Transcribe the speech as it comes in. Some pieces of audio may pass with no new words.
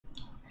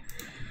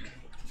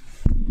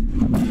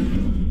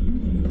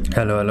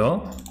Hello,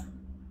 hello.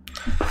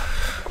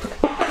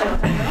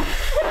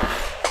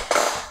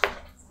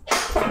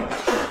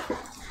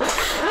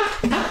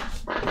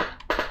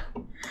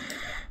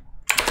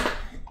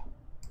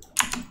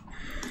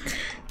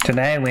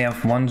 Today we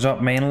have one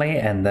job mainly,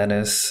 and that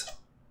is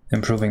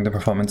improving the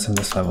performance in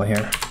this level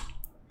here.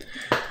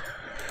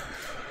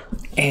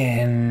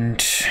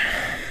 And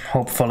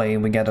hopefully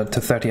we get it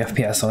to 30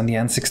 FPS on the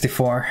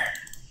N64.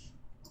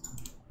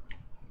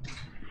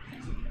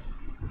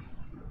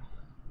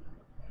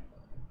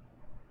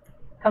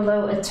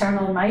 Hello,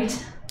 Eternal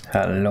Night.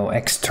 Hello,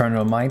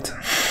 External Might.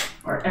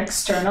 Or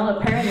external,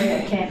 apparently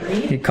I can't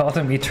read. You called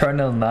him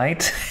Eternal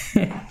Night?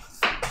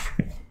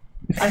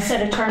 I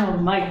said Eternal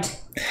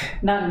Might,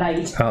 not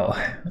Night. Oh.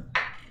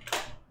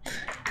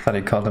 Thought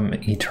you called him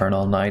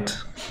Eternal Night,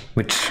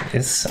 which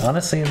is,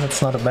 honestly,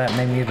 that's not a bad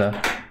name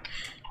either.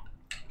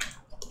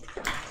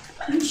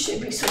 I should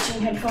be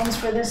switching headphones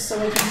for this so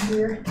I can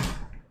hear.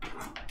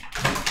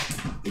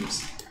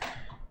 Oops.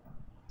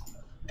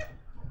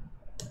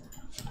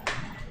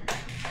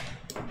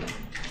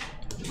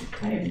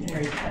 I am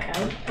very cut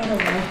out. Oh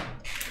well.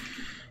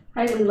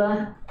 Hi,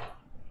 Leela.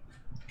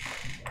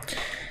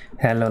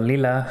 Hello,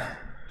 Leela.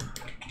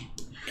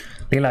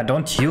 Leela,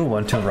 don't you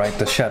want to write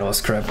the Shadow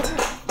script?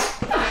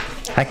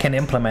 I can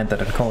implement it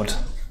in code,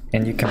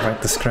 and you can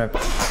write the script.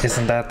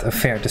 Isn't that a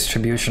fair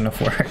distribution of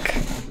work?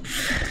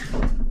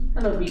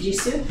 Hello,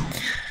 BG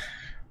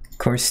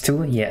Course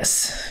 2?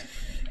 Yes.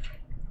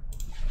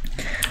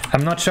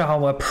 I'm not sure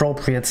how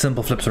appropriate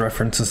Simple Flips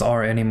references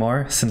are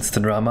anymore, since the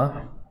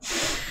drama.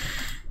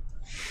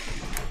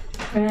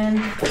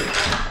 And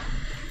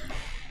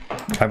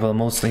I will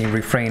mostly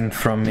refrain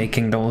from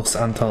making those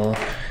until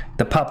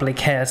the public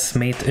has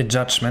made a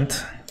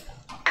judgment.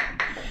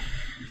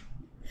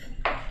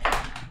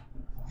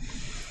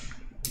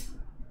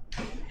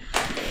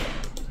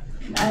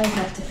 I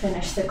have to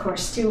finish the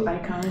Course 2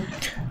 icon.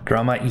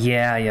 Drama?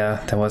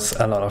 Yeah, there was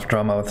a lot of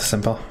drama with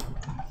Simple.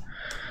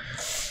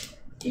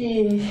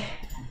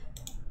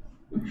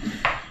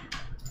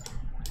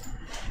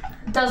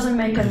 Doesn't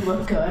make him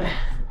look good.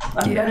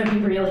 I'm gonna be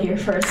real here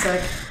for a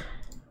sec.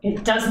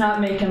 It does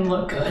not make him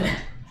look good.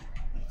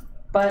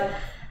 But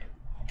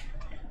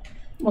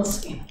we'll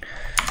see.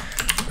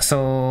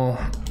 So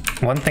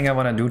one thing I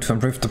want to do to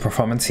improve the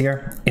performance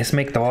here is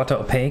make the water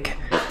opaque,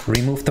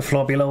 remove the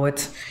floor below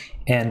it,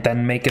 and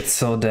then make it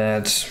so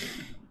that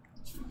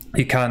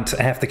you can't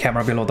have the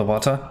camera below the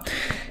water.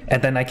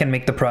 And then I can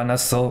make the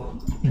piranhas so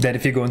that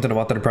if you go into the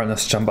water, the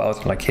piranhas jump out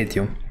and like hit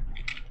you.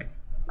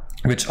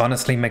 Which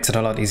honestly makes it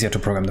a lot easier to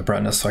program the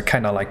piranhas, so I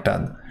kind of like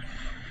that.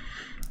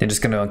 They're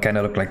just gonna kind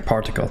of look like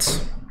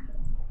particles,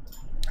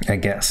 I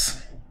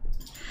guess.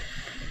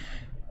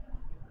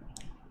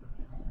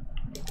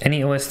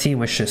 Any OST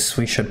wishes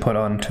we should put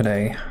on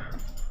today?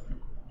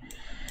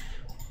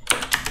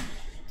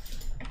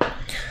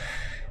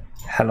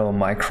 Hello,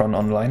 Micron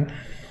Online.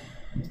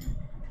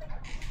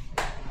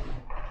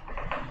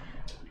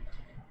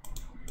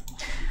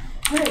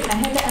 Alright, I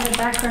had to add a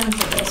background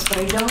for this, but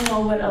I don't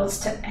know what else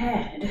to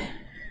add.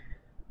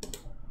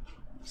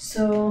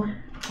 So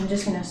I'm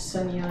just gonna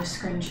send you a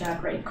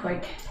screenshot right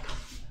quick,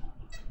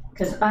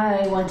 because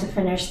I want to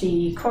finish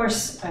the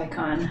course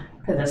icon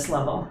for this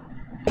level.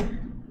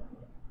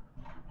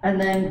 And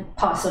then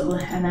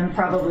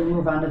probably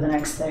move on to the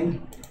next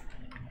thing.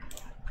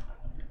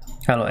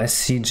 Hello,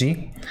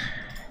 SCG.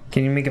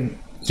 Can you make a...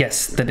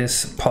 Yes, that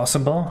is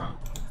possible,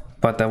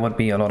 but that would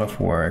be a lot of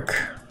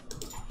work.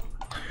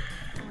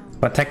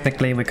 But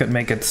technically we could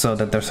make it so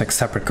that there's like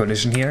separate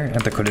collision here,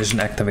 and the collision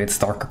activates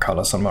darker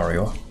colors on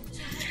Mario.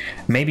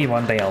 Maybe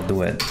one day I'll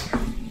do it,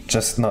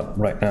 just not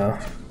right now.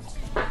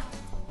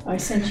 I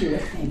sent you a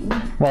thing.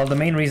 Well, the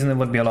main reason it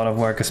would be a lot of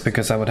work is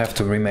because I would have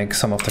to remake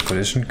some of the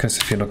collision, because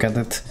if you look at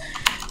it,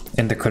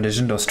 in the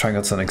collision those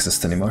triangles don't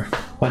exist anymore.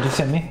 What did you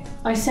send me?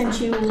 I sent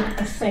you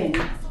a thing.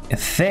 A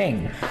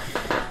thing?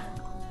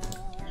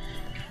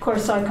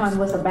 Course icon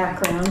with a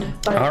background.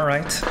 But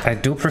alright, I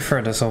do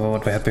prefer this over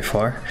what we had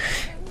before.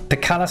 The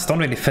colors don't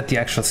really fit the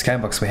actual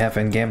skybox we have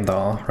in game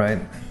though, right?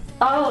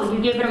 Oh,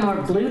 you gave it a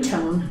more blue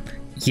tone.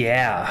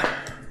 Yeah.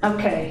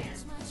 Okay.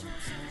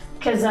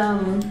 Because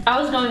I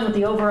was going with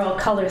the overall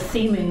color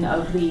theming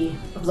of the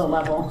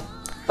level,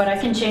 but I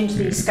can change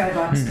the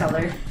skybox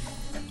color.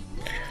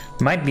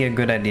 Might be a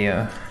good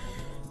idea.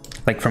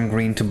 Like from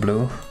green to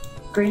blue.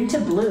 Green to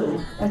blue.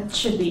 That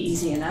should be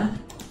easy enough.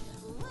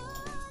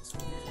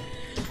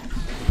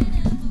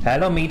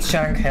 Hello Meat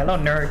Chunk, hello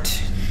Nerd.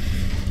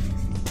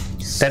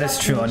 That is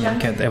true on your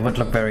kit, it would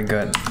look very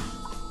good.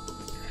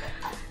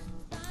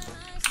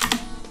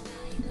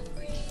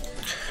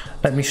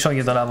 Let me show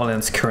you the level in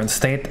its current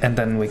state, and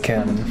then we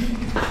can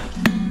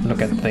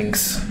look at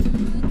things.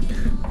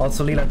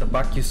 Also, Leela, the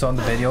bug you saw in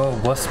the video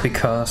was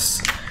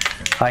because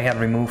I had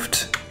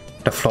removed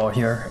the floor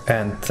here,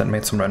 and that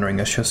made some rendering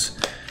issues.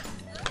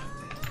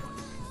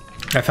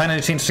 I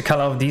finally changed the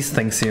color of these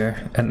things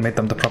here, and made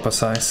them the proper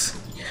size.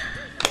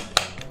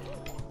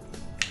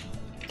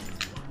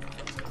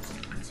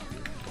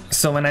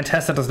 So when I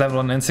tested this level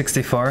on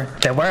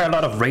N64, there were a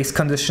lot of race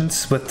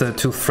conditions with the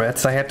 2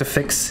 threads I had to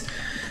fix,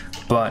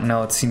 but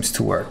now it seems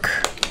to work.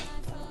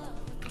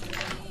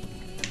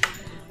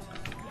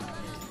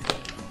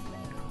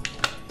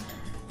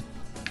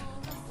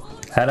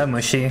 Hello,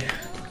 Mushy.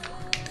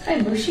 Hi,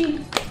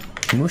 Mushy.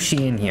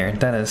 Mushy in here,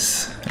 that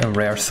is a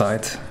rare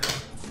sight.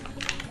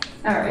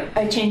 Alright,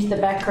 I changed the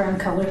background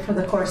color for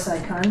the course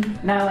icon.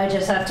 Now I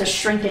just have to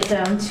shrink it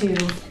down to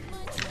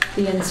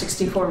the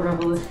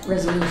N64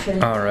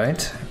 resolution.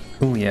 Alright.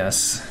 Ooh,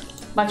 yes.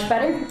 Much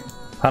better?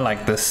 I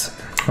like this.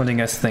 What do you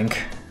guys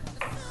think?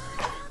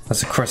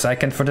 There's a course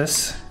icon for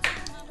this.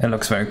 It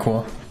looks very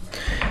cool.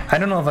 I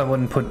don't know if I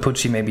wouldn't put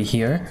Poochie maybe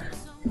here.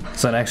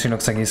 So it actually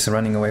looks like he's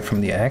running away from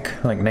the egg,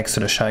 like next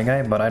to the Shy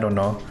Guy, but I don't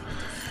know.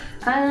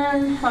 I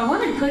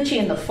wanted Poochie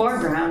in the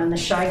foreground and the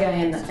Shy Guy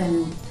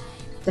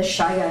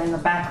in the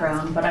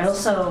background, but I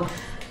also...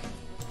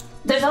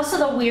 There's also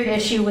the weird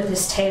issue with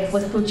his tail,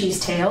 with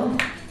Poochie's tail,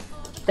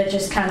 that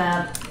just kind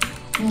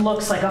of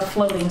looks like a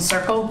floating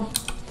circle.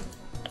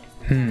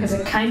 Because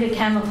it kind of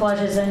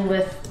camouflages in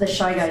with the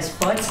Shy Guy's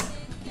foot.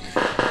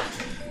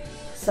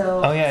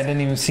 So... Oh yeah, I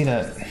didn't even see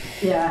that.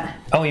 Yeah.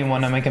 Oh, you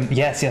want to make him...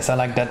 Yes, I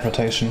like that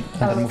rotation.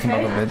 And then move him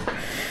up a bit.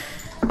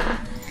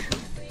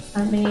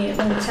 Let me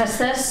test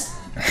this.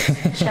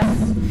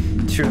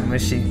 True,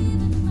 Mushy.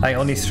 I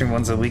only stream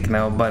once a week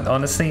now, but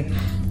honestly,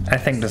 I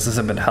think this is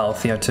a bit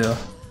healthier too.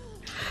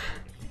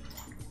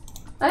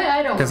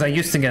 I don't... Because I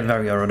used to get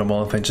very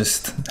irritable if I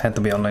just had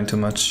to be online too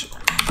much.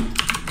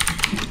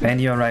 And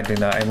you're right,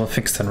 Lila, I will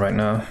fix that right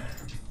now.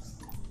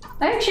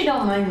 I actually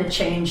don't mind the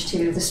change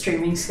to the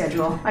streaming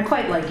schedule. I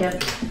quite like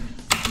it.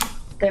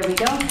 There we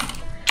go.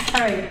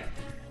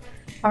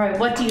 Alright,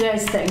 what do you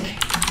guys think?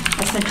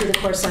 I sent you the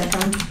course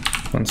icon.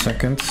 1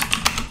 second.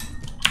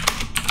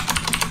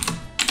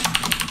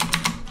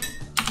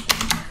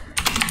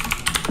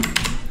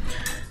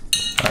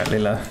 Alright,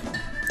 Lila,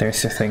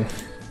 there's your thing.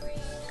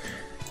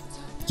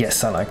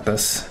 Yes, I like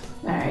this.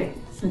 Alright,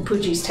 and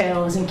Poochie's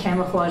tail isn't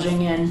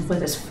camouflaging in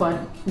with his foot,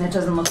 and it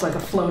doesn't look like a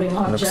floating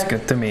object. Looks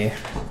good to me.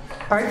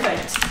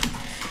 Perfect.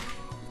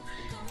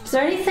 Is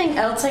there anything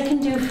else I can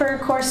do for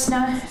course 2?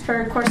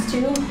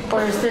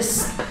 Or is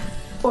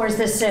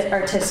this it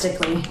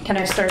artistically? Can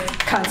I start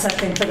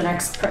concepting for the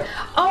next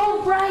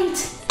Oh right!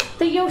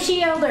 The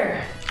Yoshi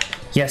Elder!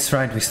 Yes,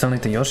 right, we still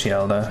need the Yoshi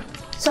Elder.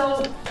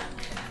 So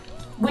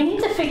we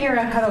need to figure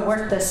out how to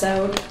work this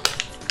out.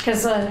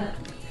 Because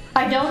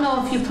I don't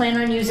know if you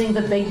plan on using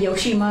the big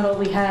Yoshi model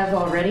we have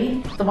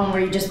already. The one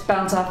where you just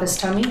bounce off his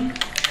tummy.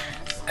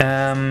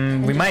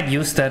 We might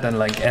use that and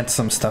like add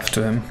some stuff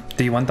to him.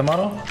 Do you want the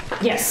model?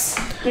 Yes.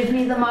 Give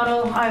me the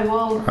model. I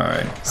will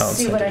I'll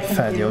see what I can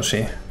Fat do.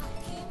 Yoshi.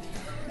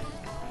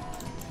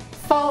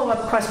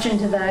 Follow-up question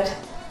to that.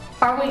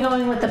 Are we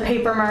going with the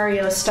Paper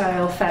Mario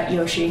style Fat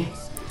Yoshi?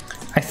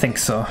 I think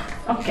so.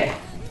 Okay.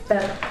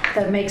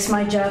 That makes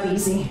my job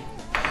easy.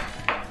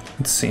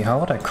 Let's see, how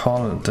would I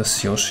call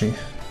this Yoshi?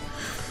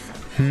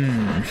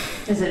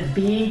 Is it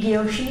Big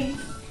Yoshi?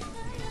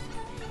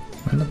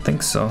 I don't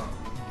think so.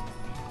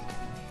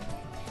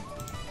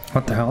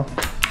 What the hell?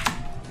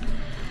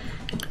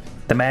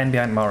 The man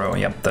behind Mario,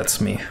 yep, that's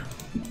me.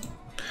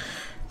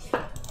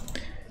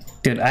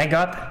 Dude, I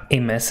got a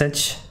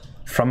message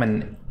from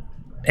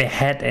a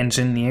head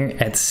engineer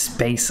at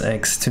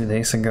SpaceX 2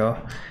 days ago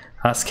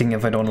asking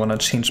if I don't want to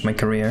change my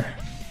career.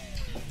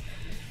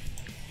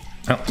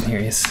 Oh, here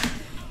he is.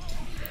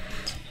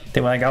 They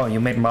were like, oh, you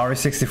made Mario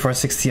 64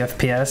 60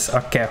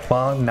 FPS? Okay,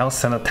 well, now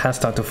send a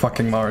test out to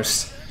fucking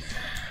Mars.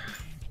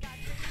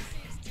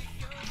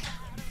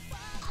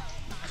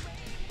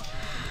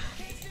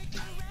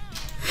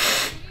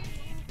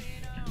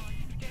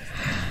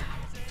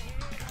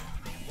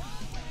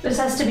 This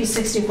has to be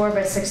 64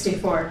 by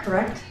 64,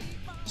 correct?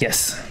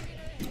 Yes.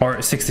 Or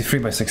 63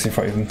 by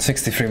 64 even.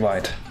 63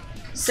 wide.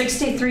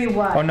 63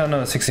 wide. Oh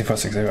no, 64,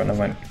 64, never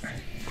mind.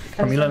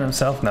 From Elon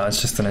himself? No,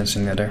 it's just an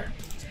engineer there.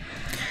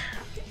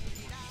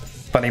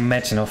 But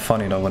imagine how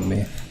funny that would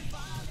be.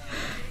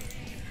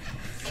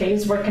 Okay,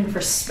 he's working for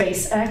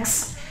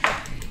SpaceX.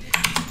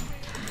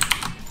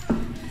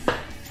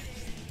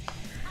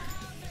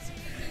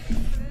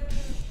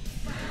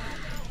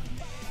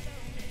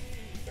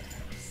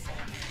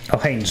 Oh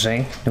hey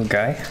Jay, new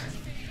guy.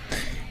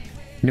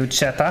 New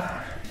chatter.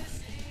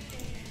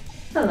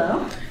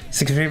 Hello.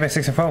 63 by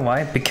 64,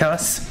 why?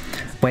 Because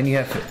when you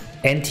have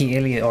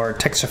anti-alien or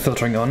texture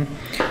filtering on,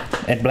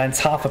 it blends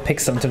half a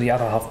pixel into the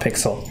other half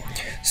pixel.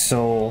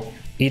 So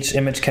each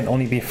image can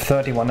only be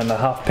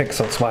 31.5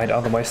 pixels wide,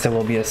 otherwise there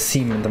will be a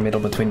seam in the middle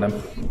between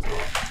them.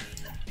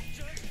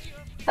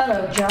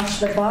 Hello, Josh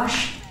the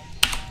Bosch.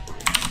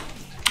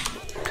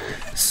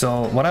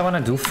 So what I want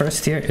to do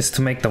first here is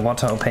to make the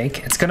water opaque.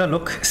 It's gonna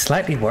look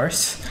slightly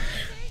worse,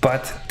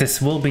 but this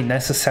will be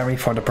necessary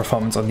for the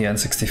performance on the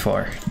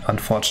N64,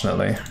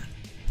 unfortunately.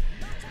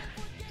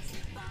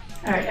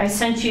 Alright, I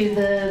sent you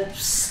the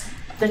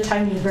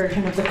tiny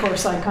version of the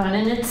course icon,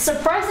 and it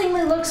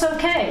surprisingly looks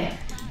okay.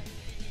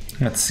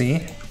 Let's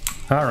see.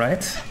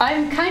 Alright.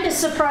 I'm kind of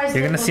surprised.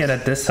 You're gonna see it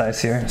at this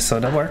size here, so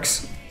that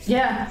works.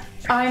 Yeah,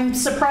 I'm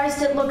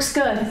surprised it looks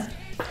good.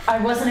 I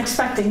wasn't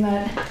expecting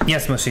that.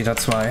 Yes, Mushy,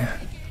 that's why.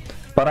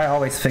 But I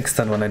always fix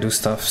that when I do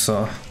stuff,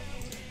 so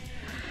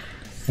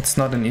it's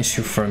not an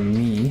issue for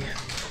me.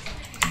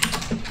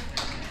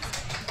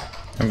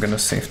 I'm gonna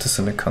save this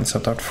in the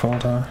concept art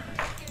folder.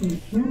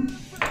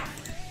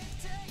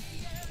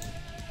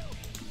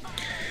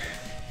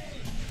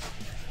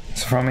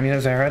 So from many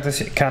years I heard this,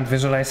 you can't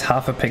visualize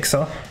half a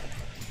pixel.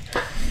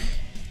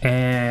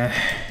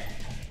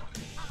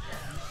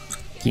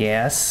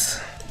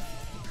 Yes.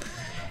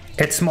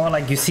 It's more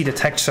like you see the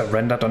texture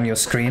rendered on your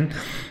screen,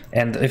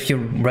 and if you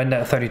render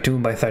a 32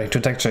 by 32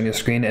 texture on your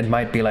screen, it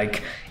might be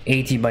like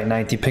 80 by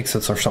 90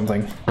 pixels or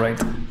something,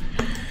 right?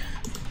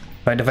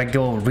 Right, if I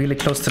go really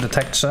close to the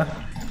texture,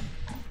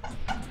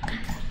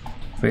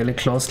 really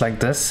close like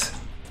this,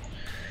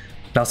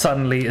 now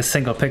suddenly a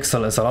single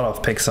pixel is a lot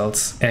of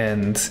pixels,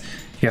 and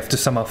you have to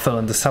somehow fill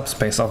in the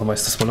subspace,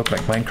 otherwise this will look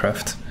like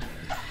Minecraft.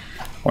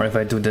 Or if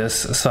I do this,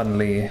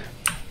 suddenly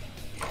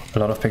a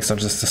lot of pixels,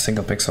 just a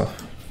single pixel.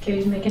 Okay,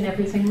 he's making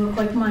everything look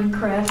like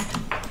Minecraft.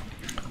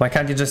 Why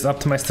can't you just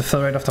optimize the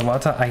fill rate of the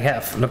water? I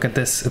have. Look at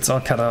this. It's all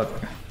cut out.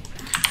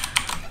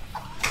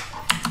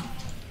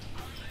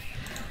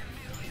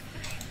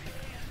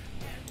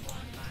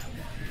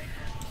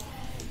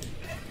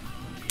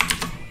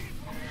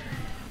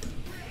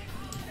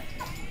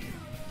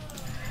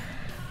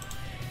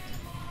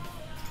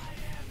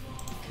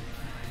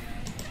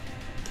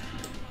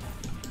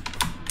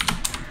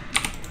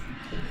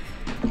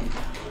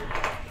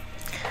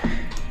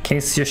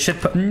 Case your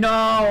shit.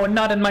 No,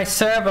 not in my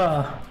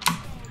server.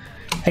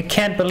 I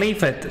can't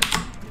believe it.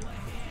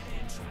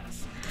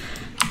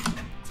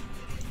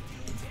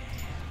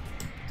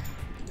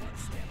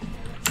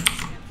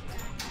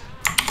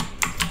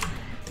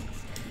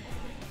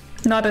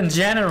 Not in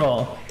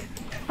general.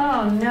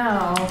 Oh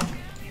no.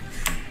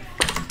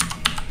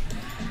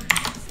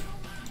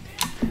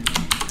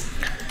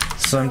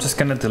 So I'm just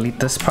gonna delete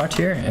this part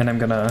here, and I'm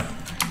gonna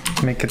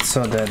make it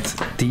so that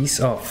these,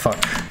 oh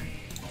fuck.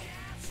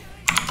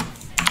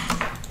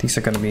 These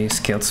are gonna be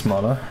scaled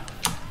smaller.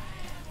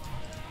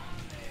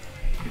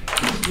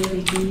 It's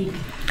really big.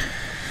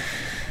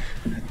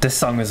 This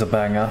song is a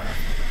banger.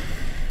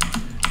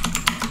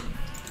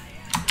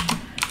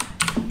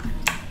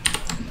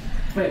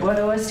 Wait, what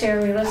OST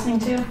are we listening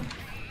to?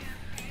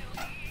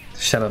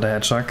 Shadow the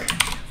Hedgehog.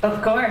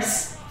 Of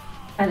course.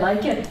 I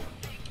like it.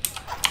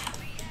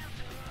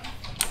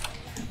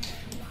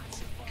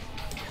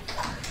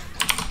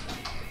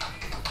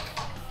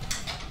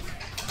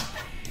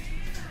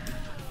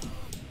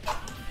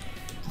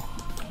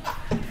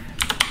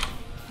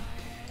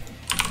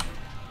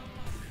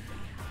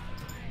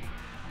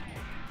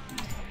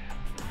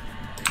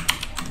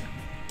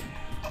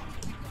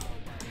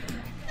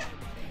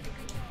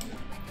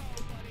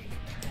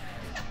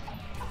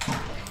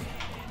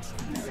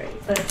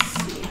 Let's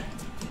see.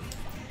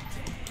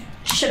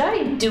 Should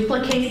I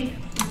duplicate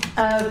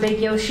Big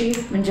Yoshi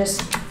and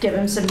just give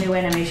him some new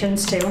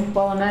animations too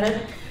while I'm at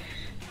it?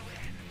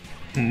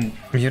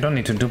 You don't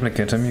need to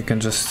duplicate him, you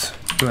can just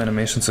do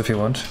animations if you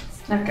want.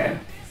 Okay.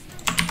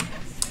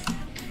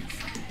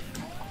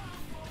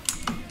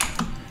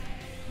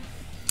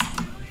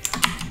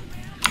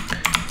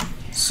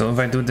 So if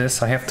I do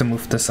this, I have to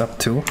move this up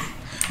too.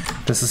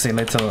 This is a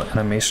little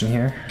animation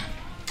here.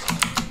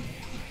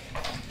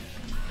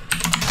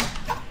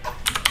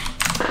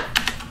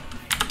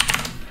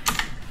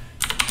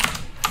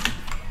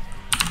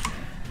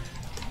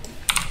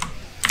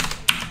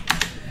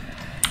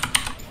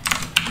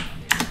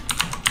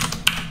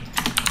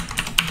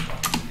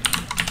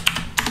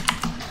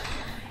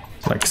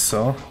 Like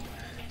so.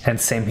 And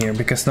same here,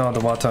 because now the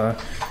water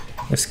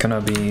is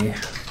gonna be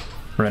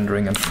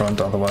rendering in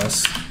front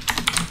otherwise.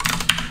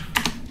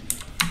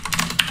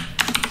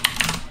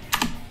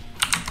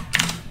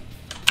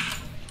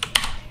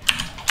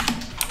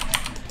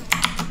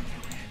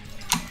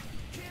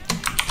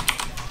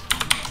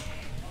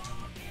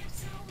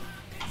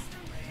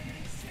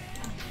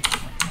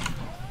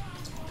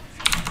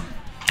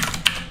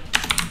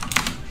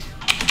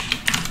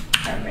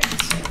 Alright,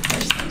 so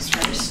first things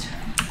first.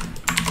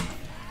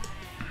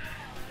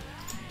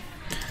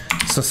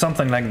 So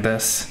something like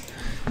this,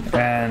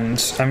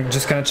 and I'm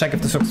just gonna check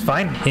if this looks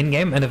fine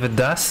in-game, and if it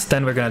does,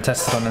 then we're gonna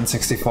test it on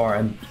N64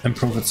 and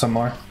improve it some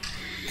more.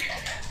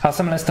 How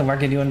similar is the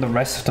work you do in the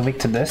rest of the week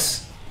to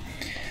this?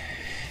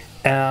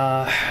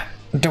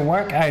 The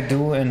work I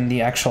do in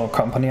the actual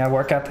company I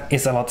work at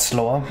is a lot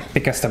slower,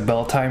 because the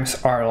build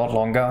times are a lot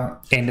longer,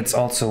 and it's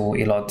also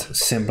a lot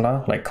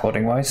simpler, like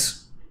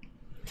coding-wise.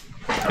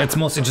 It's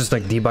mostly just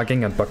like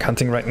debugging and bug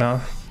hunting right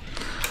now.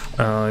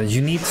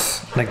 You need,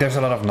 like, there's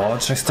a lot of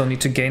knowledge I still need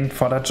to gain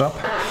for that job.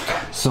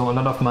 So a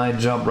lot of my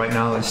job right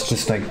now is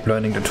just like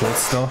learning the tools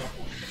still,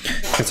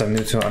 because I'm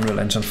new to Unreal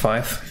Engine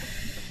 5.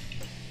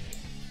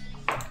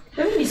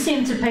 You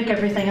seem to pick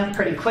everything up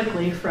pretty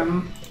quickly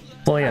from...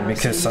 Well, yeah,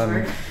 because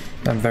I'm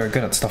very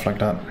good at stuff like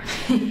that.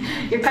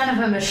 You're kind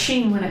of a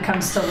machine when it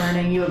comes to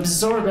learning. You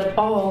absorb it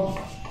all.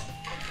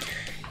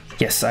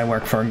 Yes, I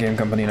work for a game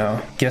company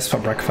now. Yes, for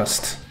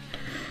breakfast.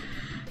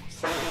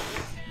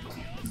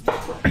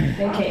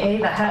 AKA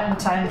the Hat in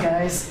Time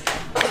guys.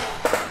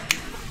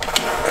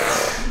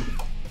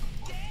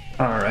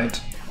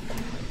 Alright.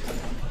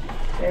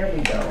 There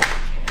we go.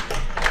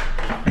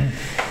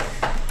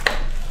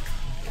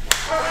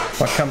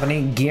 What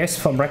company? Gears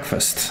for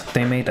Breakfast.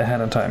 They made Ahead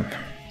of Time.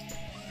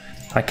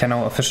 I can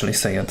now officially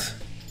say it.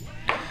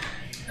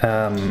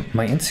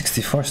 My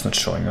N64 is not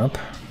showing up.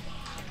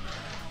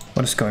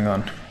 What is going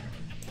on?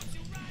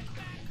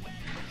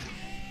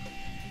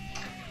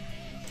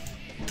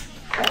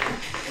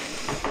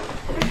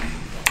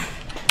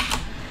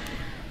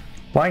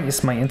 Why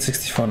is my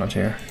N64 not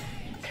here?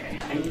 Okay,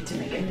 I need to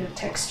make a new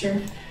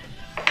texture.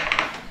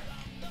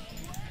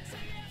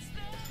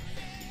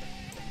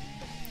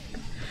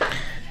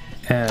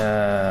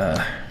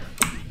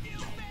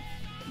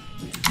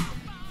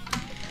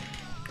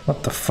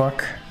 What the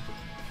fuck?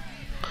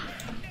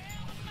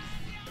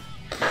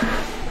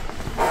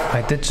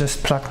 I did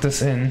just plug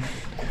this in.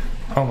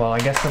 Oh well, I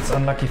guess that's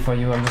unlucky for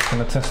you. I'm just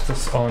gonna test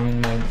this on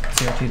my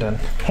CRT then.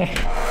 We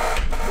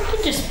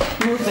can just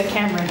move the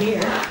camera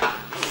here.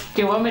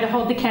 Do you want me to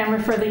hold the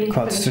camera for the...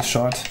 Oh, it's too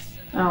short.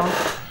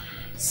 Oh,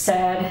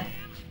 sad.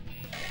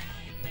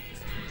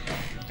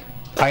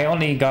 I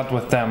only got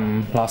with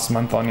them last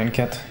month, Onion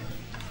Kit.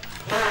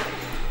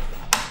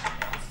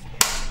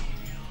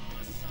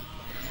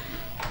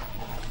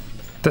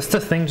 Does the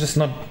thing just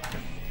not...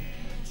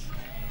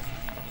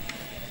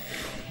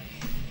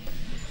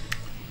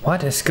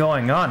 What is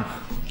going on?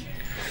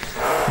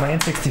 My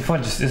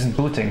N64 just isn't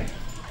booting.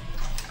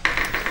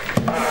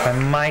 I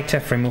might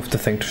have removed the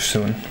thing too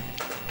soon.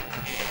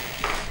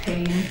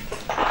 Pain.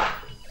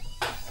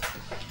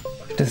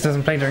 This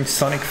doesn't play during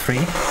Sonic 3?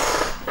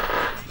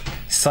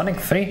 Sonic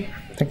 3?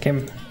 The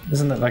game,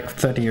 isn't it like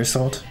 30 years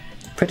old?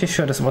 Pretty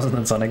sure this wasn't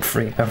in Sonic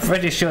 3. I'm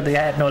pretty sure they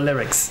had no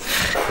lyrics.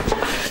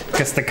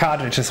 Because the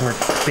cartridges were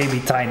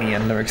baby tiny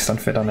and lyrics don't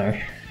fit on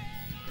there.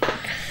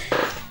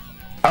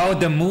 Oh,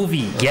 the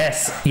movie!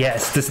 Yes,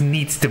 yes, this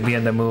needs to be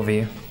in the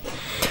movie.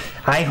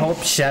 I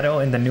hope Shadow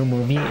in the new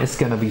movie is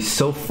gonna be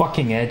so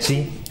fucking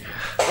edgy.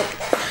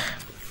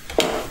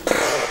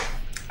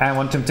 I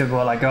want him to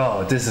go like,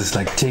 oh, this is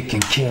like taking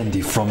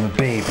candy from a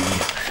baby,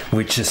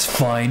 which is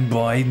fine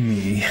by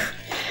me.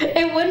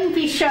 It wouldn't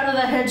be Shadow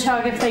the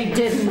Hedgehog if they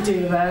didn't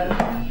do that.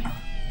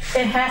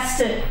 It has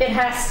to. It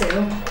has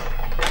to.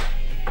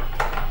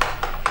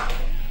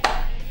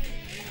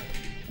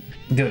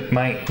 Dude,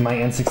 my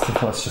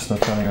N64 is just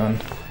not turning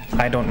on.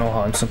 I don't know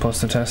how I'm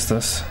supposed to test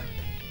this.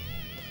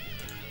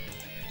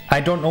 I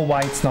don't know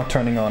why it's not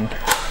turning on.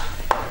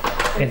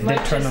 It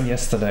did turn on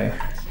yesterday.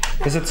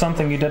 Is it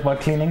something you did while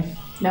cleaning?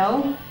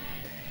 No.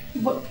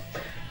 What?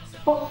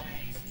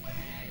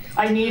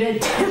 I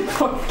needed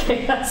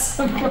 4K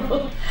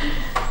Emerald.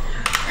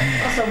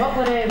 Also, what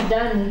would I have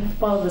done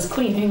while I was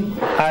cleaning?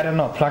 I don't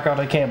know, plug out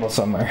a cable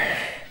somewhere.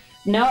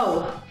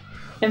 No.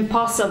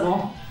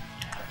 Impossible.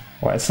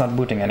 Well, it's not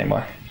booting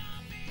anymore.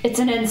 It's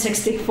an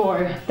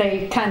N64.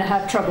 They kind of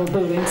have trouble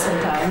booting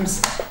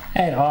sometimes.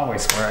 It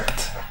always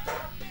worked.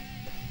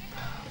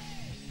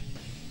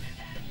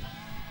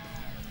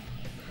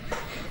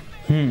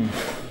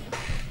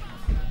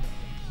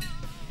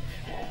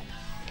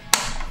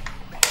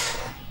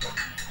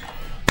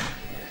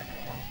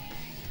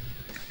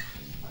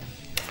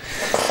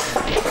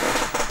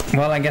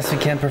 Well, I guess we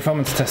can't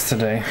performance test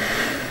today.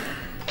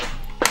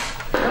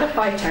 What if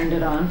I turned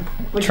it on?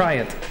 Try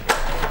it.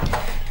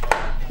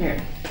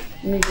 Here,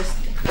 let me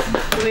just...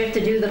 Do we have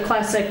to do the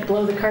classic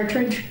blow the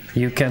cartridge?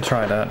 You can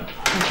try that.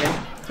 Okay,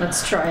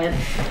 let's try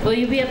it. Will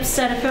you be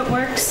upset if it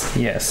works?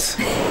 Yes.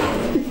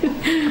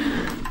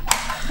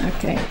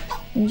 Okay.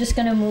 I'm just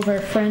gonna move our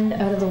friend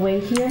out of the way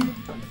here.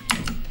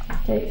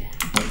 Okay.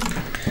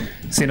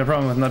 See, the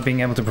problem with not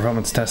being able to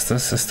performance test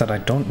this is that I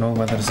don't know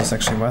whether this is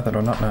actually worth it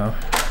or not now.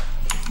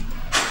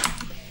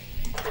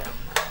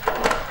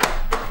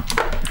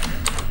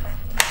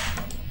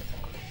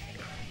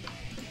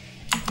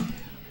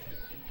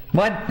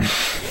 What?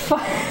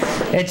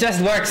 It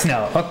just works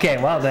now. Okay,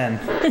 well then.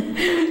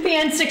 The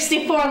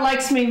N64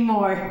 likes me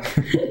more.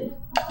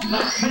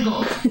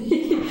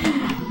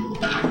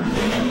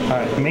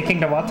 Alright,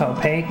 making the water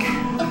opaque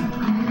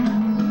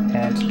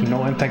and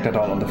no impact at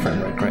all on the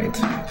frame rate.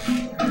 Great.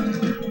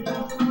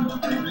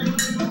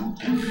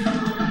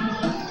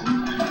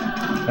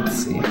 Let's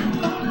see.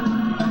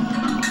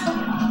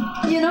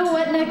 You know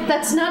what, Nick?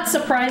 That's not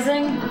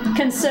surprising,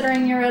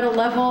 considering you're at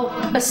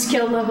a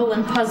skill level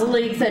in Puzzle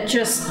League that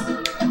just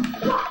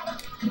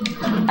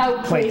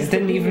outplays. Wait, it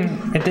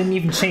didn't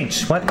even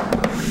change. What?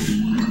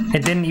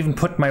 It didn't even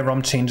put my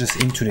ROM changes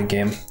into the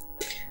game.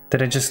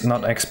 Did I just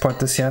not export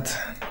this yet?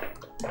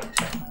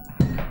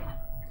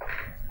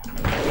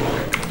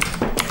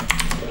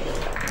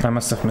 I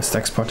must have missed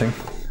exporting.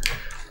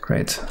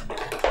 Great.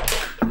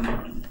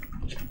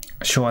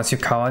 Show us, you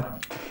coward.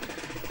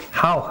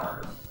 How?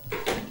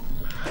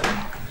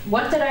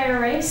 What did I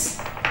erase?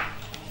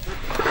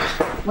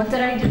 What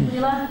did I do,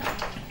 Leela?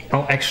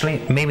 Oh,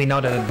 actually, maybe now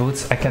that it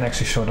boots, I can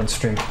actually show it on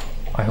stream.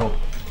 I hope.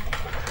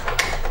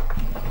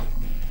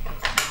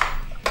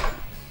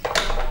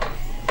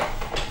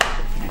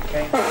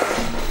 Okay.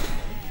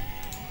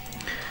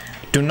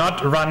 Do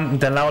not run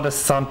the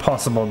loudest sound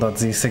possible,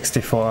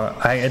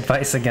 .z64. I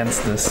advise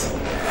against this.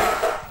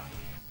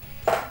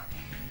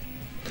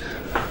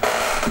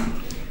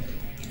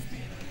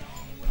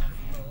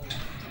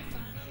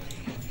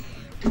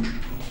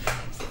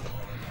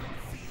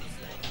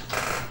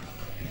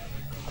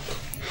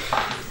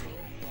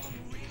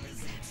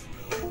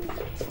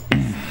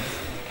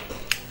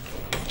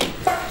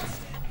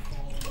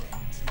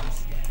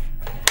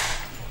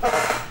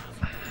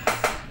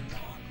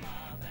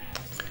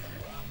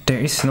 There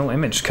is no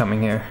image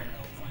coming here.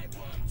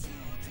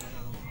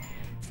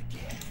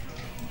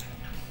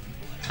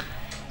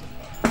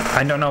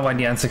 I don't know why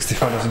the N64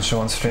 doesn't show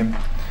on stream,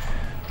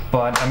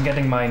 but I'm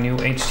getting my new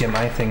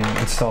HDMI thing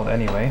installed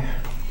anyway,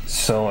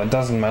 so it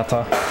doesn't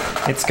matter.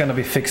 It's gonna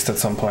be fixed at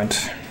some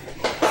point,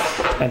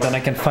 and then I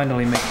can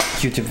finally make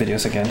YouTube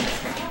videos again.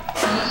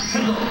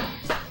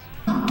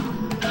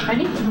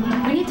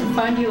 We need to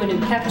find you a new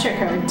capture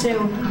card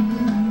too.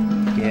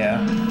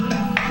 Yeah.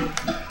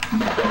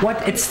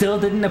 What? It still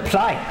didn't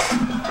apply.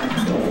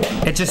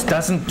 It just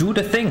doesn't do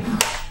the thing.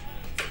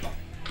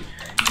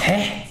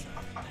 Hey.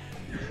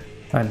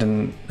 I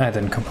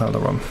didn't compile the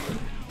ROM.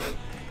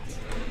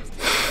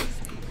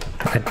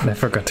 I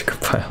forgot to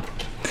compile.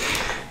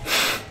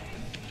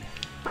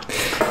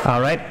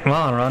 Alright,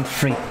 well, round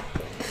 3.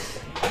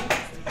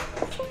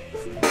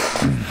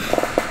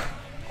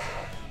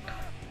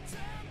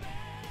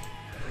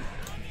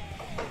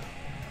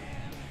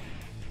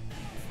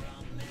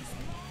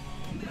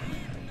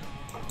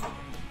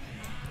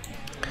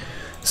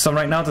 So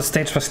right now the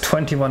stage was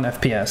 21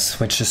 FPS,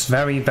 which is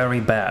very, very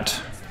bad.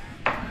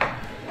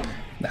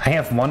 I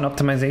have one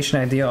optimization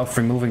idea of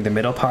removing the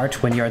middle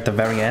part when you're at the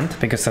very end,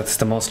 because that's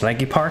the most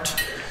laggy part,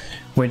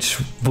 which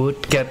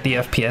would get the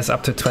FPS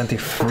up to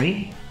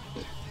 23,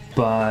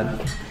 but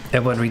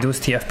it would reduce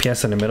the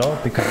FPS in the middle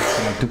because it's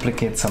going to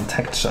duplicate some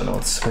texture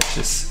nodes, which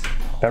is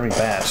very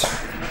bad.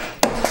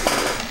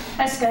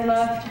 Hi,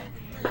 Skylar.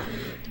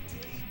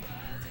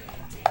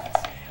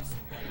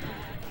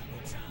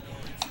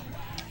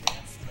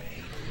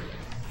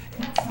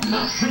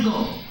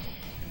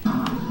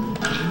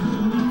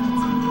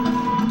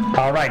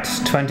 Alright,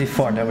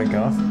 24, there we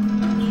go.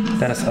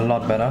 That is a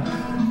lot better.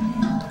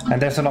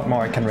 And there's a lot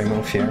more I can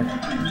remove here.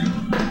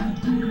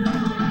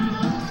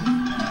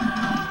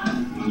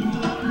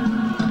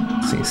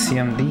 See,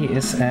 CMD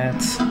is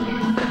at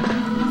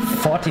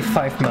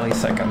 45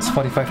 milliseconds,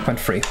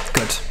 45.3,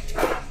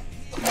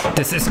 good.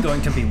 This is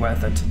going to be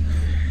worth it.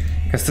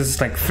 Because this is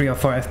like 3 or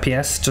 4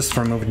 FPS just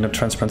for removing the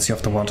transparency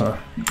of the water.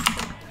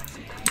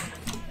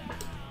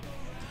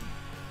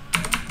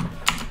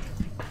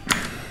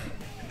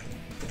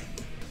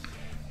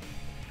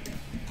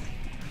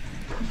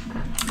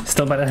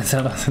 Still better than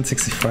Zelda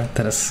 64.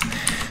 That is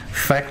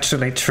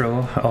factually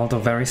true, although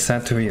very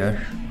sad to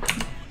hear.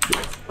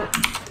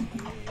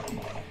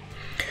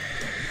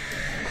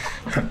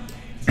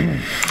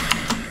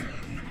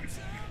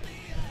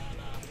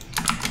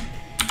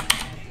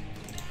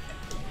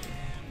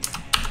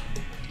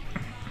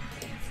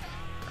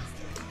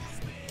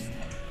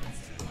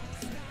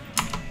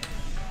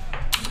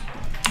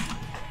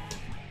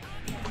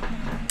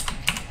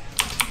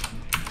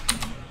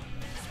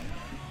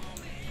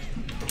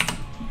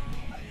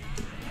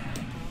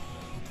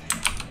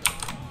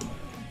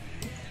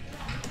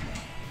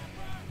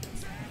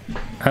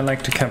 I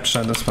like to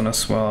capture this one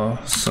as well,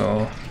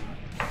 so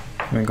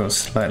let me go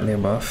slightly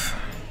above.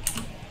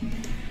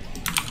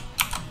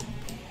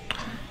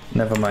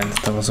 Never mind,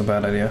 that was a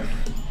bad idea.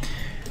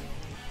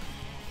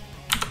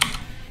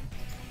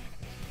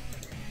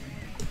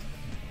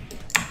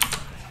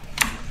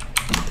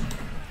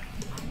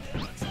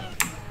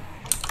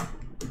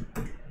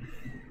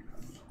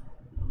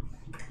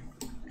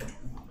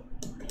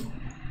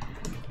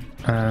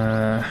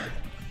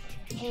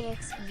 Hey,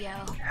 it's Yo.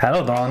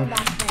 Hello, Dawn.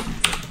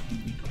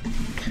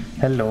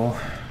 Hello.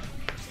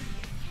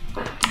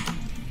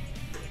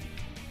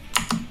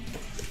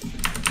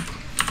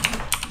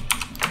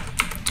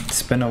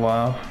 It's been a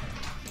while.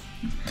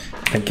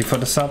 Thank you for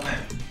the sub.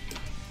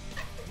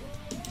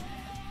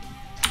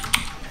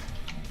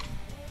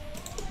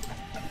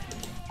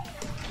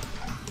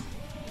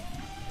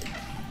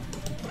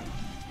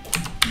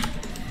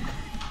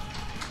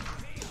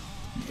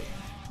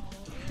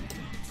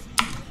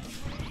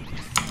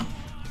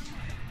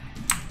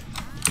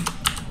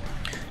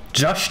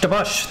 Josh the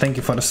Bush, thank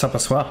you for the sub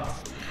as well.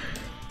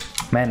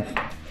 Man,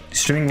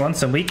 streaming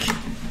once a week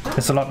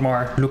is a lot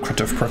more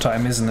lucrative per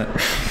time, isn't it?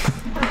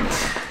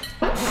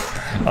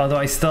 Although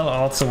I still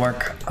also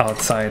work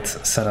outside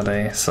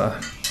Saturday, so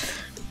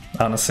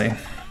honestly,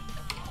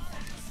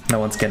 no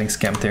one's getting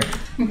scammed here.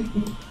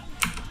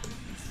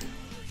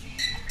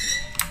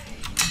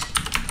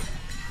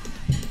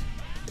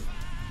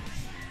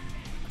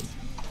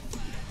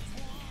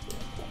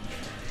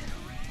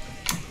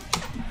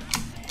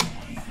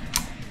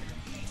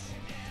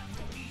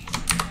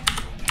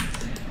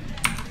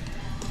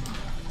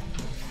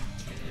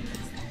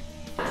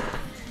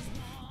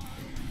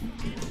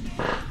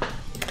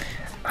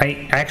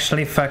 I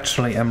actually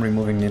factually am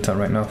removing Nita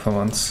right now for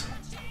once.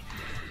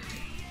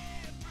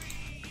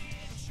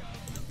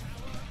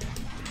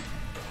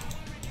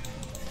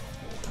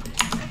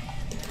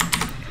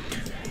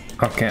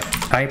 Okay,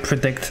 I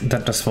predict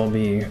that this will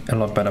be a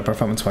lot better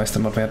performance-wise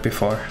than what we had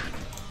before.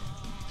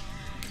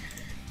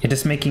 It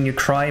is making you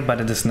cry, but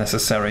it is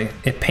necessary.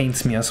 It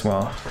pains me as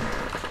well.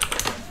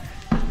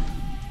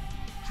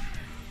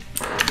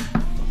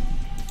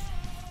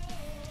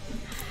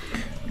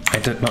 I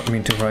did not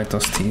mean to write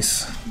those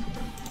T's.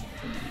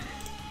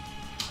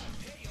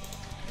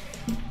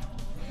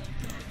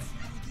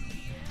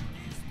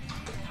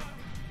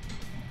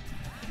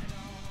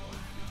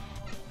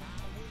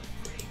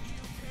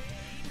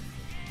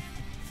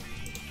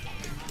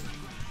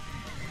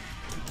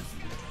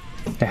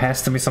 There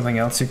has to be something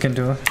else you can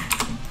do.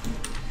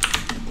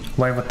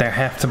 Why would there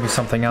have to be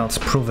something else?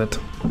 Prove it.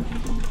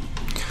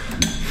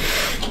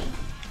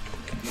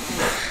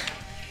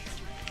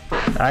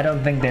 I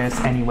don't think there's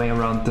any way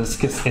around this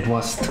because it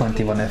was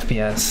 21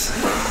 FPS.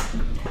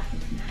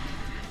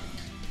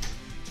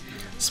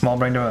 Small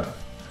brain to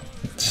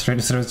just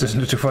reduce to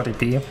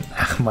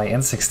 240p. My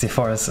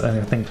N64 is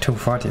I think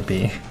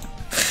 240p.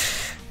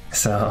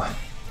 So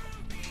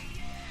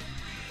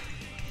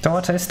the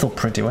water is still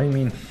pretty, what do you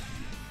mean?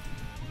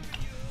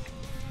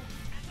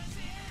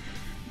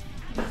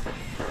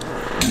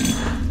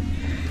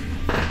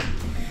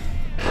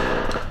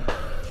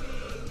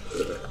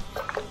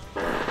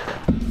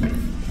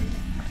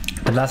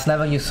 The last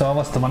level you saw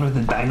was the one with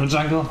the Dino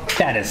Jungle?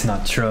 That is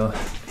not true.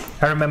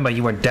 I remember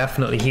you were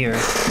definitely here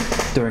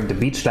during the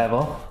beach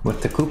level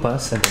with the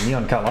Koopas and the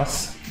neon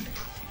colors.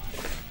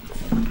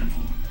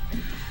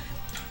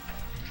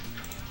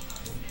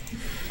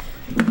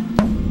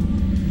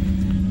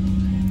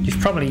 You've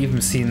probably even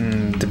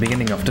seen the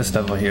beginning of this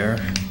level here.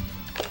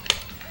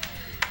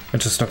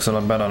 It just looks a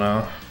lot better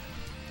now.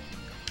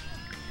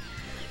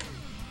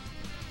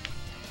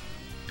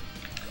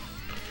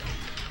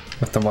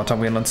 With the water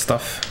wheel and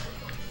stuff.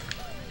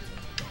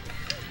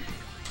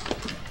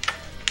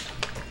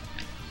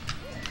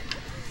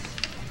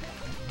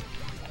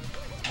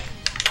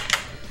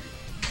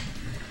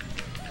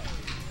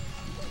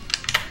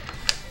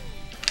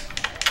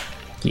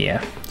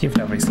 Yeah, you've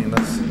never seen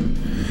this.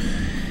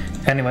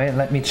 Anyway,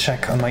 let me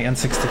check on my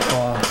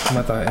N64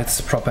 whether it's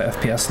proper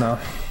FPS now.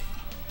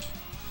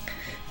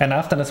 And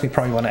after this we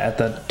probably want to add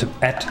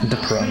the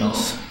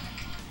Piranhas.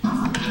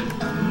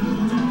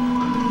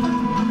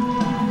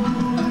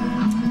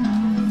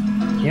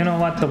 You know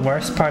what, the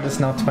worst part is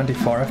now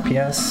 24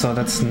 FPS, so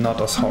that's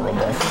not as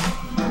horrible.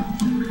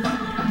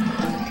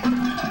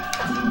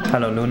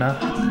 Hello Luna.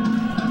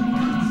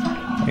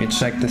 Let me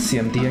check the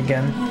CMD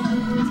again.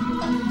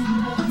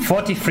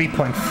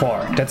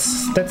 43.4,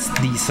 that's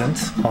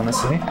decent,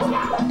 honestly.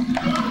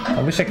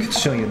 I wish I could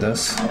show you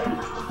this.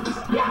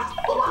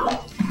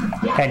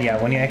 And yeah,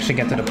 when you actually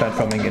get to the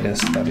platforming it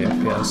is 30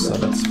 FPS, so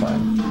that's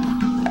fine.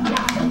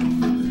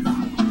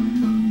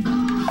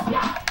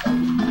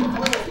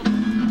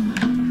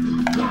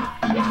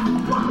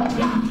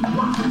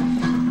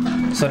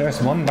 So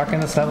there's one bug in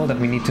this level that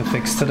we need to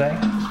fix today.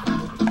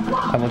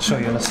 I will show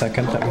you in a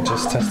second, let me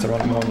just test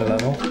around more on the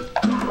level.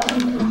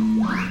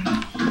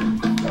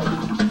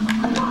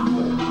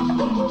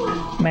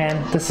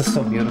 Man, this is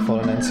so beautiful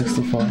in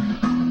N64.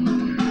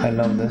 I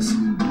love this.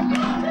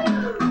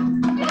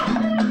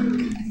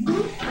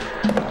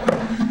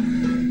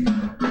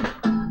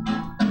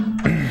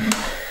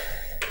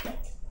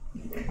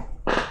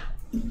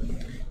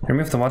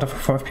 Remove the water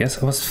for 4 FPS.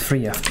 It was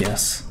 3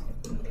 FPS.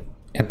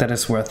 And that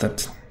is worth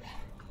it.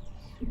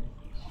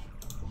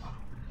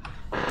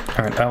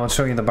 Alright, I will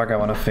show you the bug I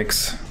want to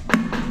fix.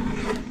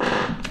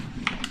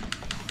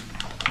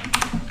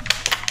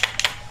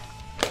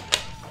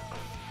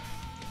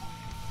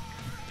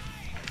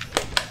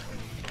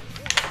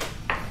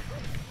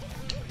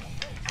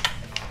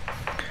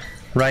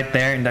 Right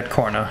there in that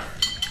corner.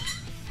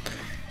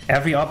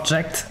 Every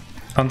object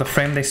on the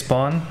frame they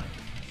spawn,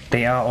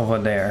 they are over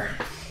there.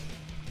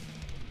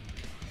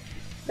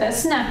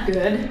 That's not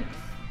good.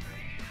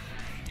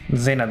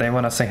 Zena, they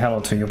want to say hello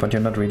to you, but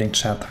you're not reading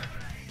chat.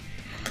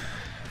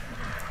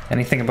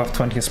 Anything above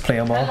 20 is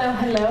playable. Hello,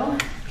 hello.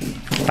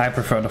 I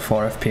prefer the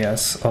 4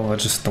 FPS over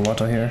just the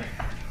water here.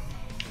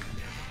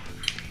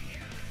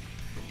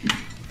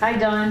 Hi,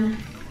 Don.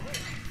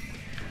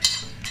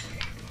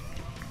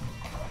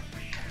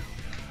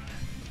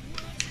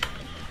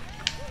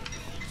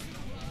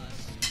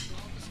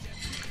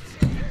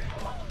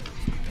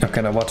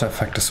 Okay, the water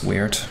effect is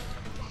weird.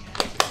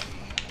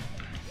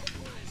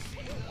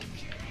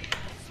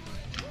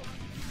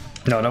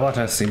 No, the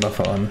water has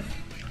C-buffer on.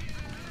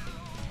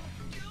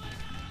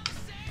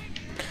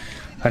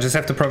 I just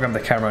have to program the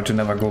camera to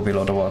never go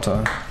below the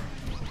water.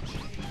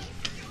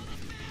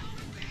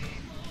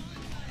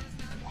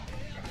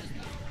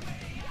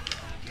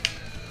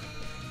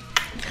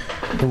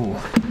 Ooh,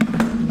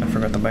 I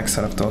forgot the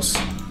backside of those.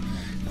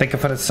 Thank you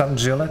for the sub,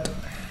 Gillette.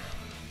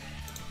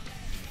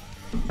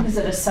 Is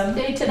it a sub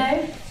day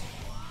today?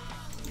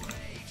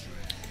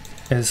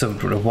 Is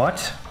it a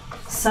what?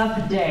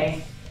 Sub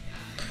day.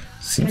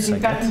 Seems Because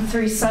you've like gotten it.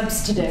 3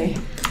 subs today.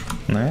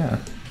 Yeah.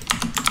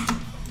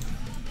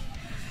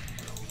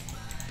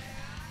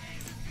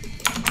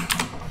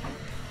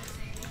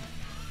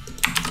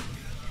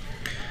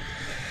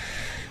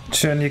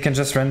 Shouldn't you can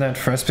just render it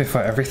first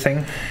before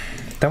everything?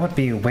 That would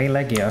be way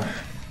laggier.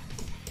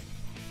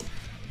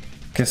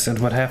 Because it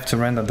would have to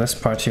render this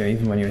part here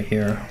even when you're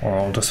here, or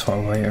all this far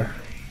away here.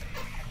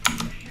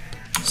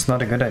 It's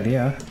not a good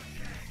idea.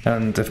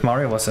 And if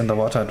Mario was in the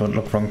water, it would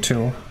look wrong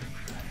too.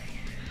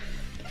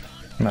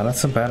 No,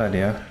 that's a bad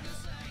idea.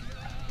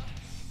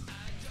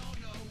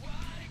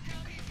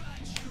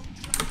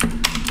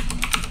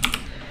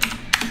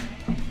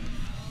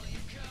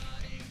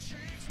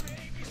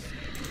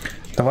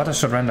 The water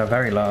should render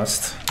very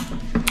last.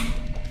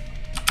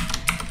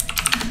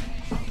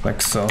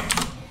 Like so.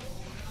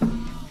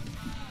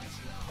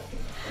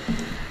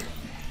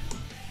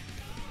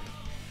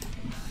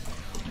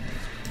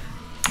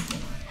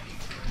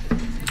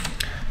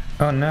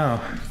 Oh no,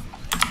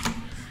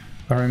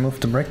 I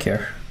removed the brick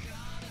here.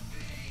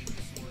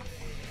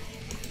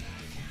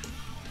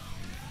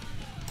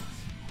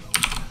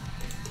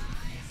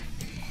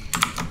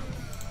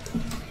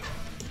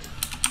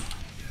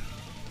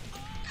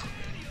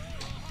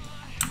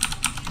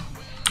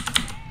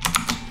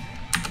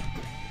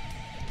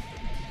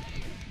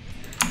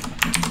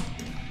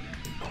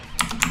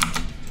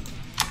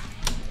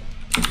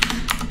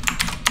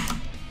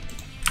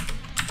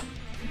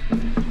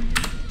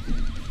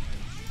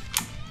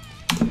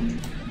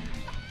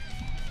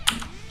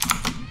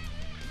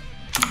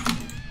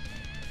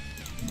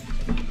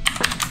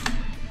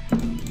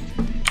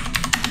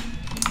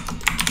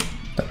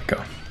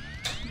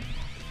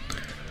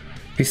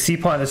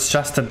 PC Port is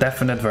just a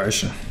definite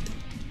version.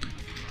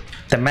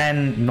 The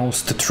man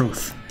knows the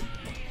truth.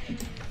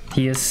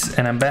 He is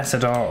an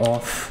ambassador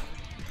of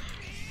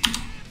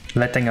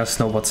letting us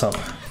know what's up.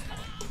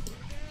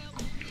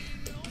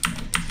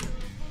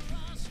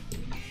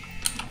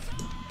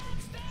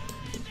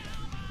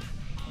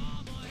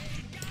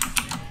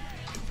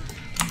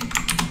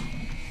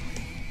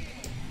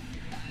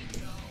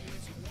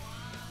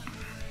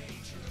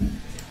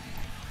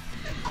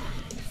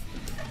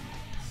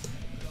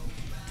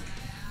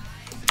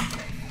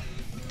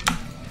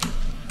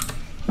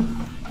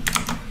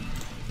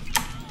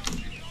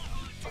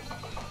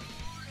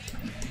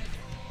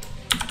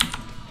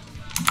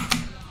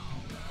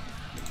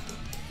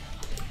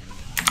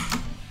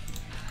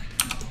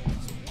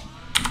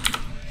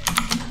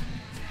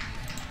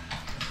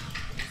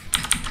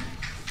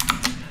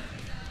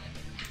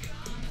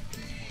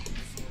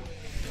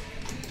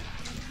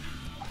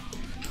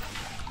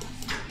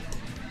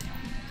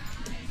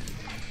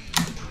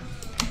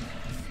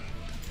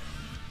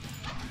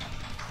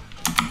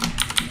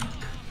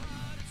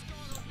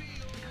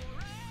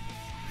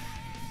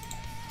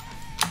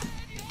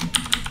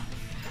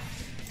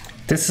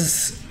 This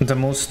is the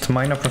most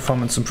minor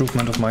performance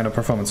improvement of minor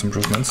performance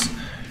improvements,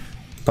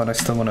 but I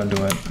still want to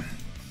do it.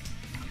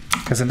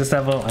 Because in this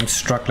level I'm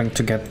struggling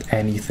to get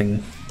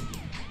anything.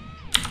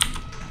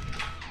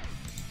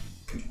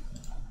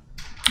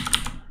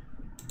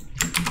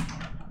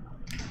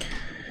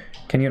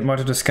 Can you add more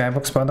to the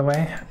skybox, by the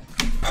way?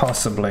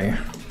 Possibly.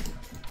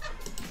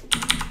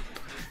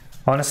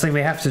 Honestly, we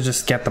have to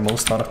just get the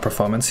most out of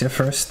performance here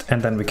first,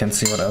 and then we can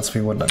see what else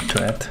we would like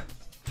to add.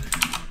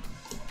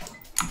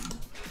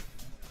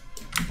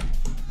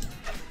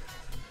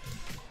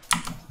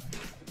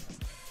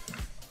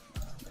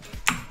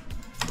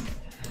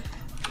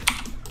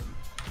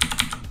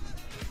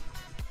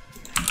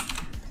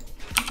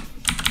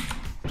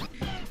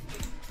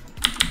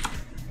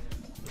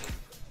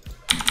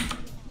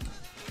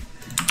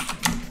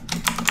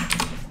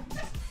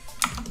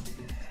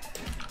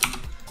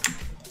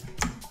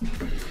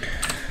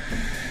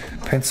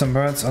 Paint some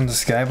birds on the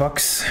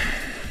skybox.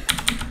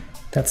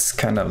 That's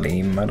kind of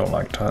lame, I don't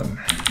like that.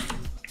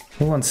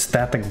 Who wants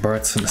static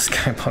birds in the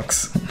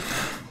skybox?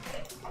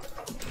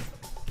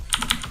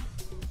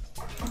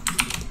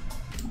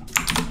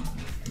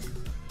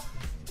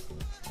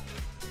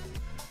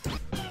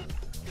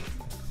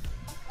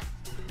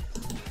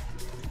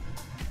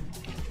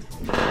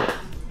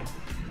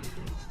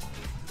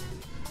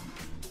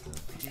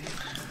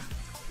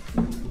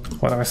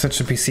 What, I switch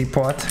to PC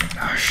port?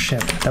 Oh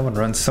shit, that would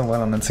run so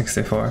well on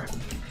N64.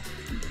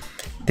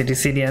 Did you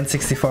see the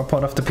N64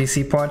 port of the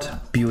PC port?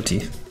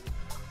 Beauty.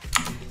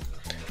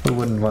 Who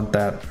wouldn't want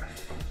that?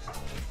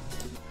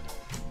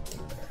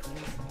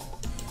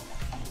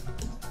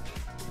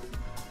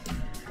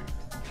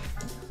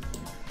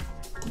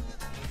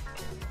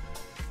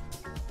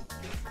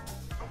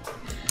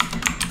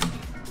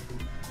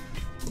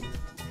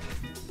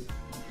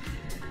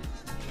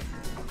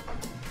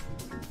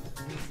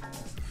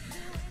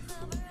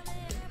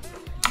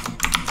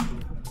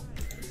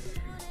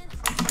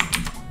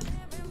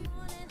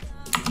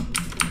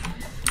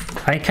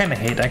 I kinda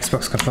hate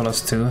Xbox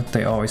controllers too,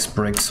 they always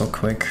break so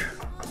quick.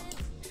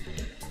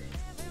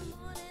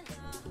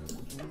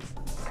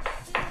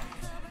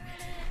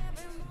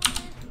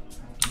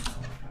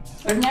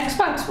 And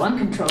Xbox One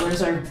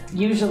controllers are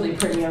usually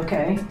pretty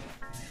okay.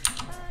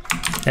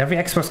 Every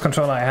Xbox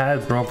controller I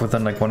had broke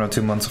within like 1 or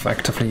 2 months of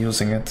actively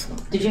using it.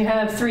 Did you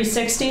have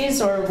 360s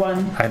or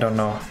one? I don't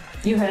know.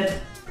 You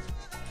had...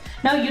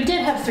 No, you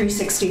did have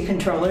 360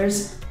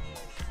 controllers.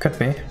 Could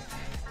be.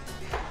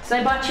 So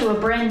I bought you a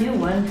brand new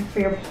one for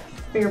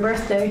your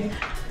birthday.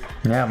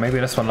 Yeah, maybe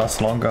this one lasts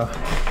longer.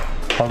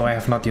 Although I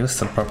have not used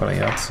it properly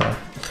yet, so...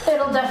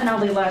 It'll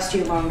definitely last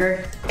you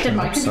longer. Did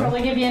my controller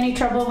give you any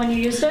trouble when you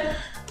used it?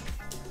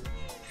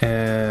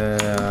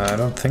 I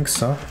don't think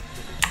so.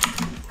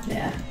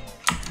 Yeah.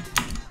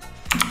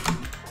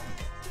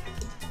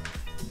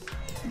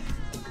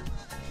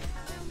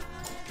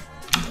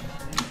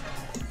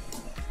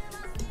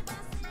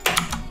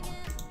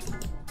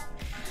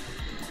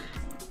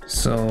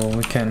 So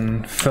we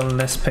can fill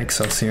less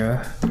pixels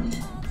here.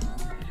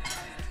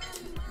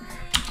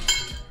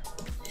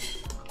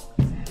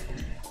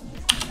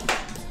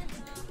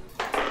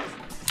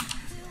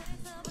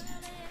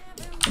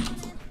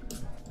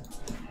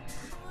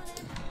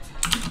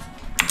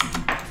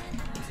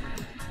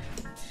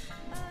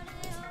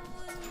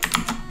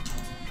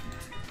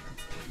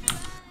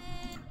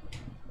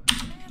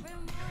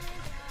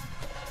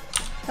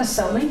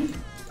 Selling.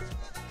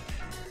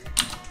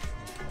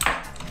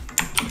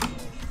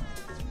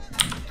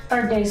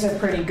 Our days are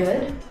pretty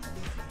good.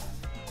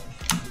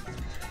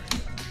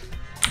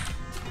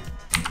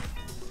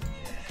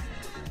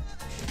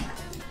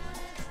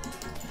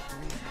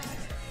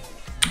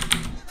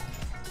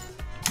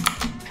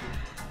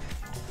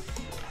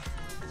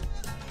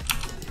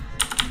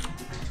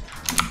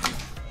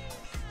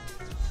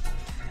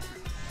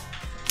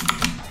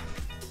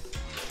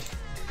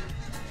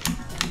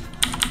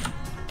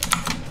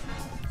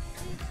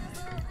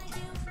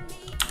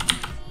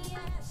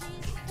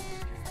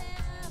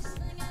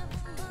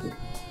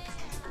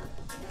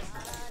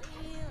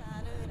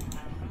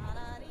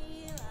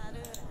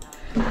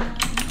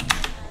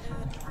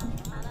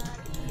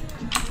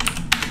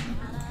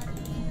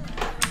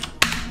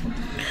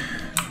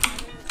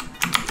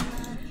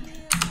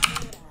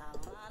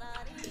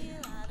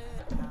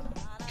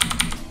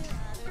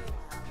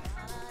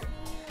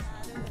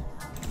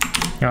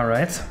 All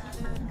right.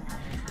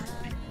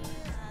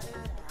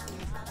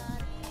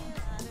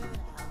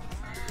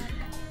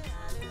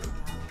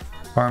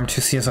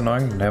 RM2C is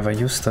annoying, never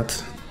used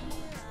it.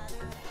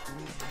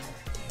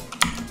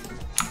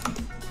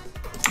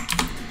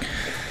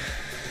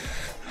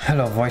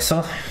 Hello,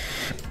 Voicer.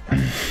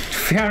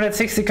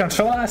 360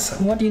 controllers?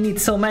 What do you need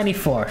so many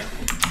for?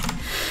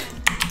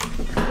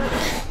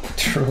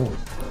 True.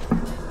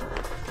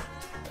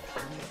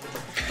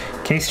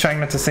 Case trying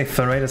not to say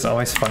fill rate is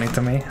always funny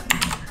to me.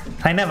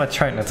 I never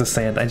tried not to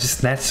say it, I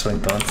just naturally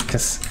don't,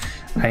 because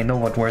I know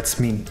what words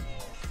mean.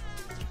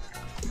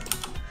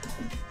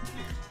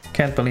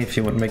 Can't believe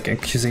you would make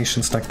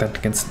accusations like that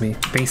against me.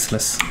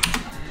 Baseless.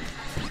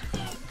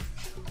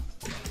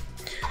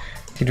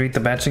 Did you read the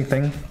badging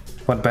thing?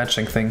 What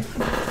badging thing?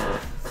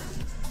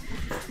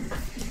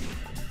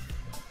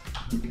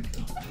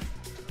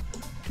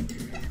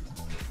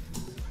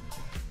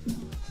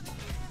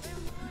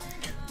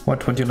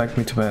 What would you like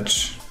me to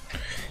badge?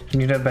 You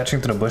need that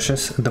badging to the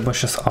bushes? The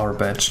bushes are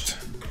badged.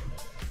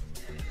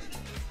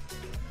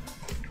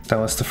 That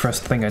was the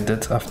first thing I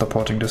did after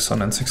porting this on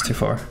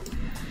N64.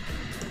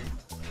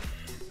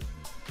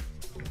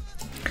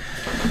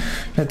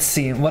 Let's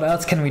see, what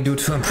else can we do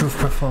to improve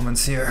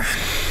performance here?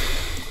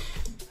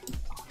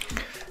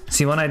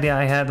 See, one idea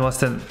I had was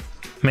to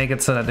make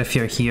it so that if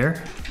you're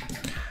here,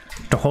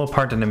 the whole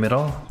part in the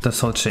middle, this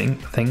whole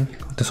thing,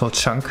 this whole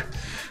chunk,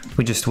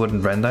 we just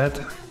wouldn't render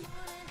it.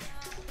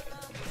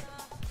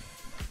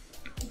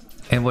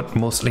 It would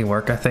mostly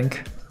work, I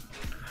think.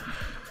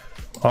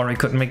 Or we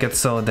could make it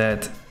so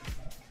that,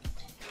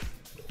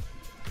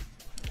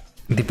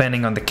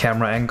 depending on the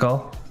camera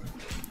angle,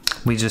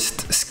 we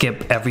just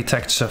skip every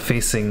texture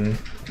facing,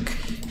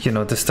 you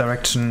know, this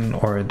direction,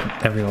 or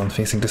everyone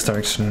facing this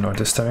direction or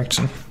this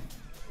direction.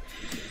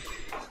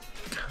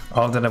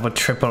 All that I would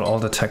triple all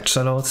the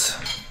texture loads.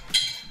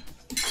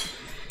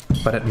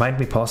 But it might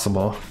be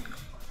possible.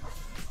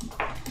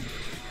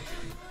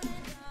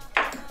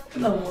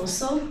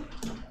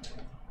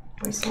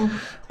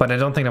 But I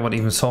don't think that would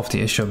even solve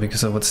the issue,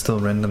 because it would still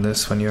render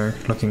this when you're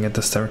looking at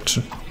this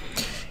direction.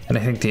 And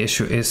I think the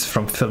issue is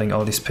from filling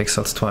all these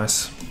pixels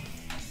twice.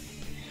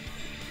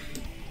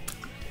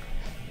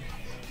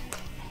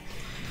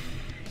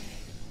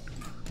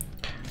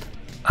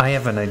 I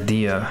have an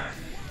idea.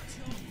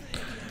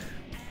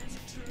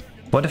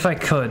 What if I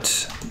could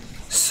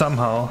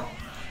somehow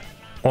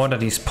order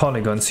these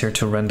polygons here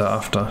to render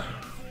after?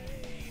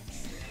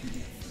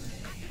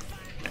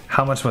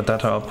 How much would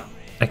that help?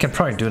 I can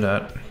probably do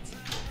that.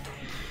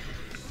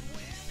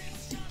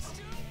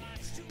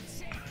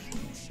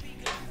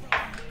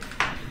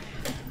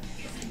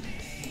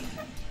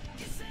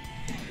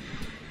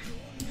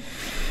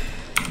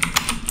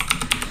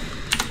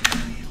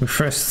 We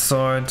first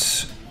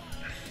sort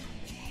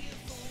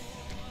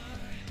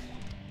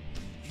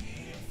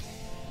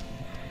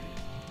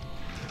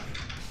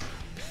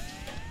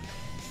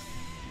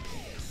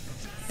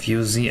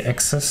view Z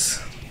axis.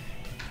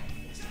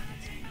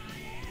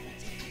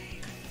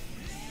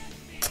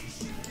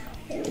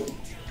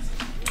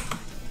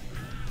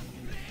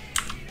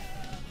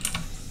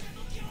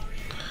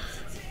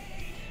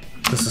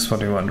 This is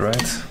what we want,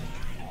 right?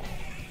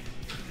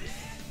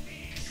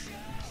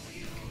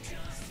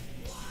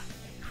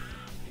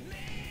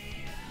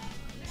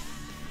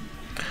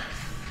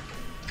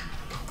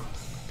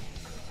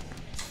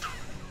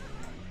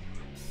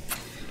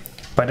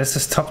 But is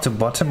this top to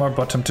bottom or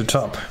bottom to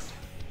top?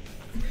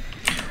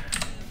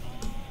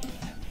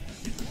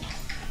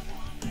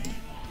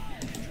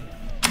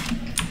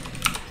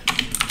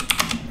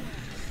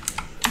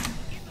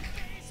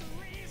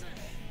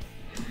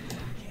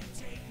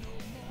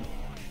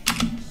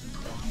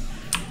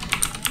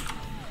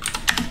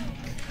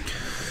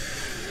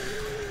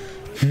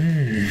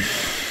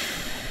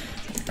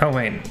 Oh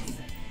wait,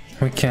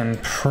 we can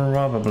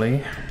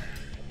probably...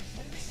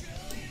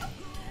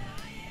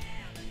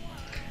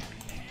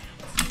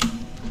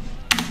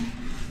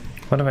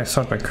 What if I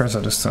sort by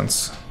cursor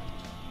distance?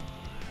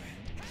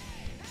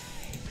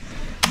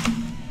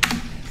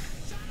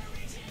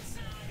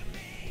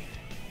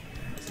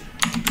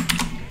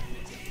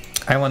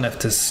 I wonder if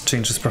this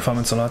changes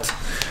performance a lot.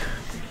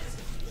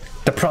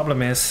 The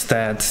problem is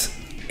that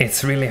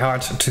it's really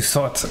hard to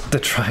sort the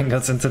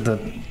triangles into the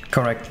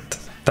correct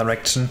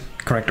direction,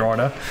 correct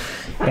order,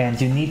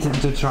 and you need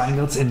the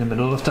triangles in the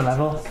middle of the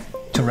level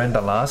to render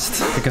last,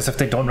 because if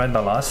they don't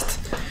render last,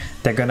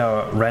 they're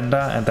gonna render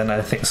and then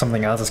I think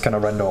something else is gonna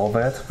render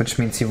over it, which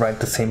means you write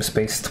the same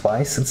space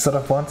twice instead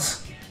of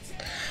once.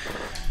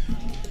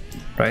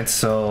 Right,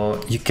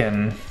 so you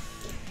can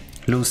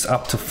lose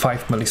up to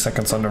 5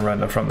 milliseconds on the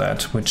render from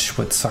that, which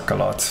would suck a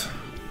lot.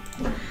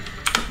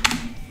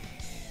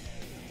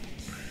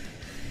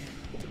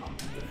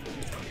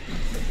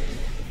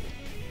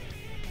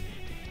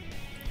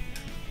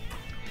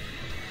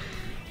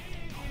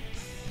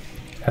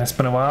 It's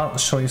been a while. I'll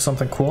show you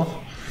something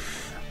cool.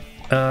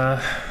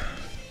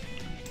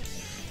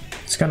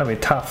 It's gonna be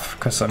tough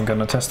because I'm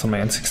gonna test on my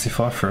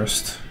N64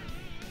 first.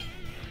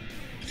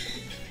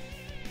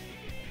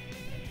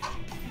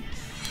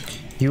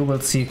 You will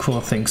see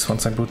cool things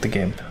once I boot the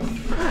game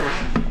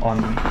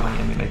on my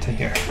emulator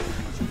here.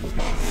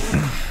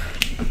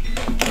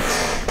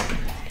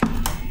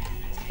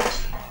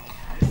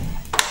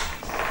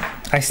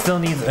 I still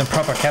need a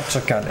proper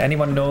capture card.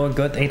 Anyone know a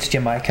good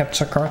HDMI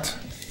capture card?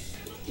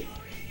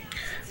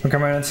 Look at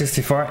my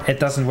N64, it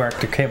doesn't work,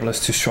 the cable is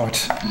too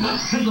short.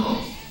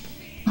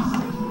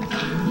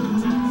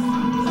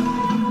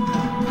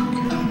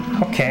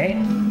 Okay,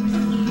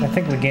 I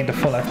think we gained a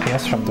full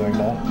FPS from doing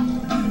that.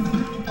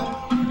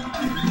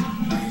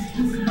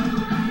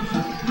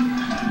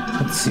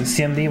 Let's see,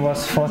 CMD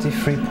was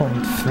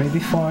 43.3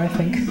 before, I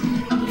think.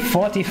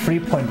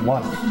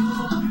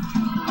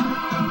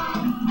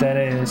 43.1. That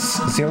is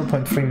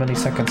 0.3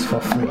 milliseconds for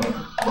free.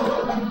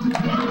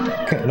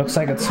 Okay, looks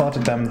like it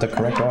sorted them the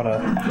correct order.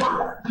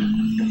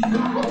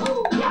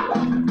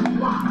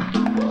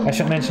 I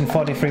should mention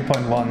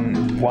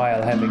 43.1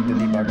 while having the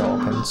debugger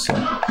open, so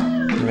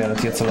in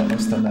reality it's a lot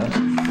less than that.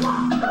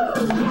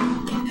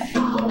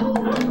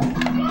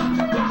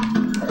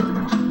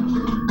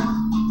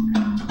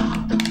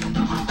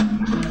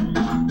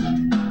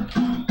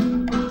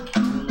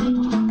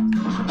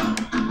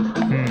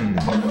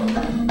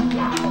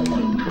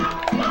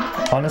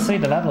 Honestly,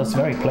 the level is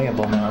very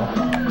playable now.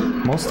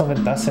 Most of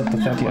it does hit the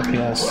 30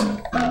 FPS.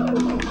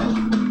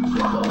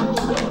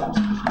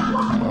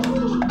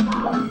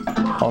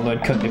 Although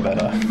it could be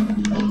better.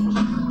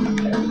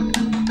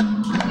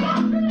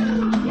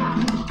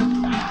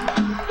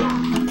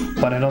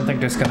 But I don't think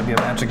there's gonna be a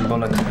magic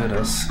bullet to do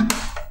this.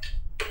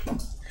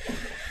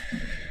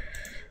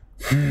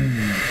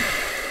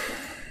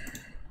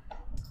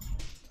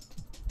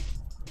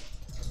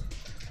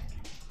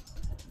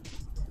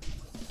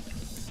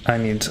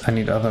 I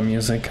need other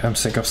music. I'm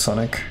sick of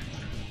Sonic.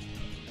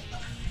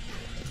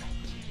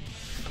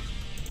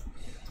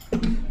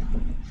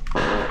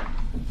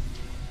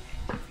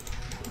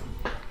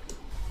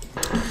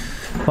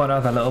 What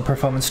other little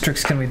performance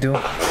tricks can we do?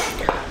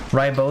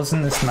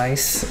 Riboson is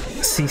nice.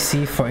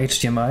 CC for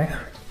HDMI.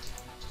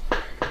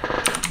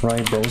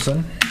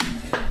 Riboson.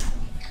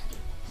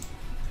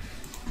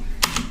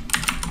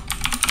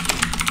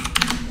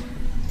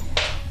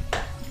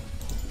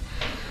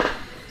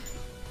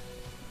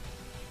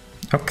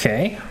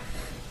 Okay.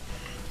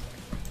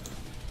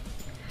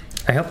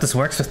 I hope this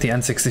works with the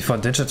N64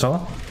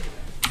 digital.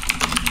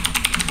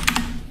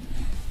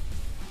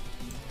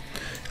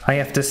 I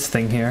have this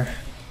thing here.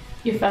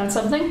 You found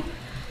something?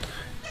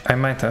 I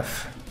might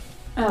have.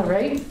 Oh,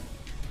 right.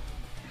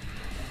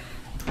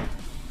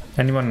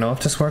 Anyone know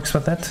if this works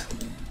with it?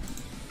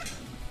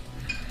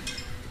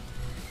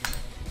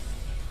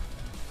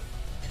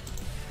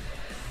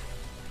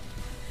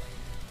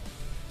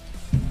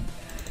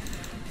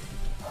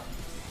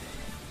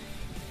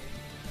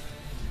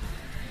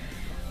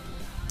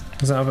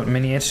 Is that about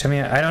mini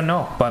HDMI? I don't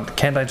know, but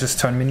can't I just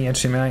turn mini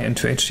HDMI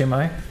into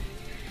HDMI?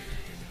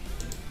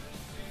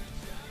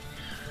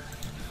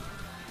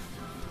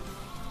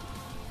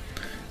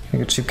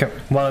 Like a cheap cap.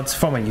 Well, it's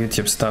for my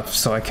YouTube stuff,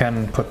 so I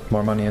can put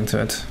more money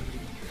into it.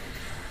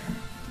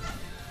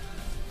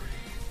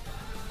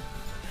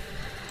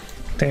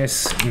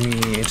 There's me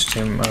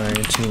HDMI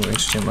to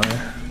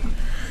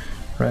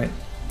HDMI. Right?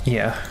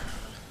 Yeah.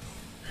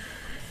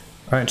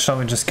 Alright, shall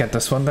we just get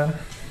this one then?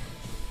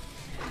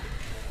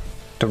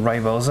 The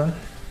Ribosum.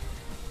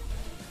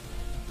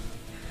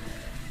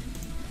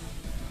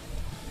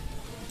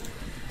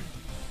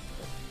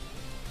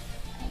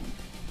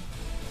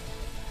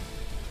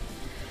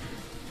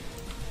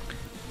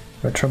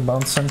 Retro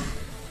bouncing.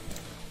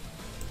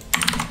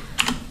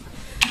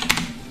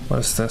 What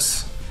is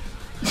this?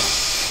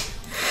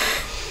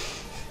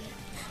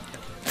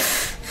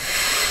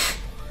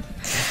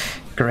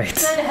 Great.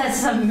 That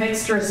has some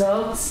mixed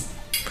results.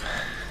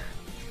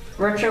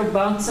 Retro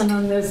bouncing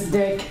on this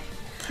dick.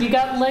 You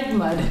got leg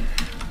mud.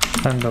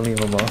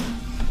 Unbelievable.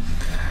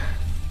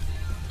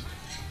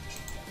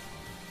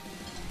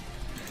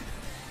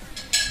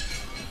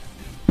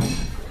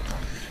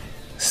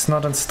 It's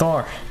not in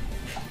store.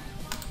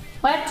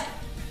 What?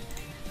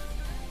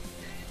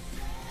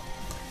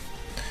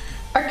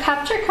 Are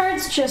capture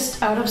cards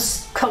just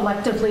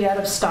collectively out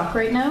of stock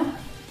right now?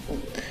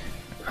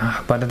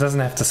 But it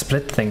doesn't have the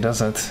split thing,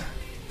 does it?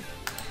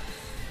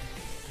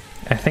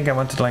 I think I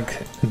wanted like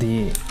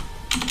the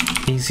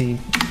easy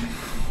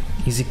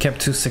cap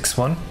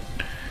 261.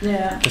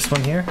 Yeah. This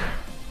one here.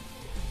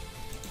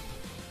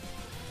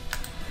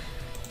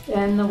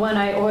 And the one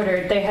I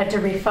ordered, they had to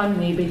refund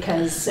me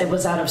because it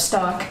was out of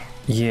stock.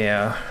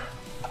 Yeah.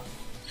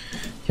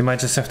 You might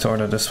just have to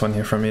order this one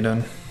here from me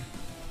then.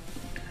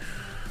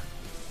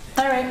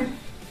 Alright.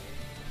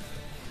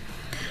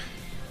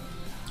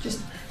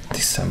 Just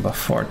December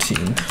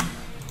 14.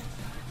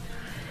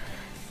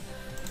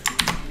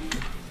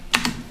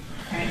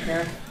 alright,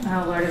 here.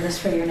 I'll order this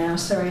for you now,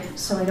 sorry,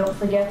 so I don't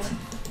forget.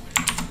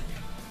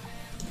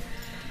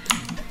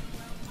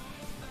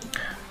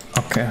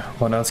 Okay,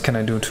 what else can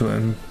I do to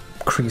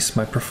increase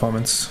my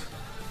performance?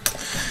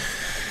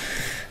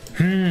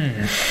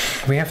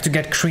 We have to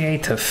get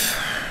creative.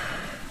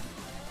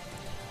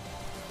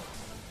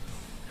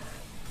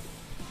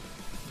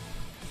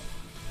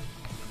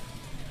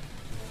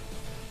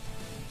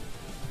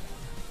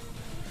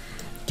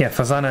 Yeah,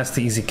 Fazana has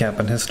the easy cap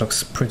and his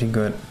looks pretty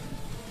good.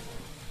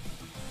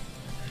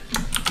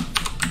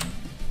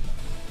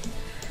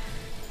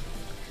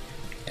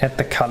 Add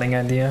the culling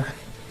idea.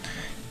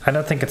 I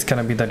don't think it's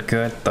gonna be that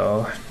good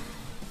though.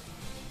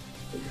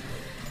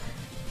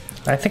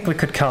 I think we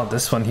could cull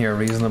this one here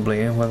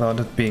reasonably without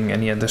it being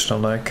any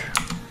additional lag.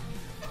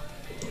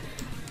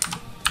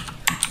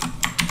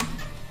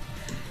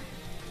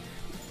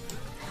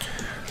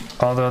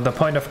 Although the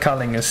point of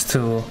culling is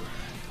to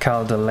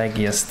cull the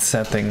laggiest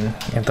setting,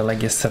 and the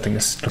laggiest setting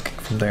is looking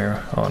from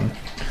there on.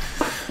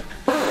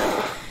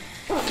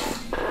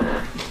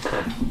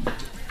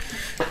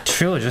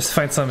 True, just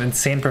find some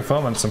insane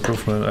performance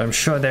improvement. I'm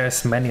sure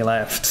there's many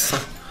left.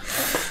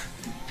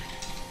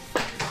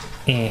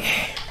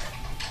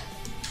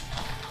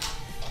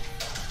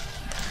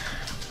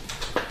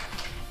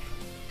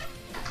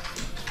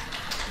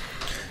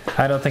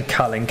 I don't think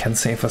culling can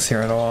save us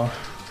here at all.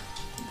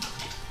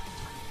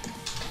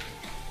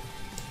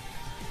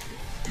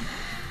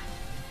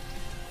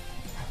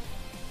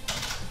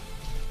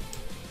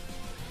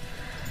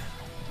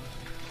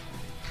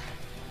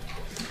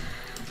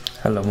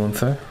 Hello,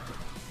 Moonfer.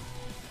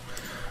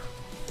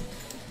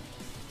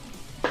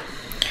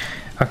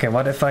 Okay,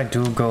 what if I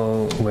do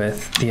go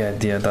with the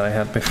idea that I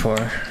had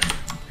before?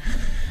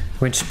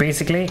 Which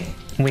basically,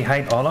 we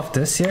hide all of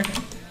this here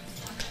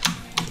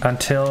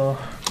until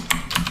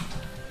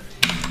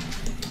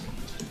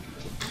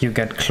you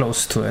get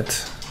close to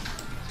it.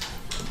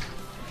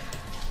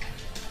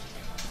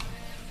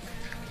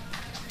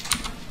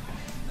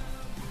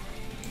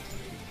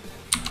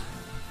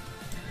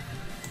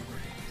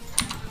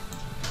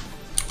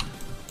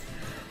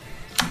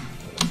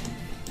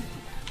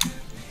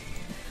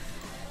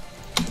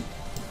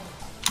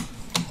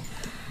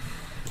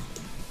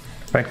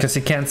 Right, because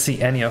you can't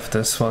see any of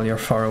this while you're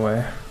far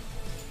away.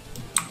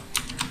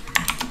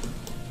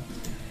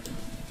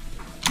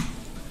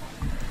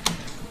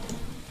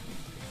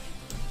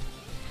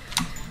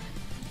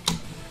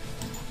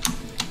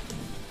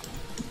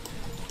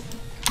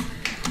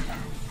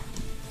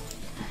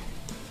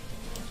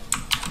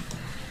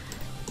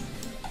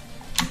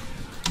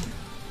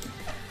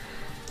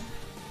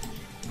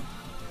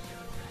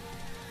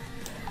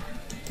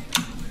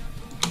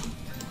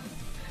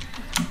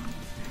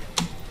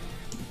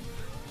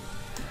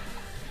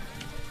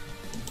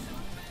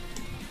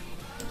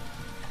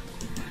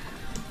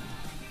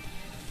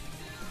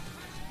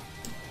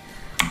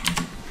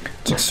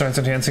 Starts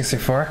at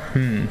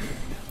N64.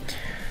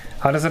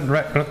 How does it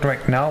look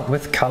right now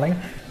with culling?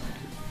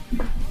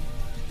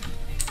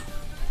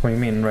 What do you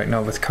mean right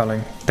now with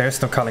culling?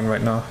 There's no culling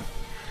right now.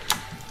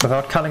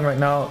 Without culling right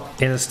now,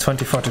 it is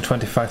 24 to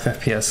 25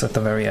 FPS at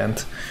the very end,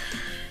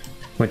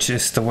 which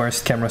is the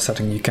worst camera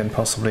setting you can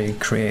possibly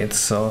create.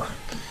 So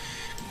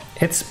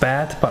it's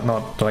bad, but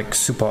not like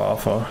super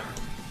awful.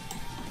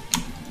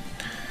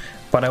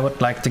 But I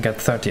would like to get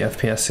 30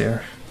 FPS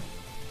here.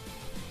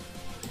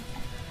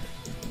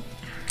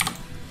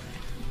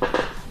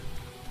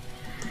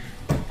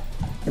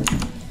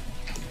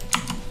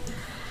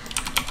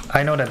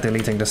 I know that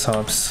deleting this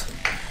helps.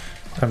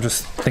 I'm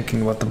just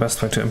thinking about the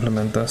best way to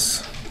implement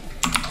this.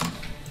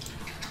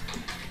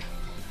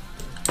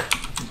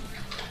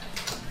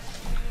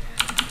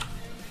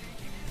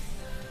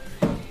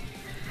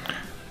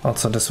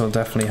 Also, this will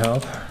definitely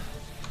help.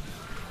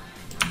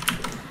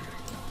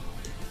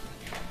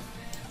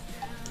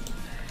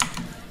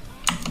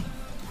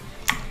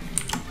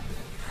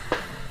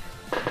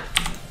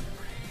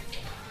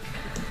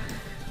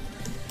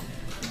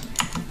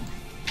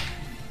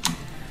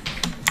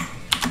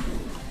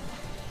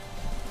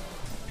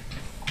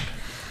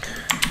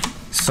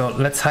 So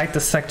let's hide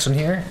this section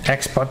here,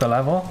 export the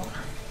level,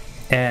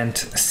 and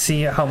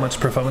see how much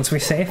performance we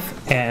save.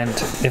 And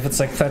if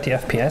it's like 30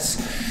 FPS,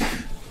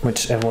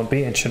 which it won't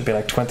be, it should be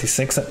like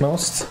 26 at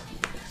most,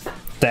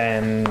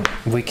 then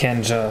we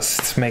can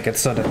just make it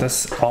so that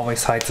this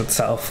always hides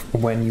itself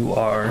when you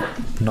are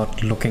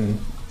not looking.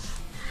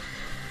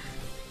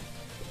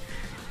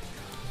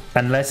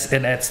 Unless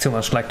it adds too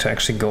much lag to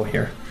actually go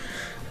here.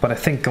 But I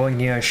think going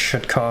here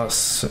should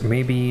cause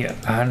maybe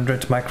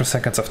 100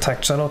 microseconds of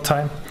texture load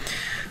time,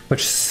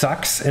 which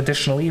sucks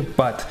additionally,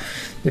 but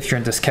if you're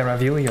in this camera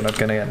view, you're not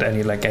gonna get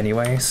any lag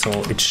anyway, so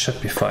it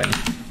should be fine.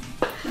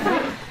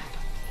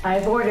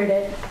 I've ordered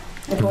it.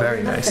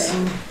 Very nice.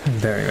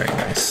 Very, very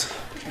nice.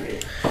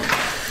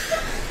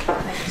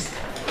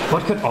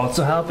 What could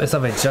also help is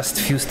if I just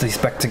fuse these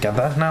back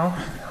together now,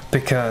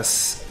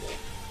 because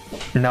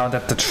now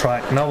that the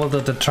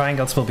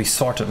triangles will be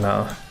sorted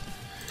now.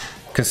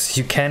 Because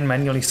you can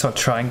manually sort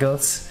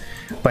triangles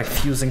by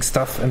fusing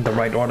stuff in the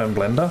right order in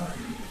Blender.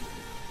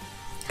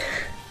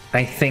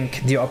 I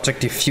think the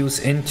object you fuse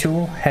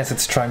into has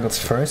its triangles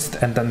first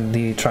and then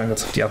the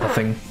triangles of the other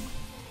thing.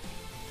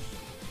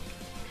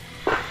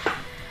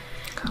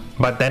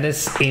 But that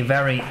is a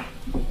very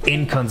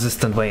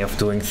inconsistent way of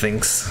doing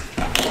things.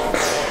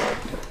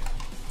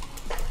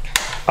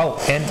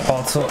 Oh, and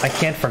also I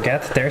can't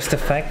forget, there's the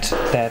fact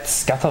that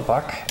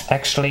Scuttlebug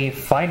actually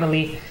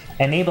finally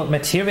enabled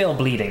material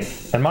bleeding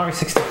in Mario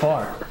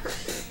 64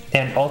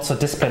 and also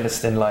display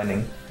list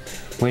inlining,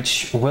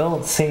 which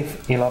will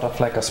save a lot of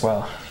lag as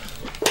well.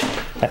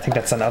 I think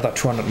that's another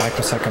 200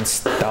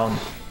 microseconds down.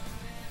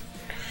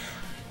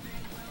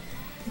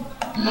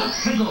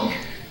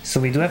 So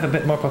we do have a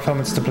bit more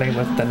performance to play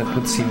with than it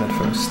would seem at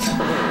first.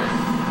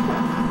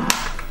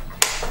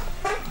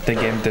 The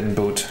game didn't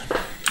boot.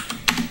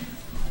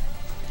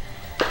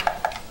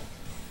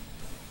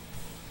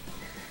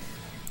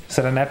 Is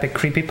that an epic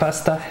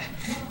creepypasta?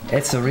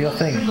 It's a real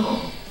thing.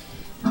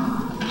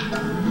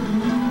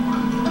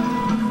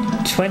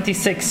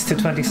 26 to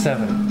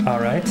 27,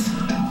 alright.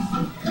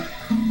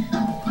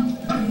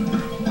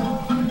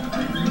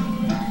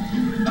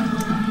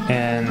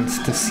 And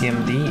the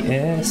CMD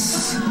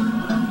is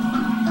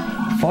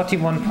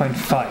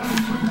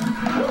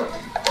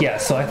 41.5. Yeah,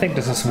 so I think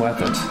this is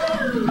worth it.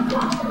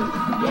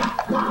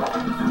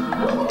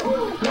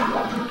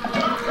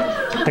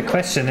 The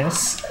question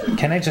is,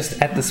 can I just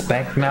add this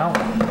back now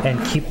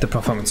and keep the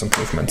performance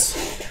improvements?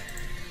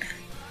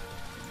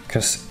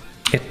 Because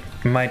it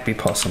might be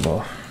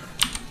possible.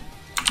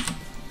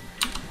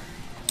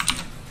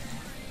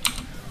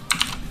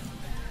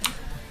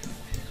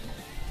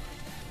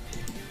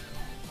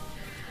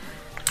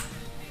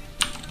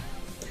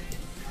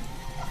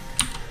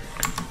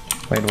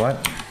 Wait, what?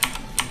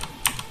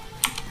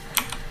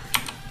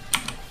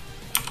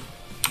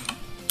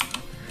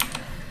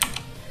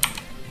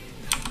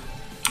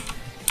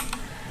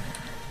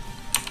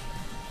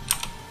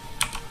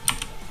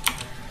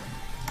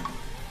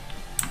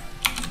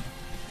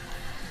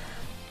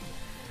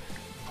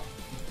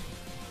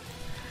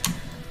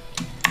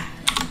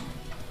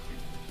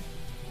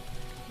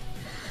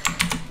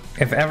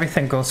 If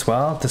everything goes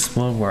well, this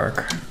will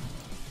work.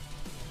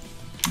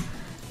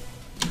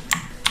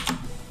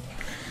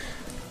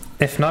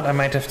 If not, I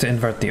might have to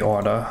invert the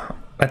order.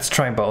 Let's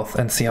try both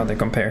and see how they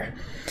compare.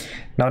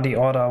 Now the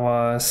order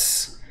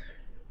was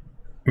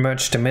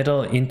merge the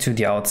middle into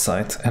the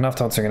outside, and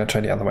afterwards we're gonna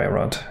try the other way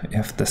around,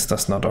 if this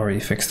does not already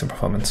fix the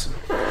performance.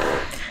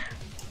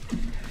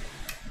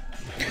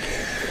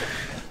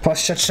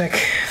 Posture check,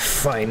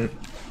 fine.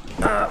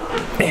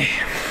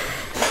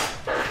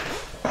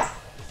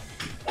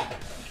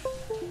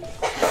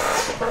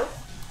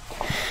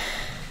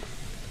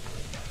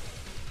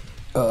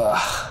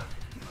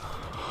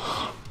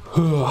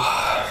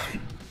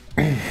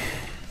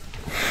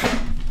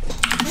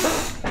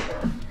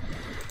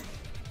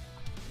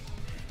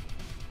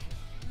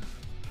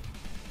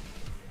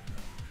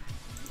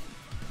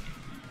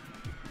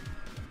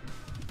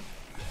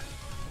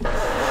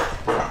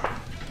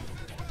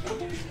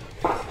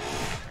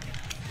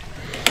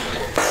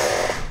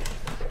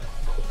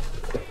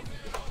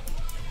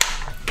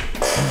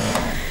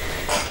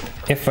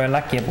 If we're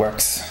lucky, it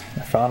works.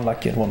 If we're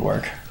unlucky, it won't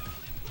work.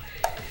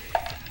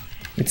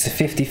 It's a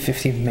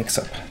 50-50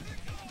 mix-up.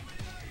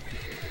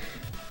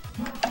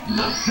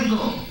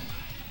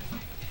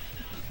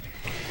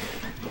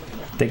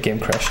 The game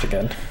crashed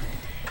again.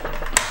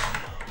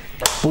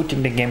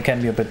 Booting the game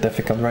can be a bit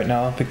difficult right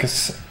now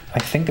because I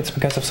think it's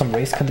because of some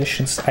race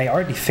conditions. I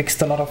already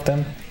fixed a lot of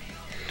them.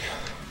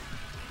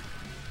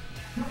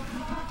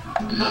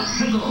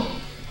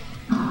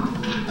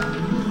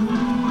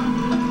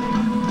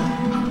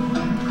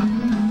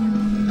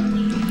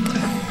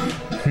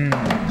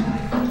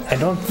 I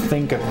don't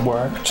think it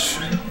worked.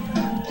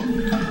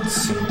 Let's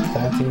see,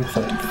 30,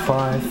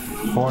 35,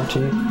 40,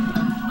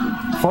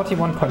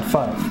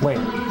 41.5. Wait.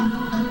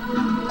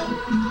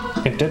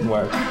 It did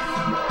work.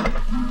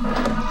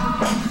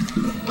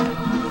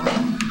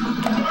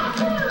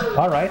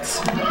 Alright.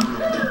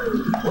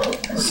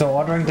 So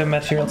ordering the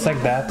materials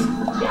like that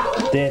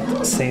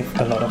did save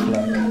a lot of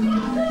lag.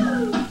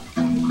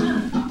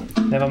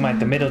 Never mind,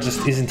 the middle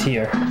just isn't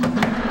here.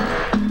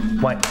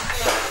 Why?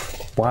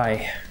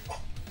 Why?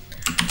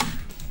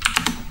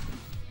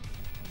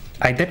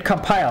 I did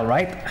compile,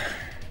 right?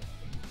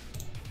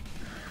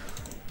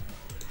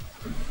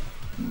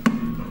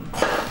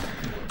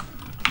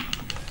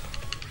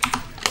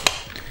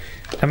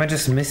 Am I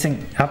just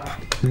missing up,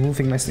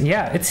 moving my...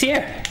 Yeah, it's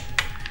here!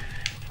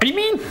 What do you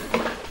mean?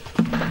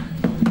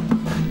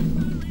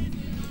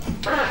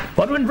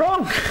 What went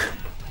wrong?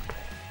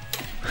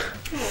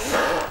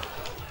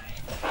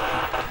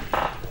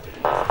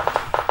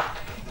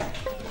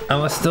 I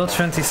was still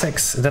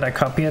 26. Did I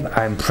copy it?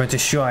 I'm pretty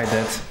sure I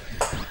did.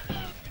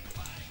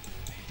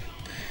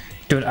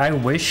 Dude, I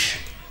wish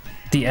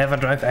the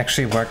EverDrive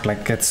actually worked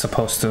like it's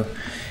supposed to.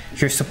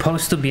 You're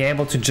supposed to be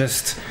able to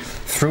just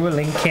through a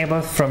link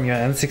cable from your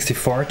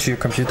N64 to your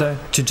computer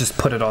to just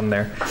put it on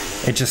there.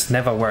 It just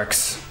never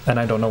works, and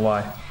I don't know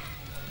why.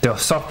 The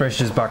software is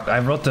just bugged. I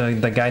wrote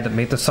the guy that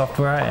made the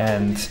software,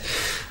 and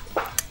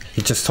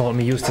he just told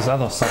me use this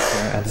other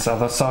software, and this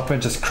other software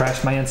just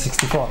crashed my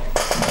N64.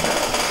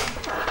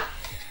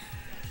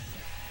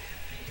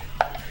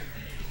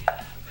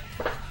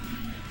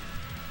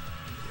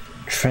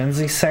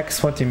 Frenzy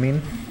sex? What do you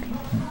mean?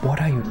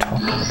 What are you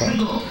talking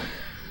about?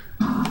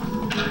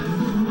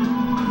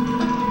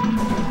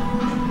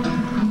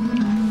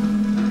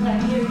 I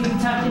hear you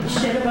talking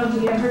shit about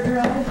the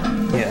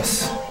EverDrive?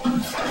 Yes.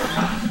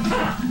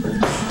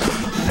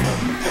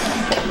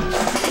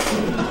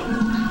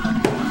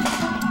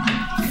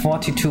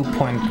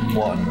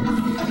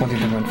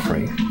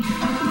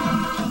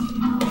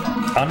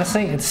 $42.3.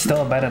 Honestly, it's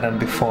still better than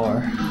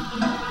before.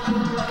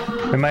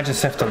 We might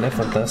just have to live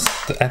with this.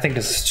 I think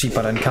this is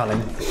cheaper than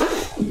culling.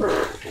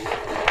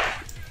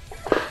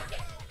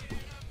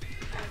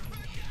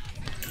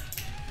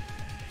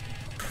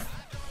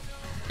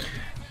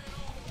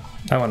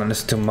 I want to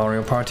listen to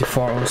Mario Party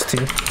 4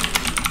 OST.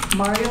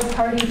 Mario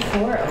Party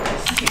 4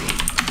 OST.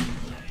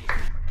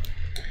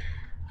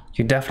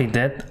 You definitely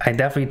did. I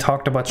definitely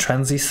talked about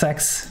transy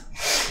sex.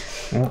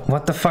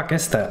 What the fuck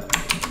is that?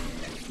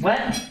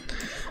 What?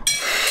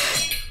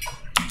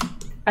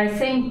 I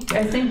think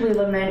we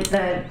lament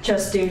that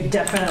Just Dude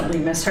definitely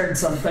misheard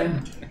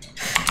something.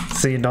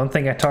 So you don't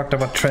think I talked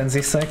about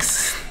transy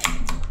sex?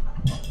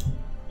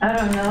 I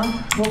don't know.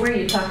 What were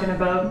you talking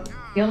about?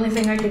 The only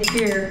thing I could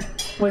hear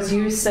was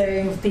you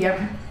saying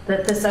that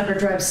this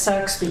EverDrive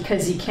sucks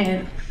because you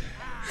can't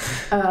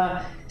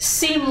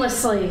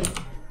seamlessly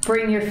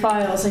bring your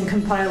files and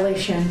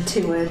compilation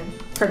to it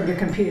from your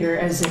computer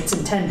as it's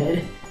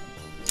intended.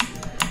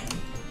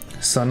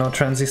 So no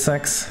transy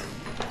sex?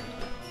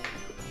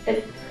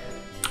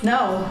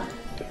 No.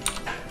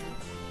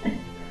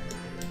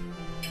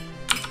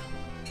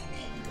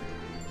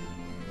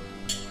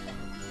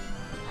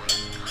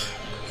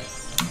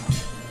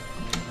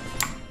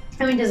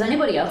 I mean, does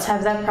anybody else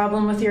have that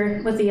problem with the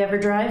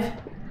EverDrive?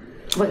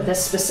 With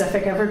this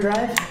specific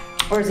EverDrive?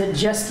 Or is it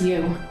just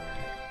you?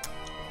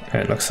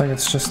 It looks like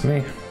it's just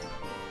me.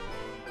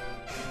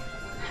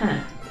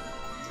 Huh.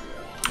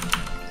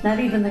 Not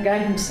even the guy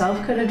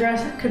himself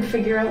could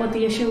figure out what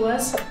the issue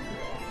was?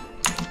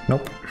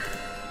 Nope.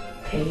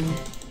 Pain.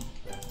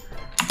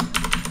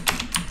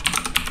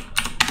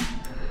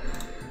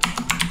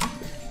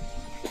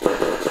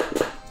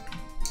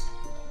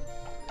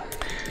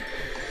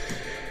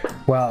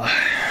 Well,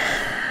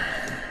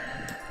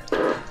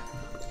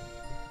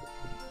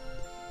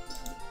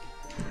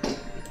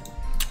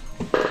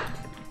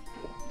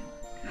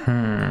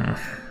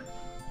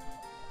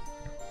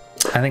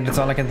 I think that's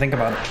all I can think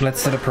about.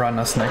 Let's do the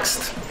piranhas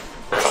next.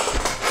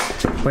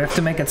 We have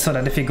to make it so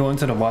that if you go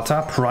into the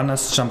water,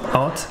 piranhas jump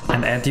out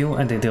and at you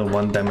and they deal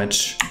 1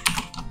 damage.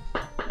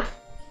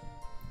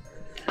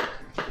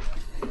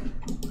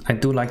 I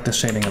do like the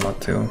shading a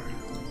lot too.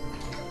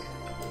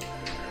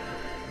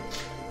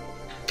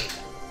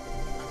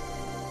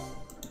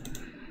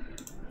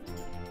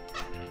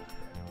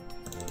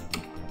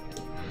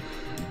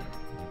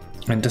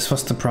 And this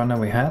was the piranha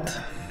we had.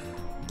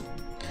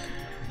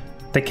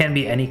 They can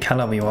be any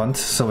color we want,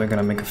 so we're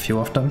gonna make a few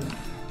of them.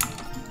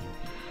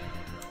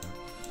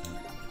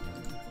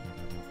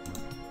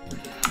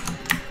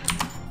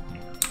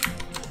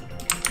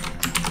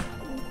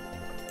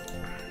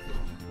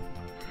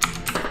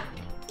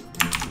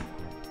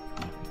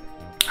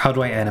 How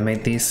do I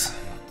animate these?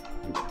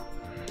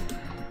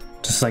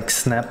 Just like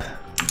snap.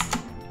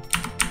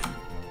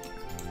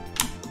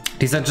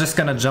 These are just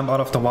gonna jump out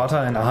of the water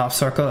in a half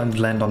circle and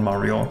land on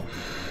Mario.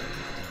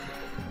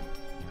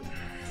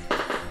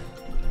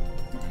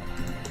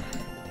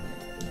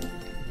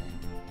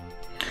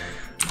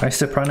 Is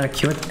the piranha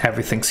cute?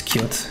 Everything's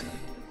cute.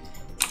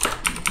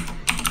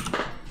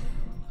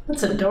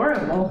 That's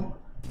adorable.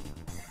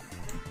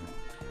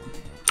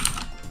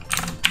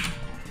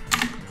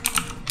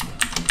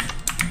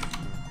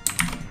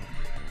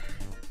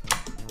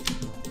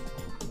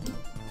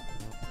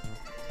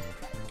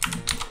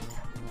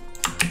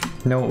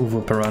 No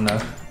Uwu piranha.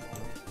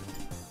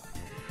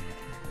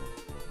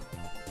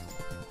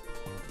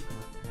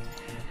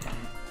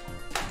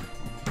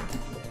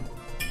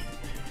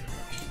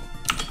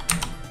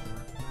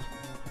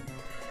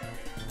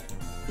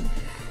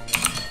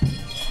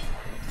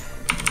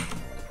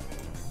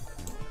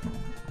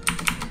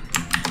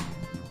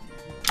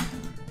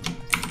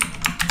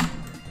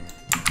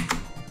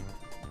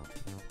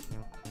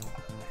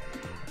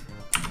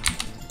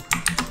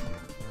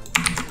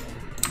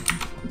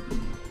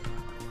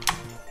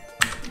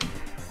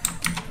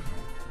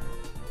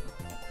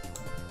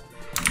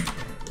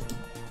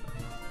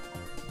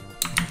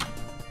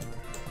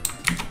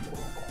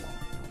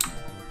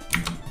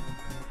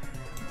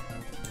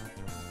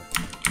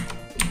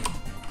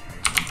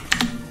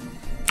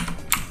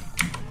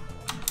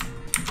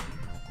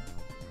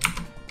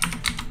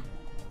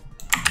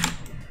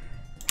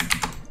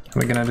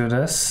 We're gonna do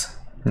this.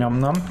 Nom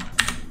nom.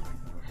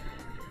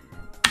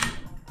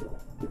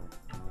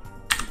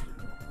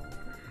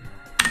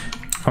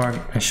 Or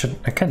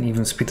I can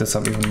even speed this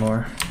up even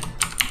more.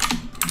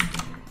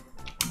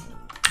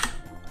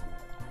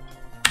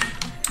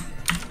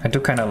 I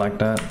do kinda like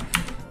that.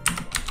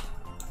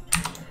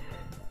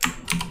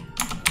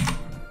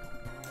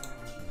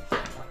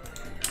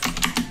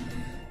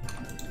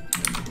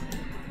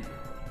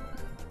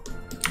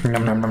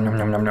 Nom nom nom nom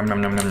nom nom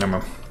nom nom nom nom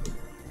nom.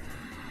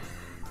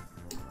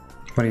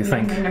 What do you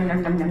think? Nom, nom,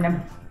 nom, nom, nom,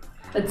 nom.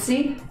 Let's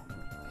see.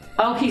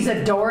 Oh, he's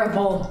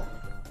adorable.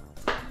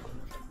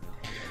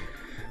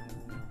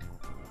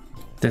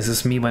 This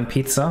is me when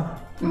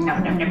pizza. Nom,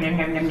 nom, nom, nom,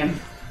 nom, nom, nom.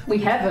 We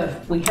have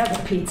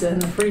a pizza in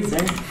the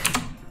freezer.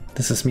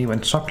 This is me when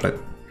chocolate.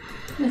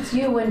 It's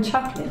you and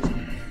chocolate.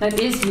 That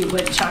is you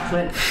with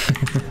chocolate.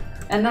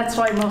 And that's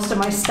why most of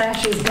my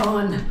stash is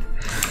gone.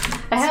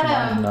 I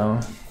had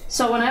No.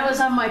 So when I was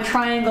on my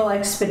triangle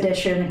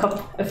expedition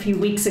a few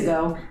weeks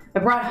ago, I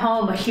brought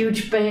home a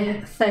huge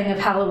big thing of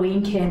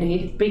Halloween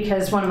candy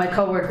because one of my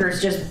coworkers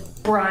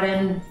just brought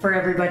in for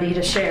everybody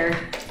to share.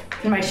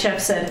 And my chef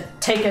said,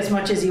 take as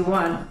much as you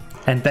want.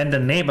 And then the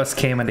neighbors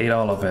came and ate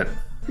all of it.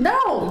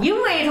 No,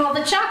 you ate all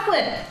the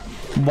chocolate.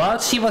 While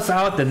she was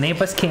out, the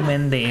neighbors came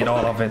in, they ate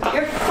all of it.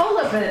 You're full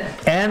of it.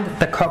 And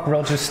the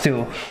cockroaches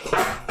too.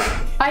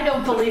 I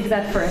don't believe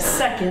that for a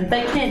second.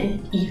 They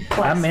can't eat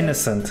plastic. I'm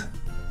innocent.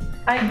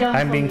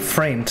 I'm being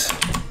framed.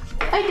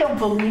 I don't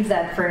believe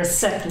that for a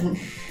second.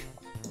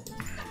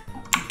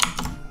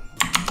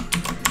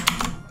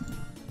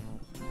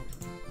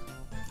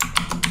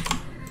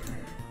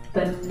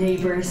 The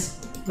neighbors,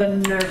 the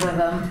nerve of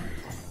them.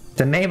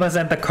 The neighbors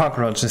and the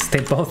cockroaches,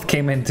 they both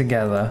came in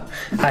together.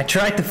 I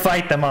tried to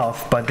fight them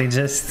off, but they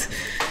just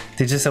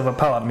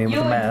overpowered me with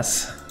a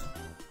mass.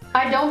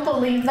 I don't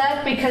believe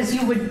that because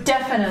you would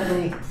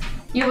definitely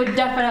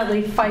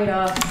fight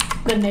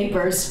off the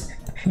neighbors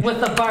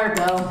with the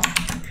barbell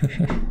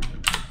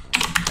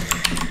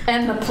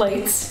and the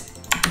plates.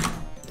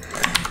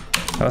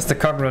 That was the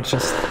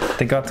cockroaches.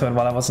 They got to it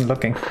while I wasn't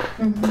looking.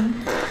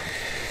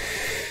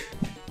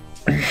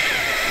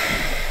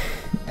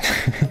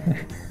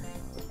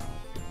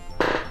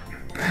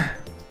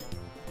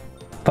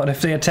 But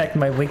if they attacked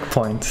my weak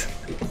point,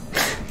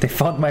 they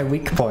found my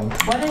weak point.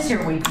 What is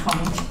your weak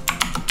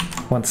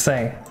point? Won't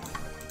say.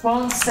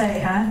 Won't say,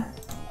 huh?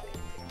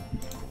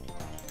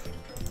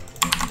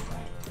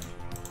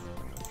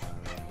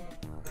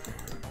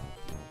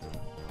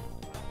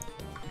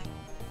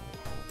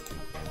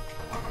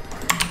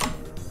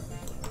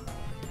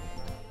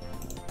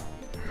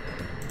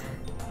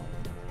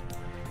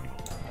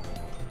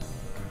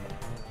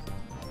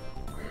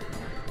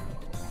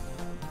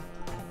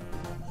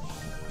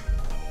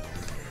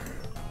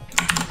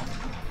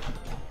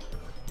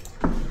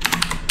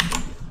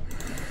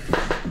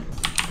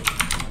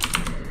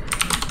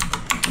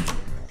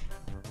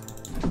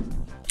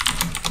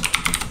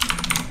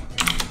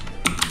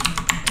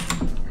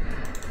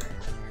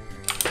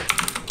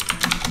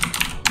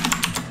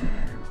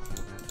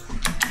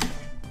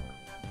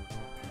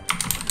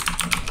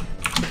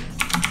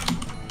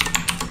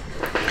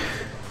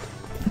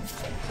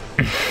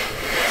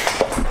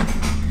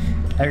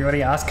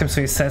 Everybody ask him,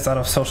 so he says out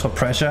of social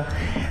pressure.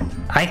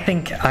 I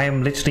think I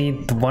am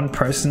literally the one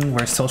person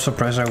where social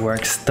pressure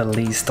works the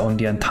least on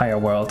the entire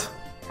world.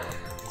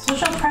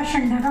 Social pressure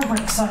never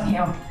works on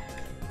you.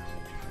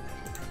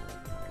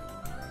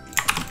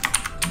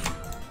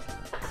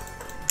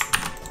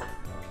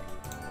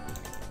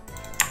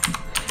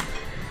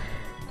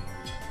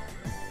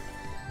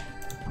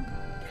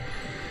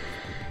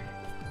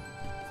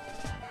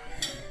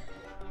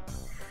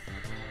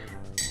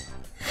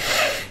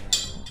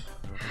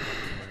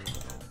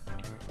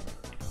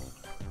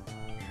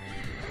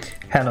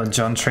 Hello,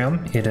 John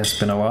Trium. It has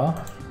been a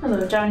while.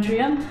 Hello, John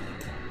Trium.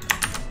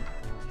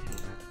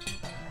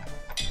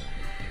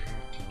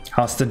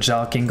 How's the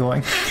jogging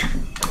going?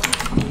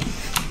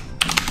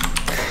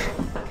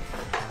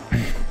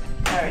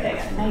 Alright, I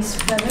got a nice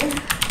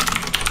feather.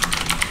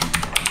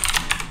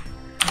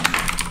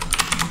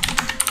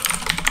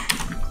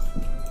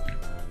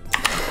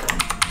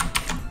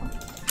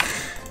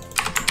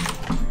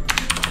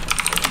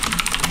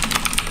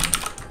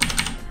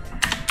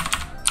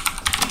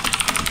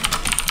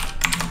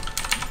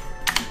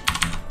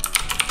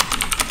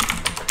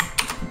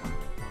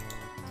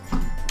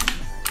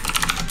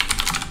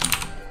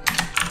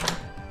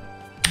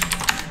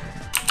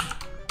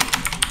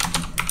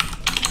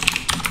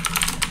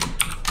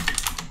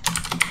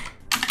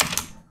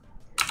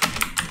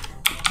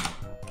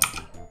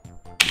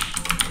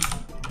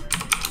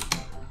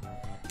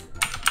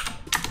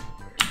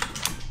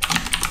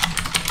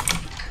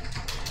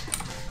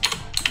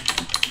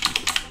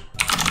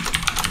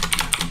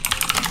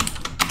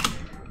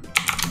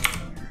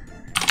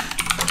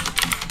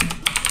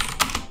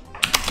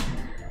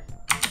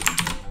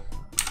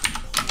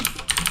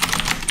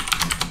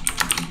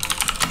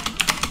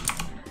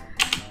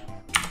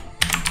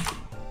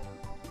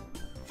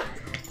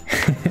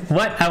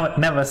 What? I would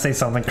never say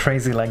something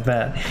crazy like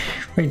that.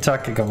 What are you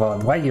talking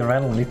about? Why are you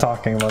randomly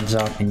talking about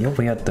jogging? You're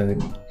weird,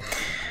 dude.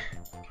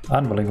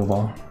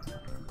 Unbelievable.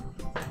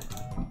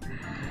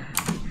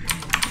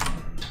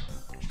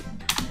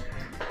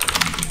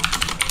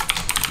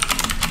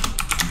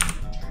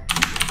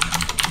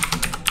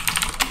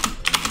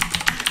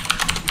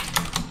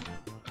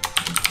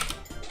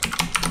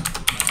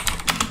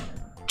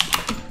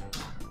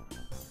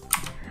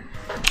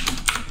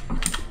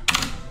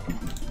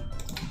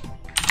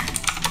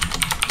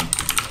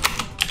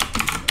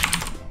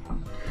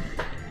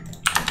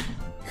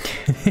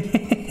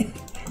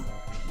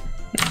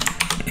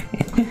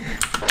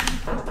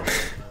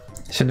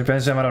 Should the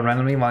press jump out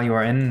randomly while you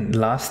are in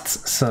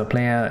last so the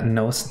player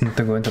knows to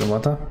go into the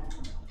water?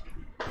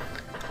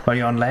 While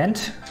you're on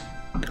land?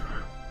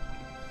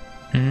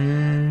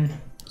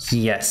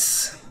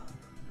 Yes.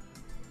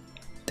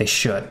 They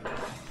should.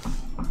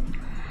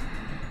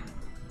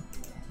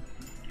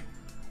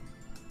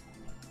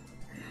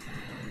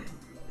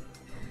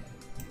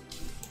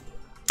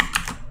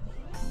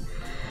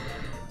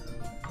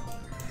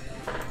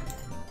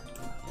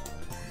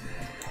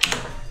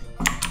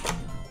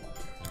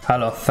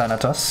 Hello,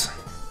 Thanatos.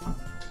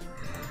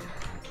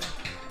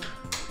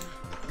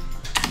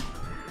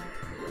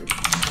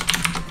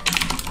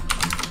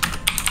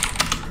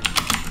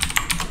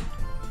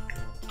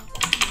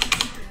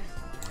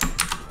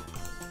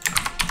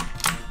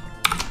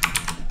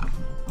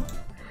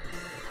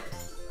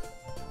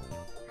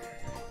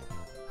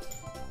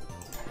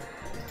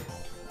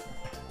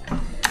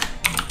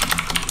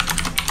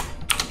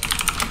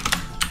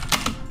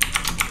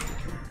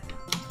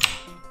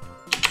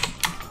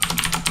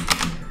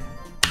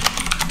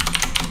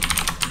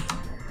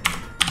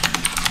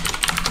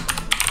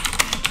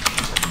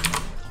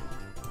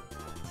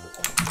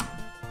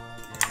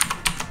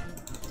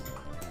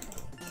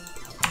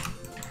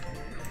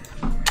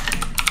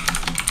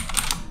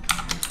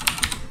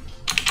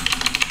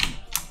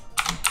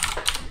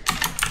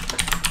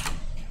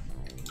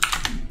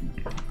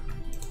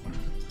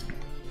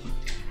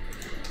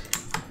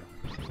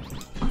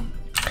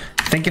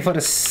 Thank you for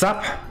the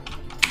sub.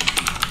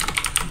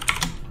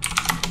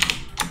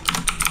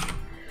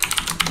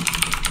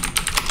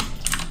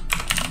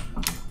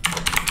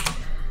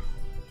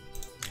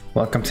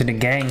 Welcome to the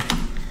gang.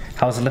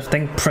 How's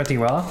lifting? Pretty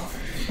well.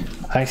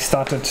 I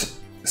started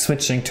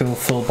switching to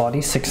full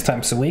body 6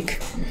 times a week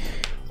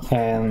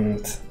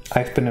and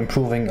I've been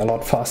improving a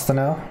lot faster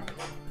now.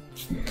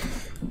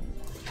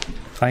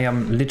 I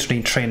am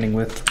literally training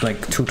with like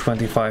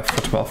 225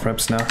 for 12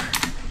 reps now.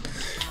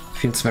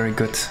 Feels very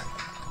good.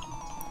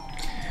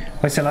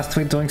 Why is your last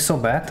tweet doing so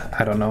bad?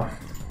 I don't know.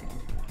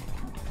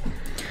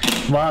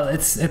 Well,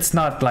 it's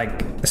not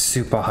like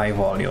super high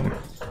volume,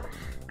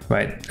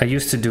 right? I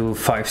used to do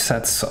 5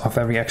 sets of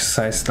every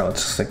exercise, now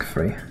it's just like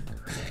 3.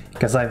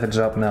 Because I have a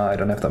job now, I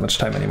don't have that much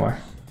time anymore.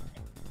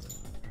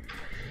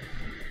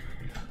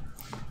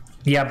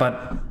 Yeah,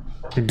 but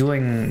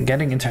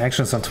getting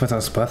interactions on Twitter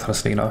is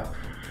worthless, you know.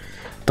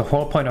 The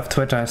whole point of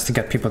Twitter is to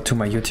get people to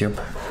my YouTube.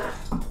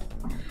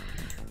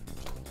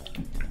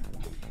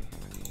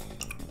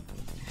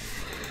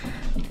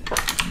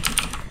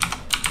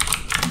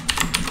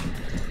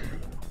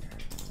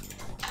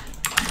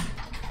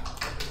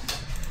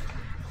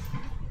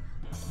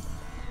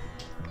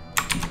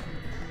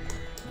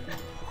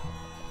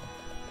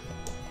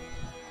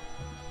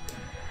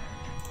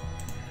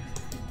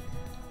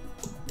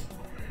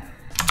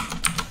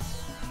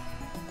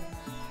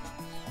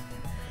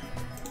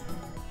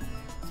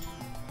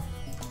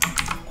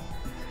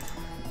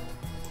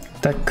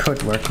 That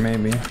could work,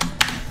 maybe.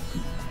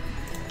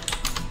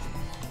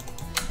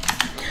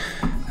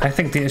 I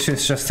think the issue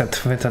is just that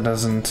Twitter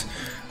doesn't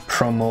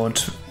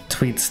promote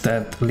tweets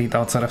that lead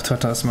outside of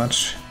Twitter as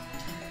much,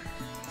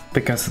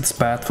 because it's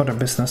bad for their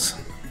business.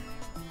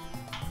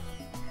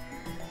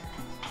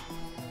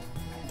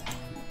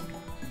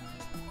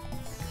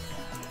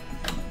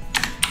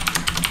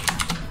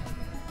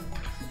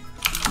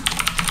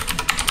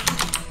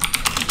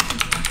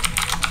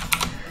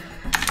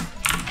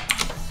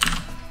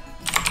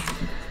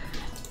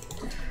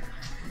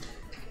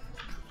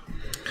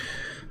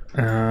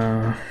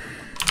 I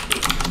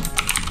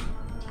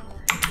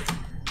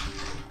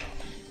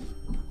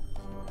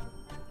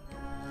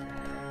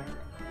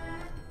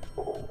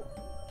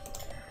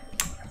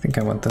think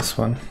I want this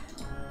one.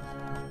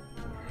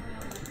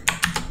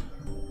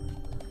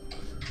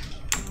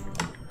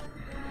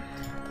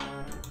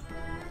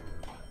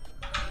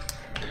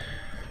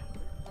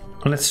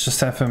 Let's just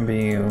have him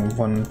be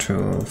 1,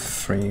 2,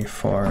 3,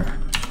 4,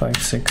 5,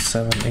 6,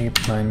 7,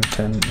 8, 9,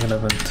 10,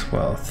 11,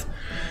 12.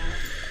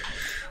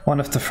 One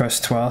of the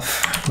first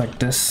 12, like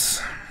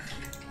this.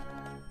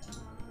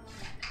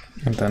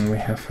 And then we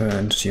have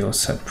a geo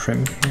set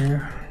prim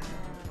here.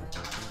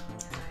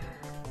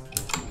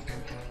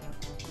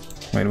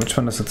 Wait, which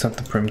one does it set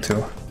the prim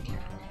to?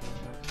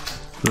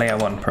 Layer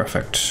 1,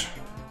 perfect.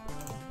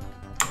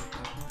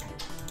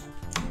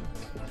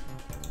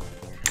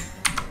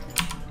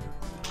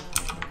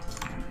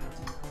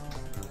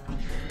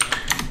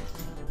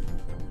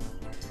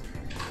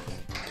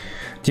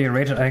 Do you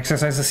rate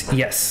exercises?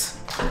 Yes.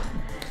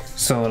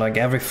 So like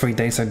every 3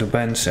 days I do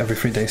bench, every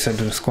 3 days I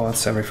do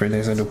squats, every 3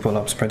 days I do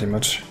pull-ups pretty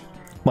much.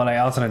 Well, I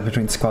alternate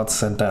between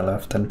squats and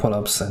deadlift and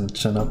pull-ups and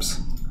chin-ups.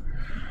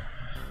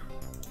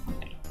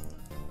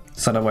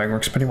 So that way it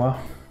works pretty well.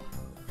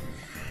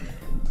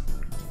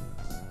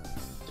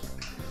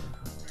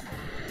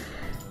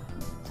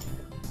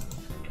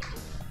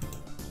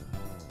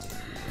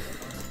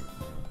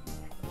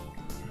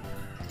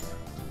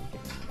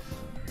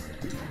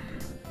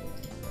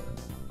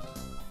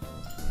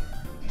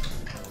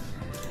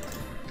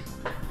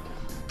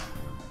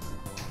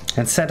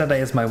 And Saturday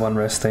is my one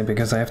rest day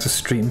because I have to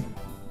stream.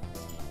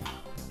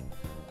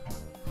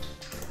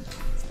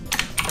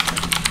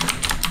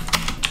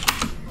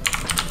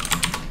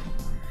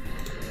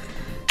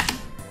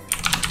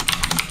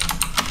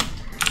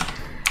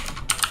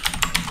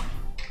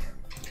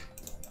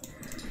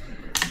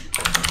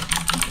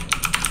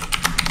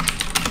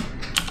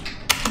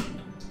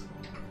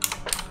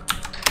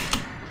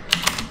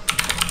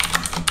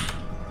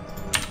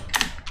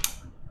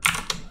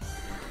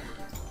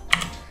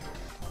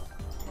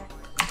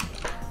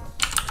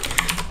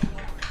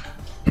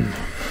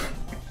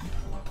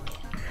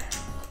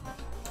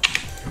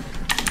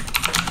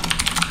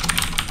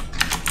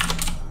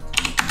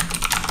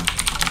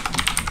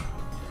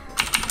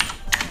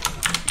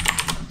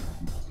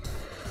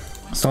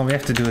 So all we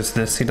have to do is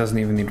this. He doesn't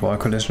even need wall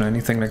collision or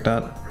anything like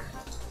that.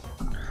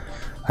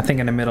 I think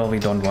in the middle we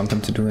don't want him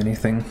to do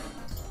anything.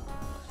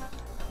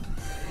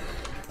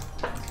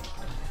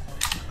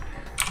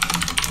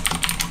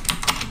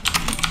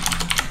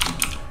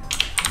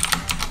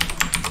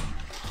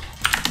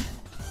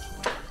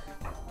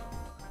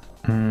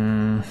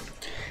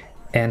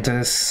 And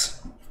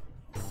this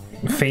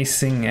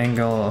facing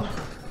angle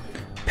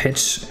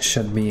pitch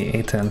should be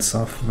 8/10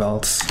 of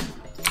welts.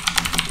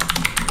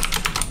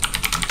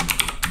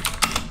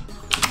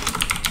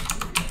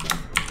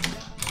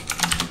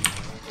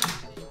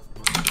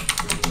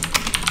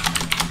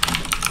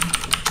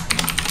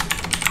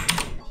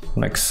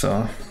 Like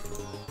so.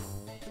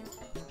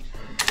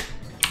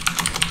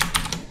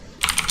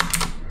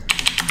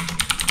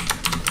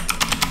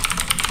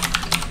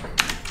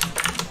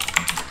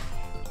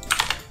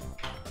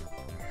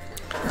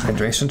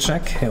 Hydration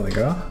check, here we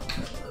go.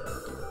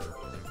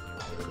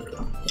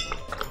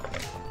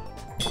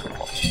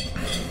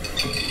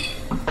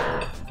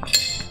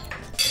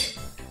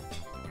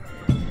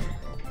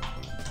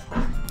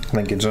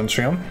 Thank you, John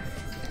Trium.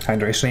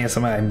 Hydration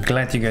ASMR, I'm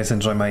glad you guys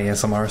enjoy my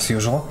ASMR as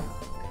usual.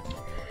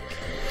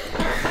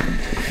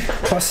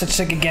 Posture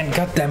check again,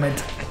 god damn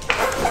it.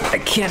 I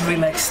can't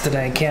relax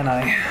today, can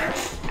I?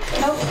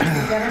 Nope,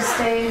 you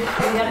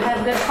gotta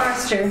have good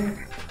posture.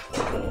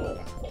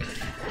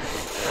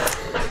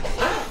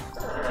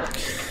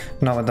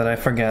 No, what did I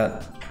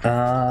forget?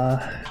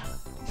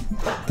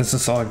 This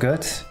is all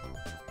good.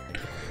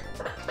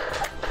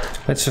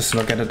 Let's just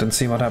look at it and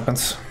see what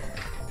happens.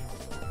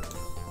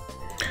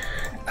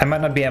 I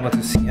might not be able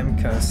to see him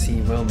because he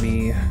will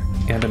be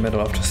in the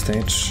middle of the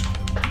stage.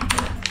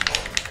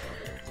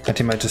 But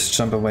he might just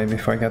jump away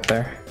before I get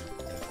there.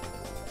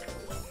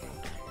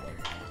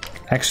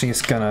 Actually,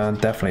 he's gonna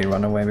definitely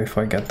run away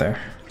before I get there.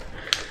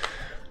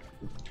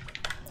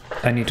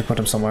 I need to put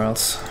him somewhere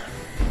else.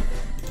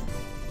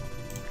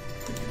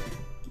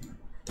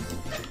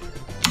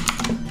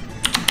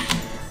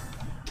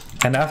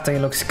 And after he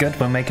looks good,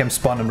 we'll make him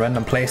spawn in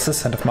random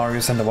places, and if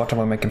Mario's in the water,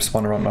 we'll make him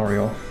spawn around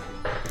Mario.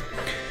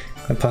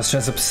 And posture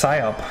as a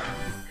psyop.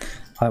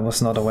 I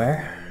was not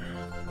aware.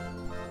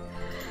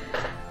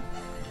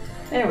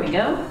 There we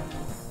go.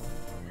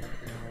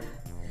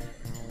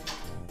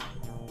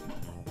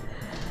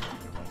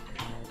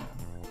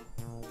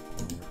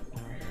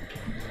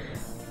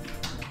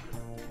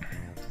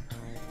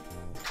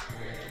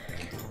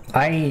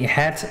 I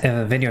had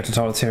a video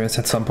tutorial series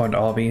at some point,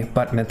 Albi,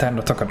 but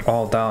Nintendo took it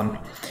all down.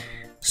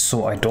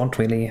 So I don't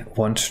really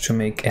want to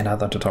make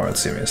another tutorial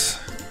series.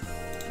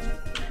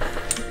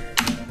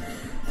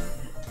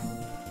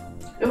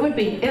 It would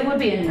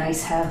be a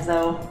nice have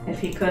though,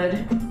 if you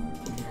could.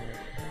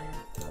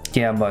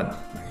 Yeah, but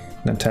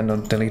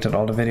Nintendo deleted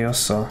all the videos,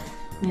 so...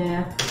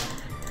 Yeah.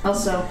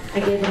 Also, I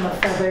gave him a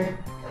feather.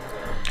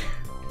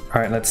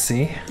 Alright, let's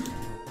see.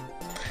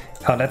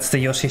 Oh, that's the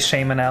Yoshi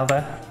Shaman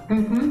Alva.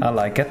 I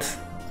like it.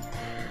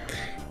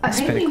 I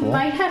think we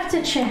might have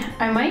to change.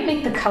 I might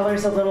make the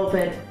colors a little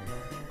bit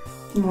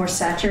more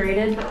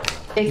saturated.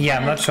 Yeah,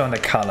 I'm not sure on the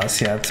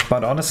colors yet,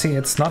 but honestly,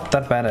 it's not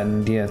that bad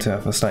an idea to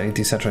have a slightly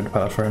desaturated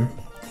palette for him.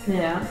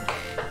 Yeah.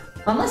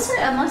 Unless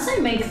I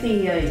make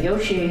the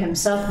Yoshi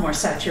himself more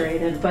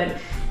saturated, but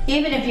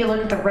even if you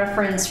look at the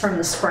reference from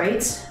the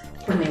sprites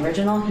from the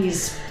original, he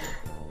has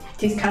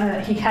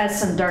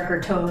some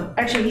darker tone.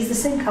 Actually, he's the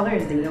same color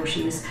as the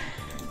Yoshis,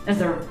 as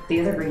the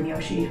other green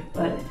Yoshi,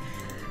 but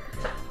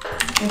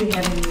maybe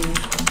having the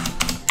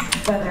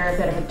feather a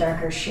bit of a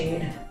darker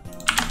shade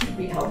would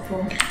be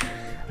helpful.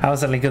 How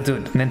is that legal,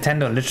 dude?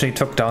 Nintendo literally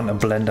took down a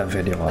Blender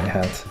video I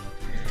had.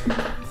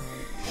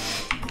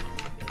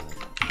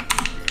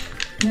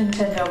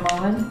 Nintendo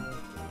moment.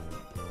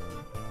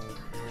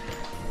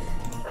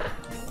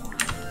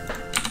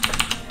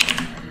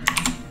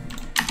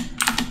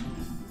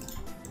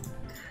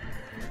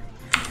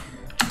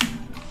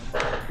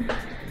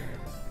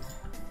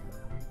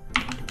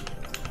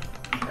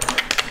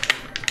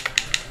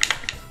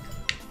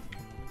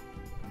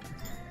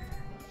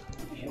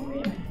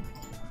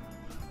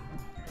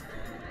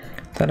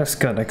 That is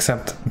good,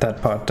 except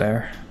that part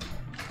there.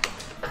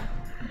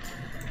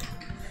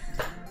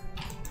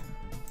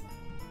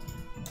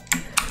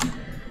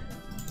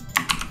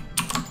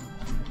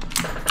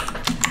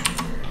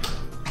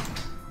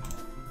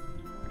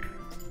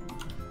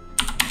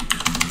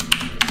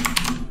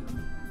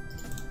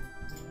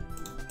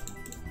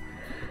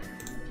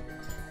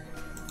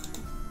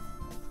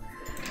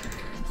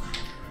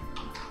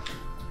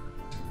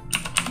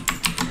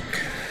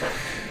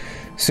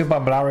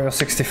 Super Blario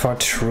 64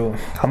 true.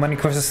 How many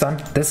courses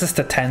done? This is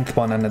the 10th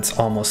one and it's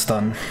almost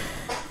done.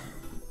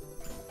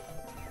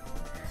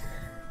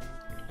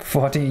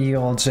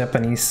 40-year-old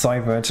Japanese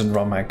soy virgin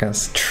ROM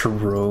hackers.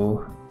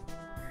 True.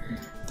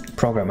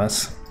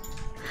 Programmers.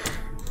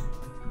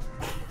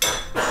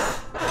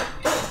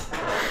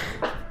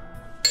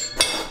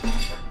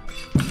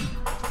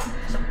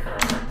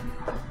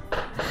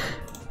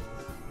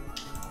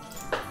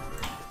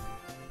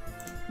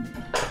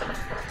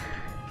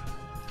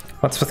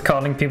 What's with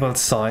calling people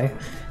soy?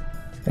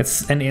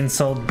 It's an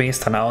insult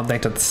based on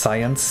outdated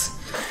science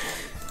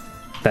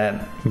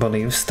that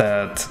believes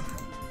that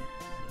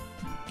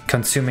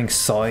consuming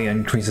soy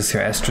increases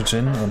your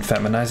estrogen and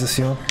feminizes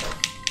you.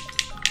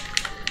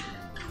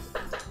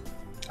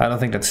 I don't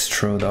think that's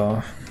true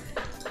though.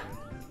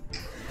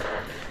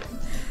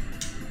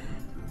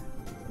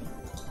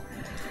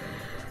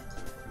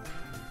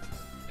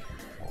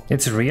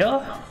 It's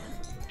real?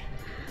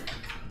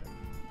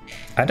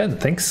 I didn't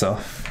think so.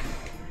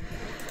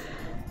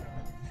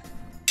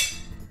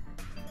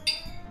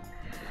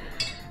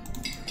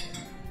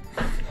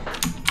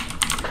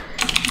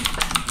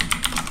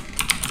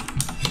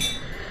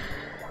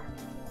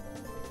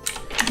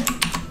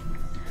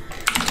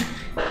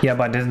 Yeah,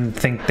 but I didn't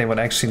think they would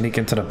actually leak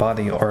into the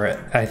body, or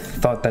I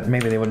thought that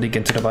maybe they would leak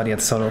into the body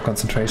at so low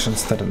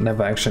concentrations that it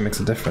never actually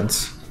makes a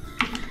difference.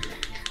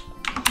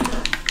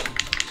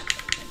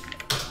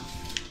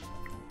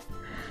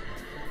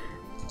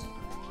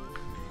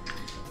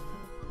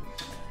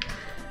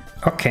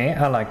 Okay,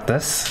 I like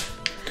this.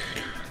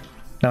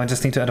 Now I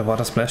just need to add a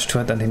water splash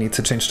to it, and I need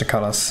to change the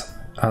colors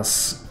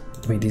as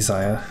we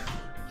desire.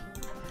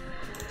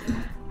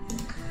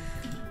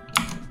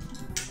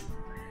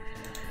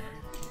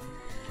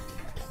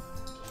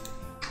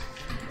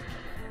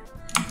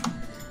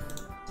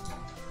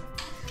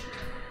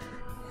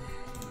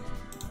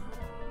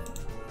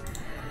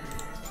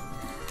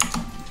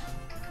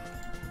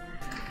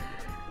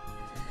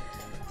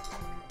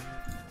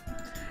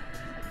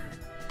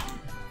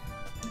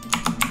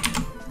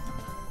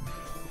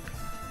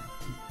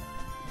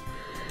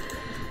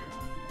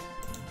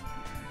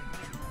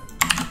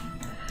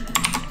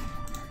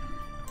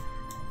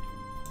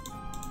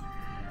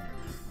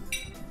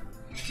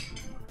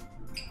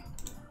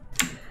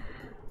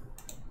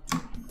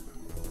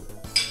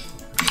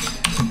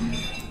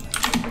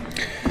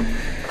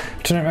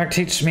 General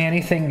teach me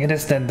anything, it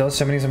is that those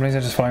Japanese companies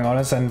are just following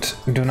orders and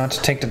do not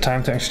take the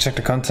time to actually check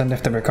the content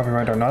if they were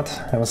copyright or not.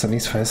 That was at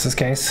least for this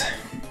case.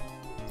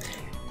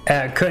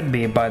 Could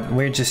be, but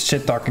we're just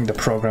shit talking the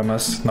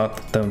programmers,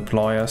 not the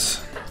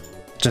lawyers.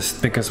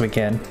 Just because we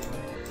can.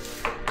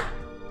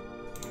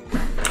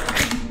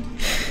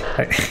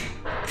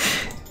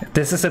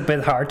 This is a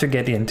bit hard to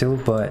get into,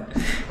 but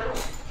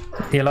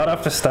a lot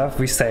of the stuff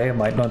we say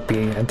might not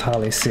be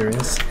entirely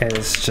serious. It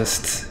is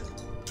just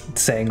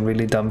saying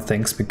really dumb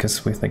things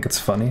because we think it's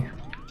funny.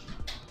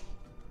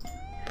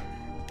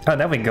 Oh,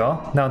 there we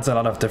go. Now it's a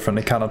lot of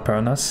differently colored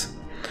piranhas,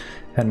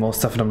 and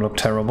most of them look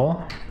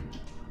terrible.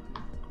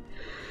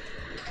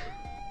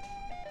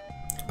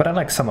 But I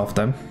like some of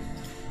them.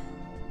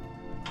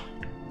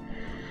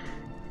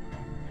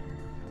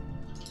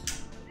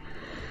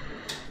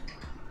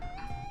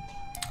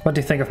 What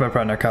do you think of my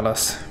piranha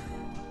colors?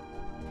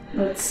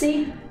 Let's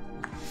see.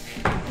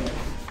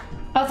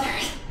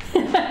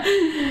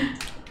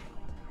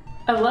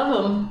 I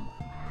love them.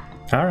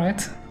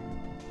 Alright.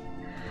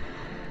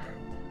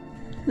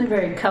 They're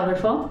very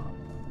colorful.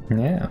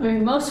 Yeah. I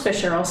mean, most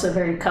fish are also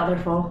very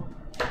colorful.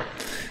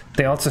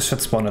 They also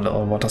should spawn a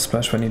little water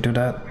splash when you do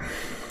that.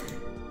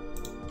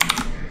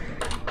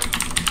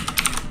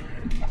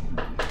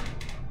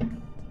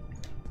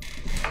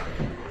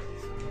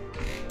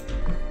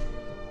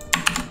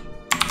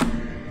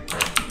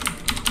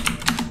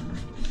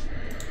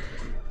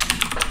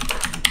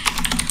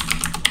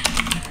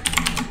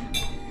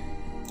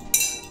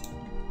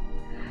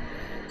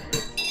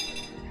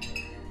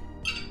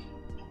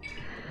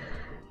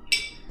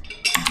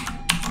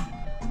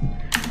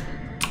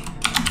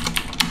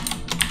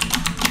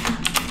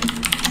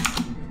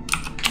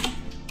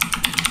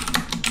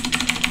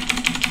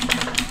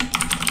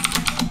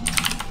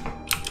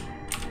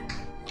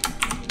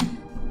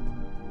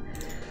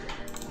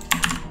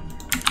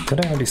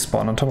 Did I already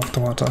spawn on top of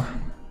the water?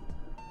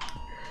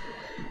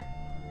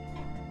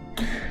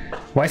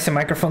 Why is the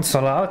microphone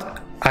so loud?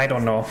 I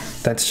don't know.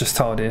 That's just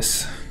how it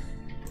is.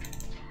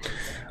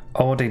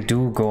 Oh, they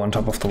do go on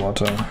top of the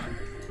water.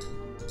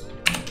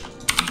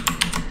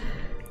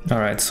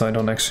 Alright, so I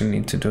don't actually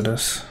need to do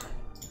this.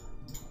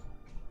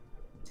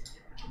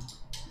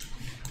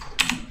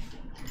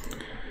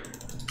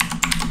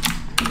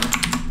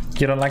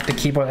 You don't like the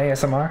keyboard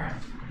ASMR?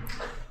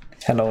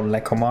 Hello,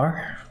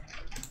 Lecomar.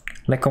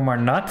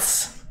 Lecomar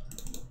Nuts.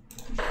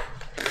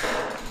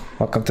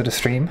 Welcome to the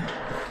stream.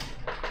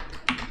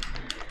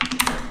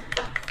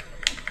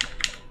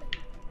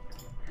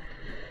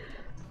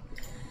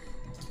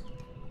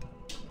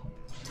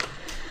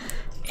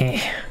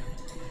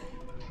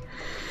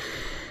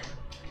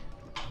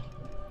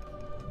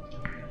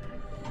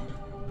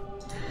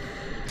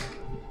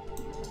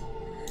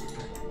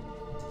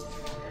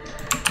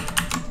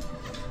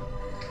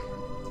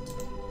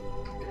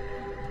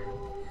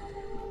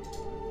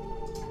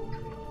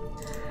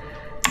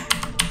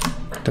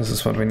 This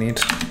is what we need.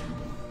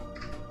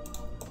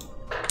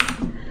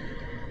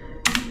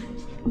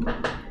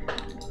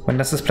 When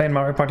does this play in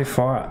Mario Party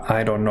 4?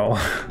 I don't know.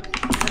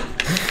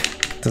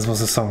 This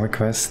was a song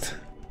request.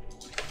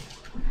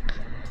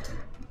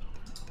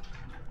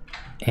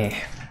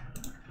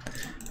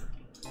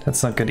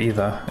 That's not good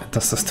either. It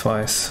does this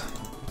twice.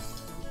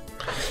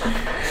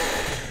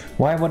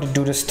 Why would it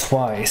do this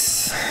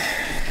twice?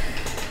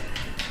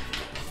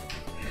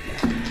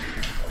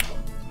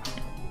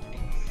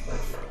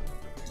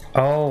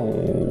 Oh,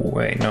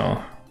 wait,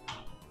 no.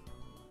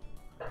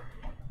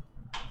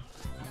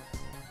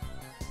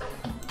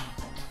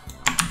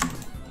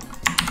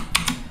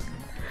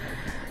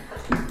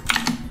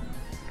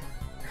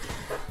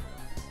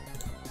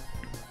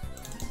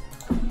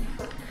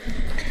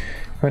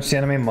 Where's the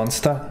enemy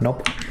monster?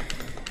 Nope.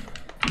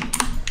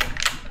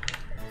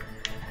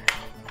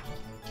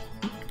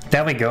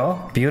 There we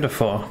go.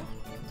 Beautiful.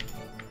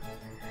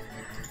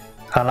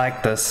 I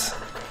like this.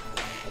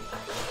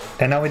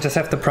 And now we just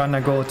have the piranha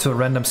go to a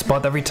random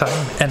spot every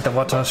time, and the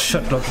water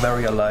should look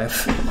very alive.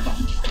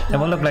 It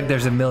will look like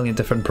there's a million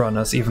different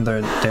piranhas, even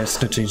though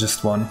there's literally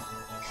just one.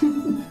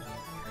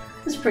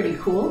 That's pretty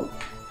cool.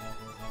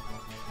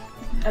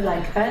 I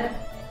like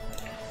that.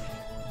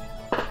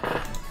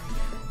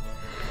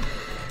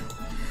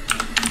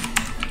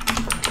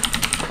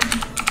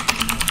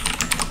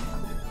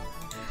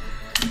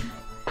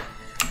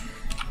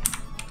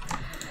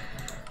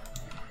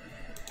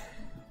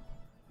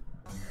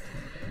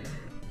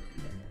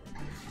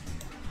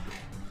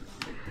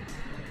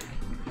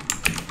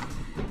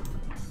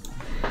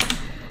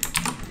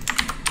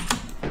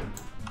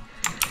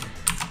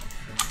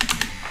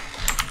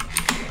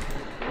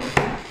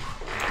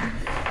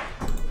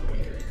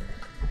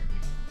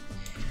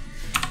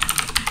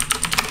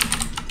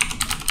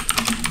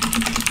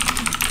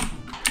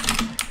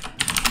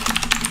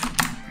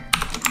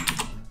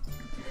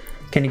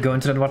 Can you go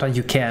into that water?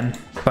 You can,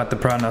 but the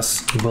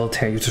piranhas will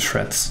tear you to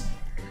shreds.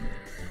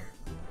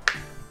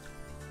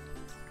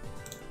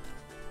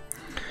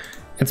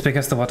 It's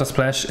because the water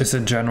splash is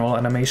a general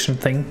animation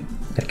thing.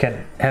 It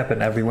can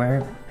happen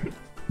everywhere,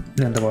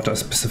 and the water is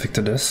specific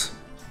to this.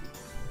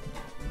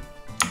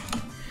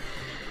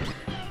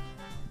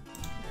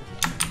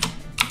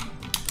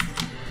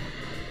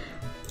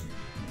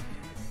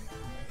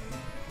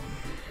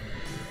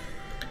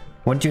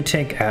 Would you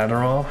take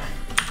Adderall?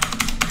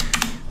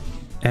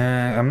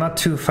 I'm not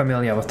too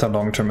familiar with the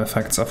long-term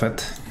effects of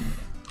it.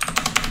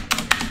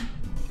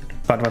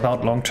 But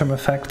without long-term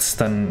effects,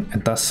 then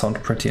it does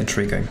sound pretty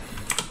intriguing.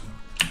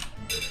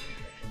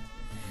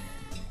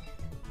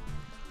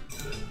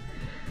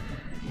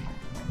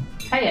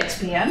 Hi,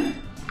 XPN.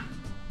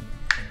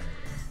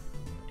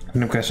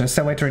 New question, is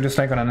there a way to reduce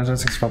lag on Nintendo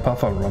 64 power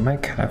for ROM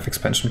hack? I have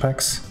expansion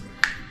packs.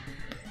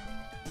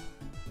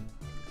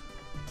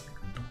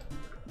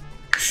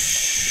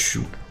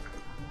 Shoot.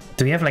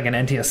 Do you have like an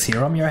NTSC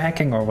ROM you're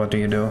hacking, or what do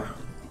you do?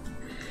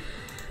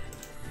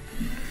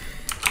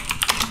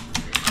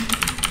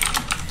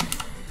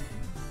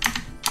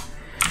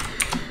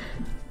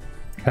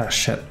 Ah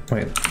shit,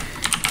 wait.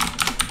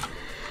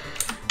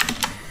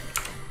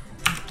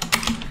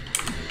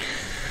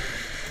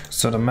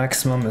 So the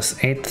maximum is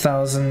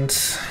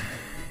 8,000.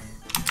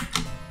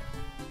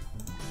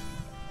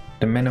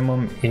 The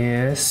minimum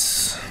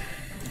is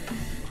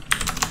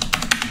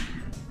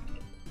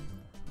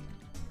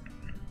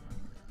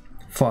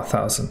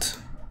 4,000.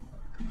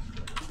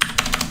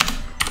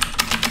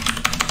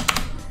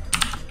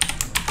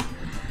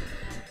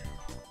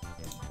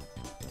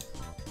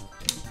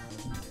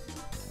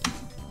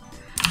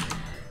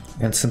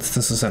 And since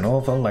this is an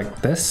oval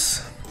like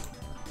this,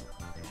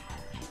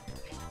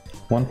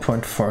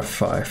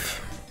 1.45.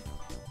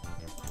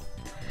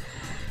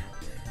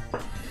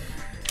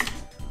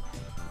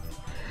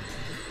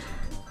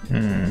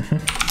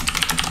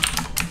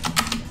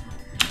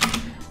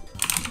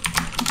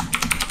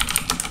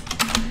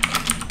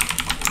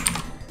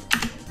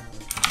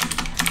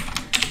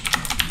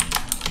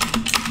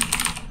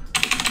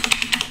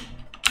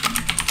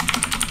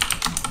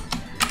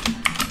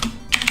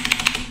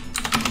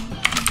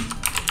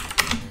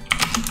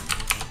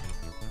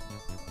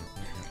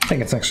 I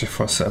think it's actually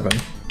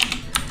 4.7.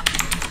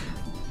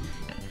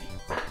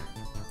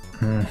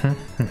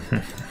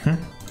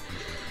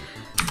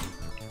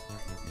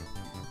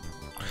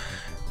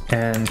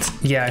 And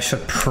yeah, I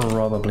should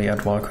probably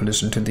add wall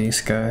collision to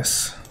these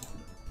guys.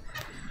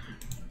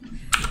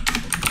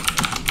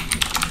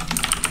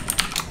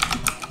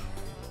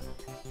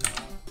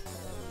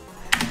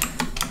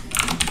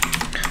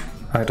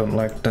 I don't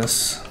like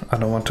this. I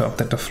don't want to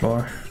update the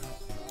floor.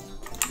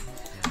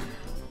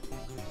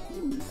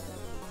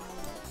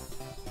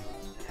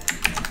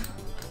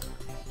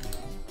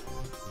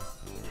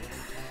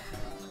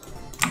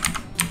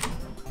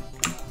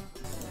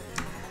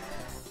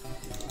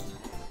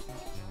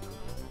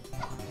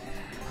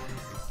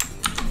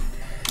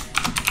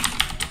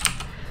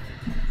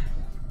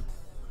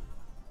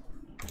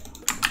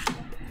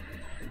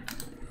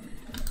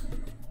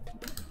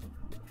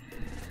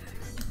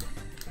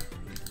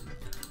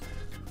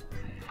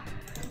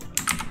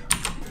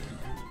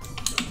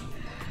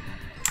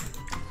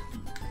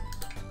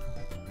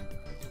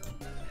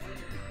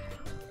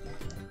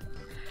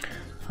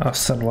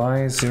 Offset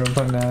Y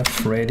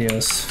 0.f,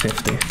 radius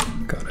 50.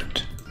 Got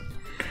it.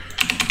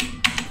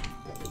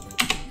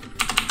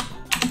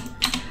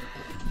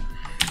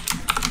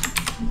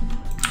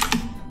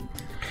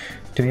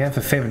 Do you have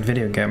a favorite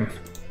video game?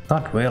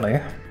 Not really.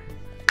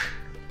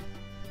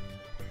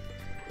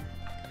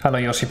 Hello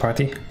Yoshi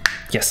Party.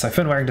 Yes, I've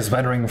been wearing this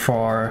wedding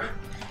for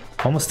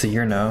almost a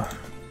year now.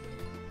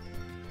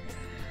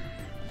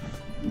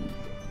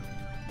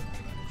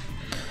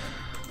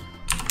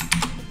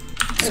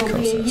 It'll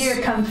be a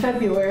year come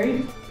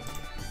February.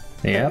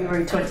 Yeah.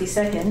 February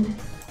 22nd.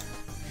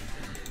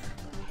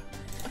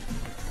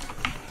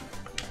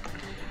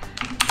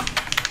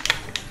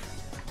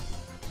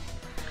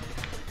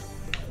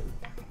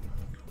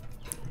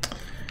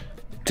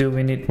 Do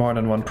we need more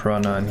than one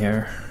piranha in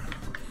here?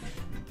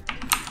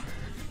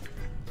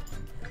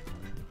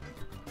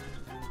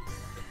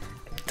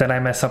 Did I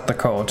mess up the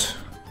code?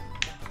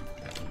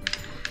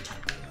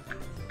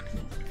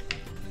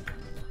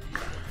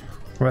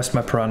 Where's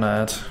my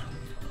piranha at?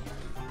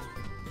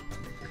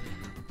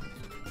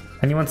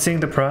 Anyone seeing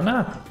the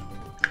piranha?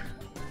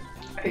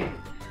 I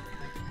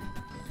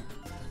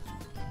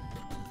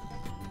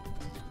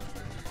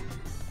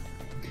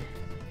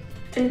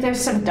think there's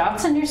some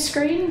dots on your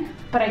screen,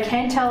 but I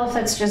can't tell if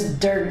that's just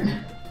dirt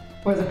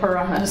or the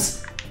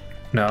piranhas.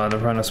 No, the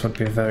piranhas would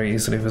be very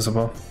easily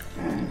visible.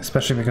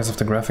 Especially because of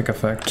the graphic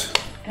effect.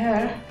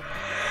 Yeah.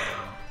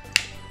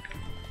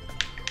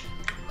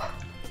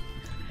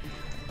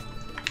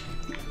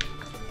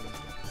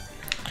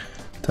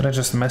 Did I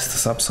just mess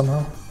this up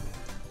somehow?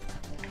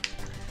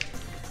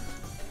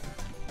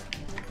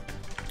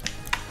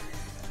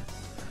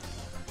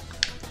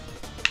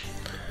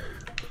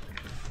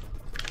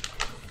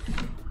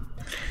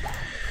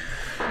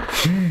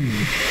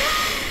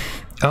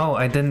 Oh,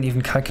 I didn't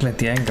even calculate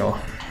the angle.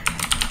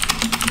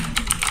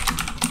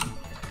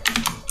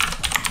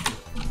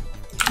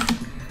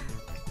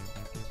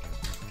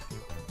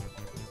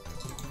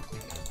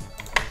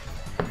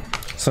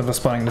 So we're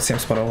spawning the same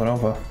spot over and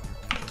over.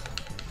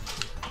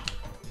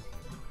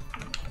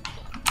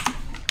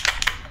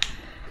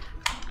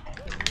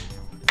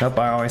 Nope,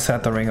 I always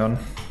had the ring on.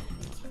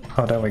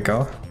 Oh, there we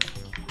go.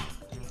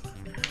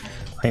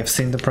 I have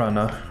seen the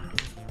piranha.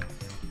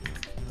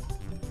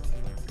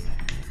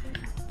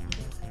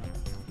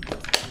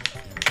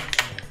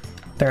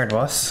 There it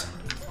was.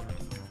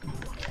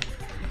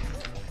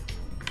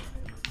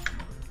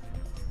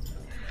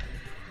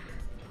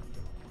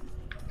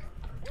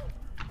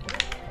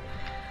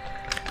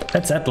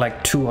 Let's add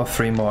like 2 or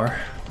 3 more.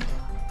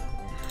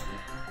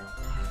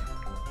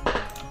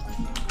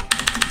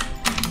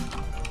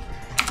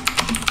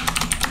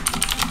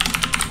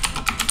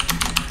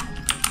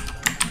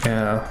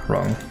 Yeah,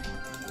 wrong.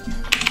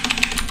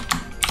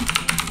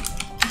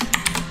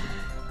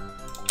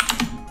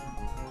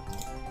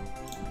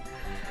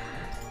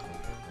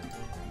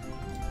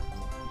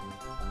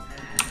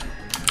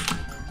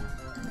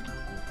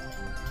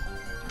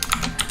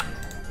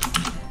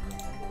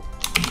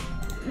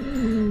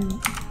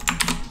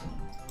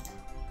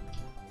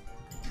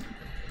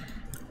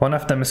 One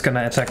of them is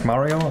gonna attack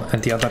Mario,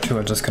 and the other two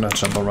are just gonna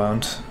jump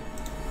around.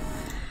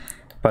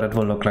 But it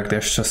will look like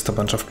there's just a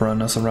bunch of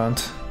piranhas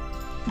around.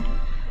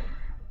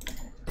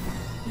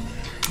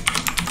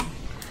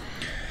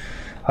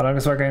 How long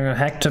is working on a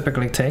hack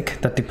typically take?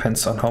 That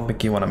depends on how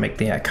big you want to make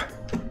the hack.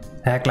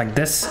 A hack like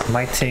this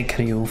might take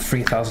you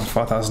 3,000,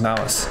 4,000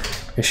 hours.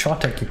 A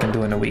short hack you can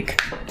do in a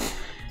week.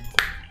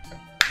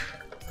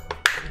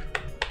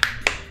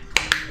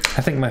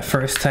 I think my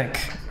first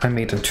hack I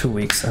made in 2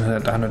 weeks and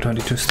had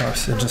 122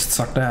 stars. It just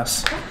sucked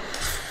ass.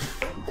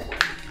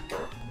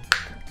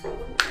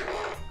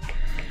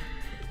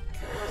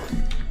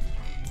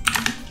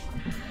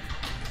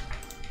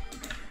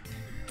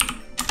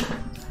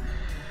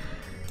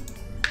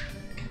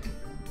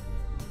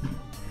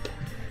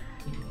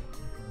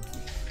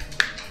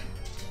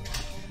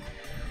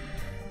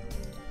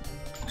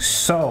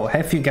 So,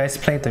 have you guys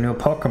played the new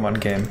Pokemon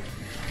game?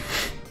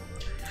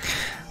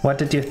 What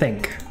did you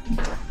think?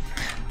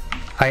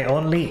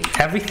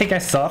 Everything I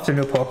saw of the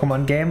new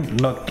Pokemon game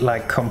looked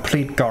like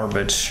complete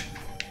garbage.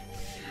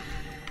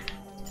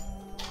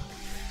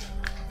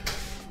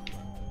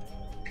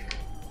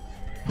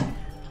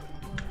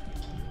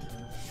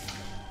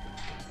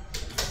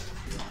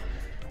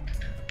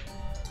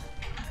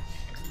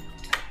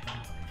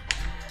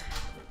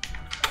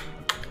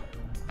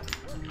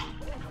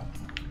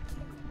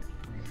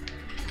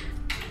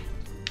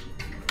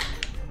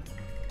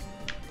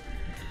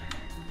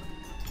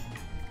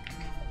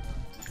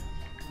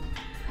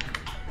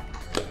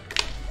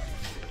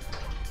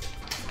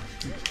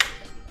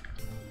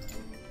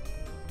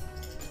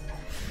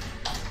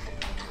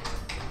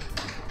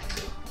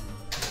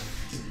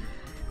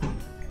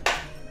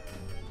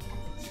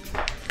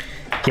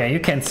 Yeah, you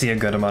can see a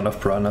good amount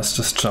of piranhas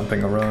just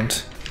jumping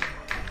around.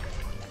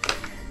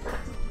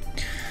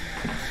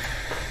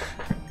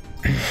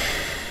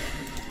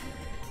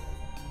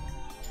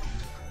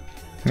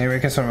 Maybe I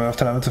can swim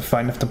after level to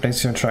find if the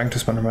place you're trying to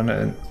spawn a piranha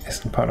in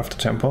isn't part of the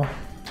temple.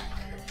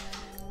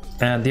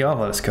 And the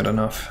oval is good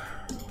enough.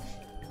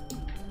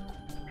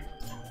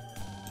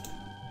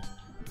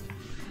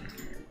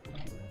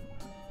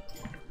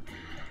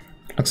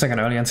 Looks like an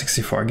early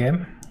N64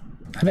 game.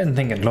 I didn't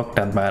think it looked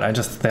that bad, I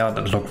just thought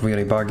it looked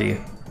really buggy.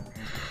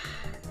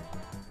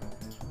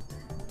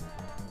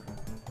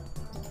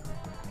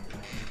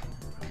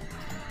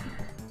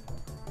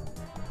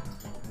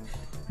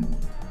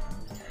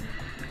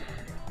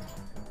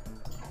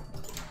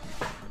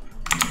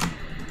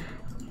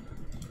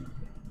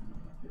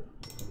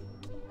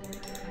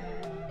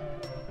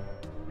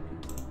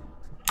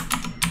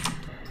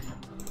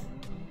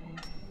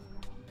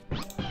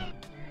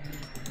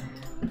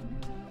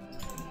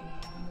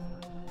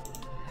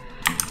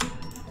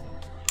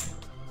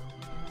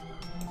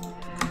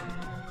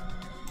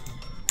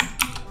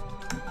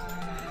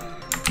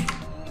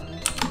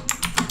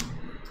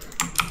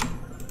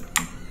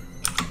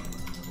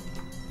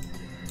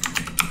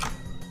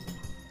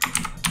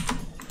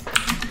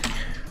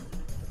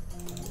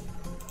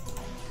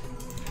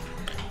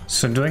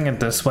 So doing it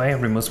this way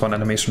removes one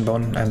animation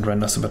bone and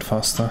renders a bit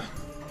faster.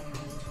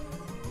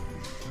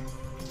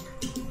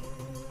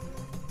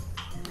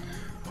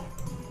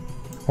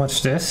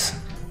 Watch this.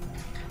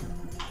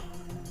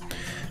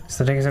 It's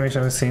the biggest image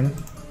I've ever seen.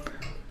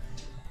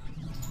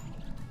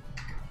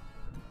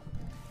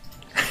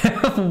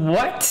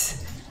 What?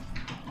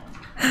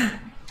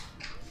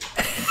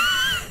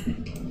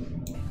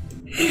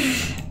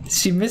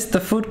 She missed the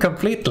food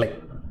completely.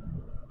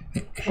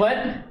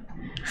 What?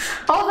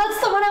 Oh,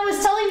 that's the one I was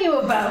telling you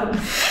about.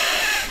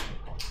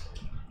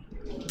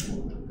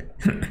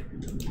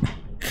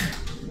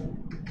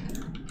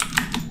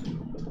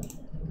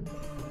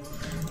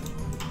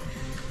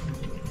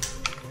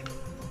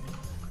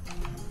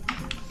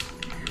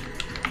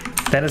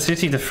 That is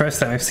usually the first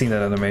time I've seen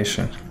that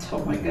animation.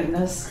 Oh my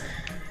goodness.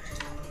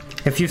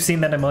 If you've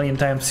seen that a million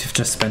times, you've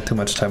just spent too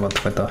much time on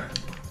Twitter.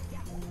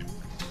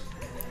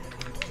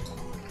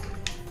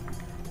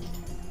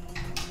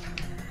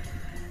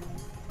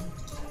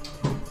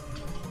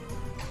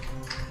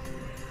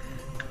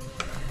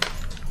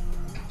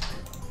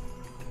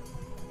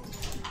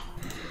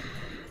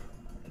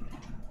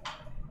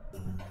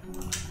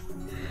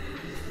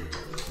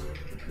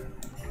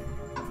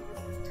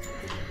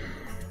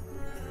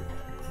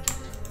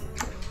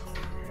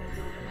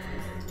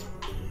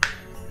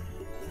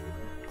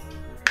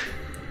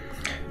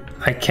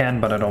 I can,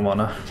 but I don't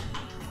wanna.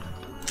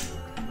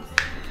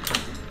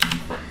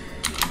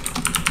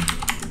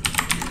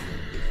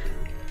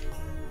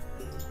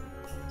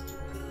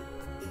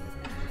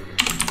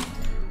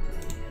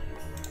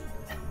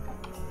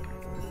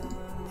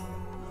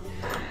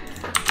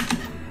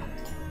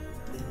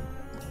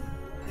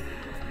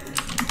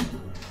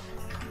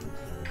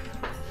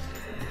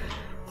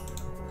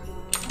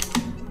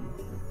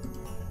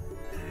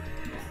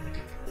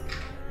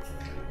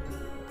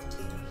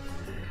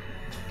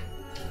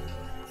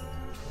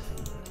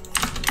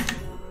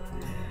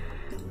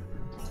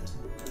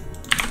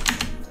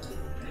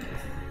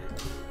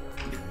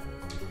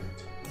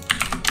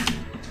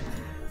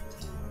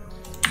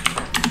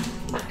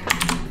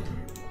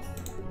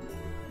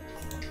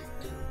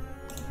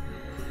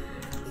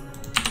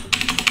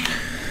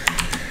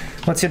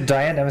 What's your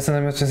diet? Ever since I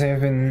was to say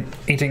I've been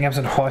eating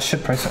absolute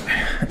horseshit price.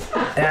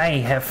 I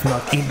have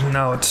not eaten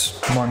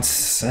out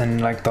once in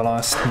like the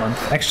last month.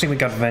 Actually, we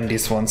got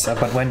Wendy's once,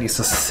 but Wendy's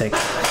is sick.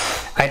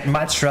 I'd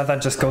much rather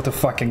just go to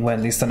fucking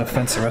Wendy's than a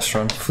fancy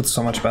restaurant. Food's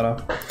so much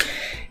better.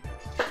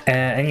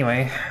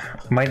 Anyway,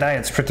 my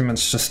diet's pretty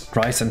much just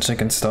rice and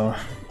chicken still.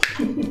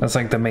 That's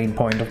like the main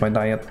point of my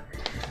diet.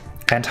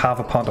 And half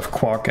a pound of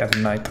quark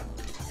every night.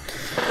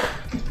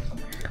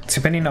 What's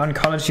your opinion on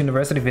college,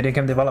 university, video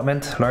game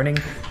development, learning?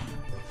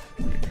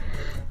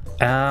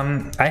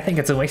 I think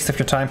it's a waste of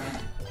your time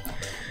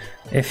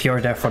if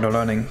you're there for the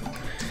learning.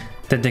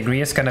 The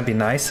degree is gonna be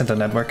nice and the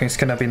networking is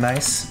gonna be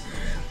nice,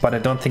 but I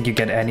don't think you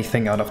get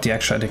anything out of the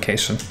actual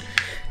education.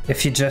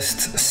 If you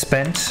just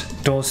spend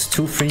those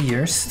 2-3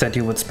 years that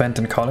you would spend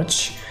in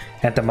college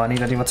and the money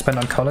that you would spend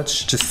on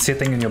college just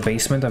sitting in your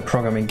basement and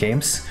programming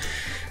games,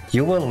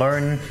 you will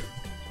learn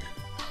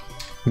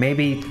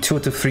maybe 2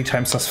 to 3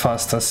 times as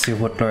fast as you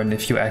would learn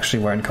if you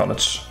actually were in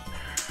college.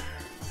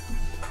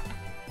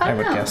 I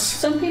would guess.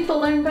 Some people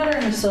learn better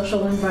in a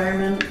social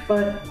environment,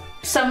 but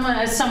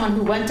as someone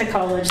who went to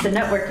college, the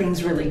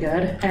networking's really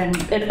good, and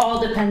it all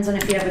depends on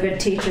if you have a good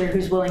teacher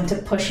who's willing to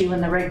push you in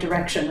the right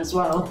direction as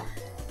well.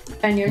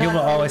 And you will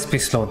always be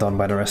slowed down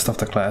by the rest of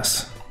the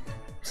class.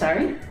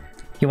 Sorry?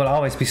 You will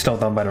always be slowed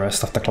down by the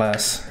rest of the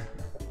class.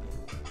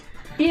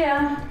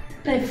 Yeah.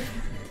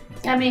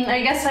 I mean,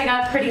 I guess I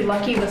got pretty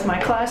lucky with my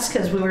class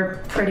because we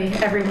were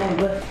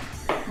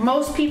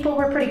most people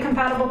were pretty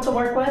compatible to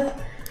work with.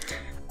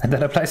 And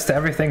that applies to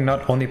everything,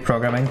 not only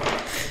programming.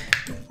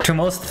 To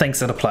most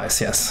things it applies,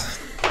 yes.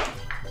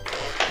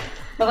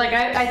 But like,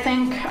 I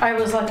think I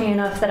was lucky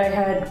enough that I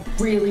had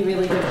really,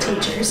 really good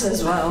teachers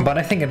as well. But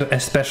I think it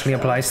especially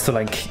applies to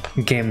like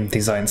game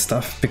design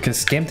stuff,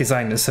 because game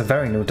design is a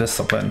very new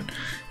discipline.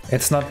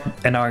 It's not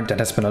an art that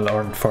has been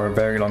learned for a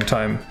very long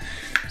time.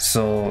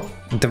 So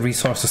the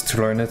resources to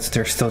learn it,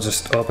 they're still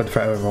just open for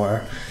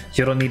everywhere.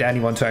 You don't need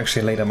anyone to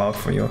actually lay them out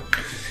for you.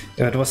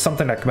 If it was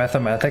something like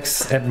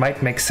mathematics, it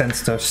might make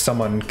sense to have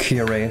someone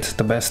curate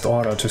the best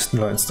order to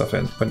learn stuff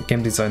in, but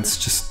game design's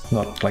just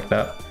not like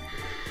that.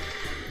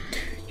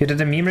 You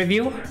did a meme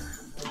review?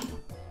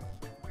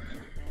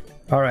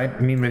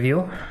 Alright, meme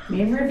review.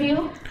 Meme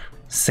review?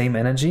 Same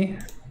energy.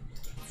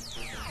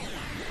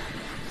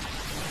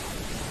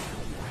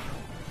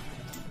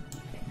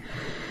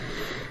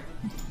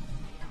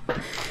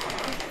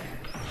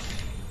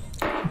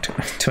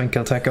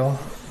 Twinkle tackle.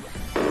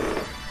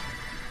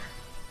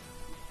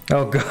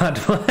 Oh god,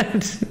 what?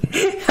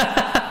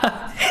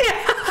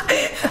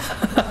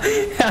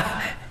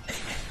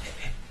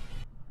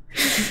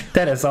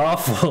 That is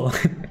awful.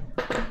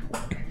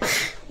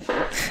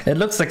 It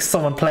looks like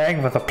someone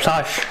playing with a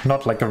plush,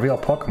 not like a real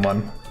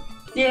Pokemon.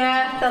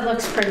 Yeah, that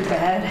looks pretty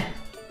bad.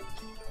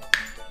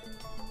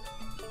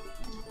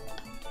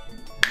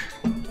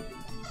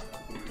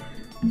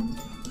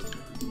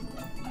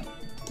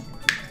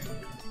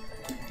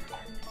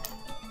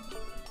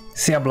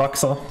 See ya,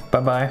 Bloxel.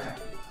 Bye-bye.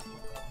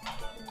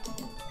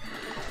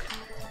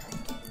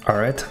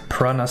 Alright,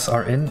 piranhas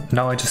are in.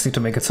 Now I just need to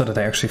make it so that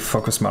I actually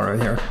focus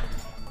Mario here.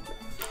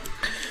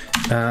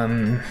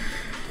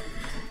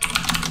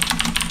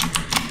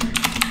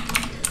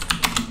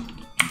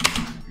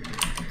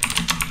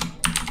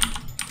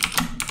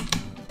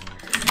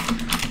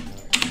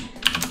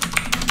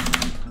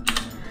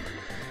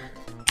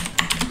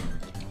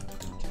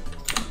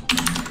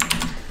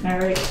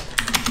 Alright.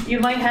 You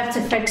might have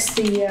to fix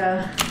the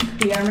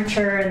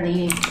armature and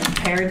the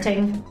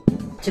parenting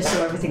just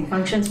so everything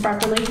functions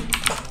properly.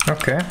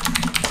 Okay.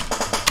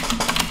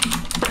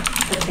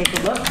 So take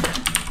a look.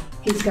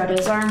 He's got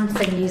his arm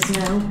thingies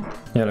now.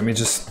 Yeah, let me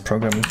just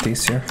program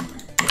these here.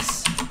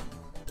 Yes.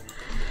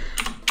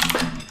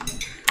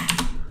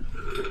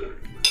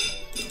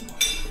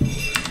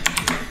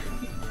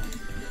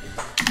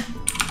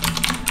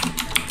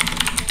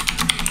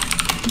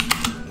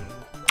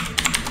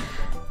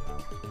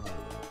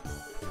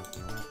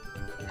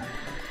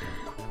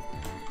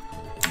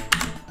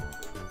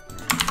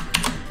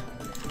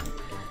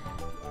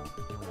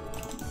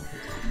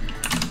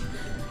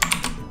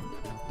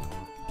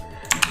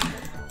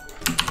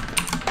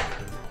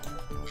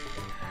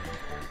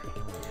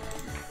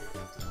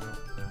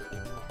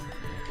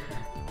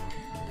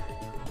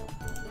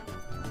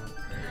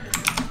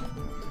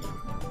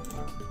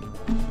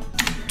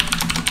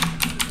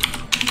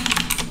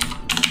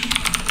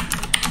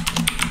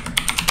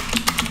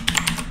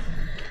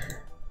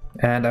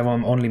 And I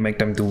will only make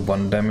them do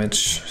 1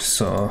 damage,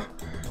 so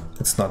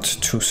it's not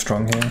too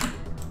strong here.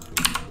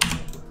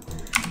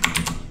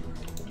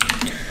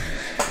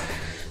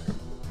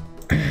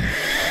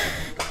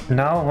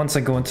 Now, once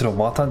I go into the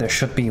water, there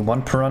should be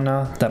 1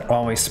 piranha that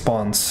always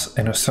spawns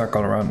in a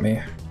circle around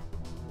me.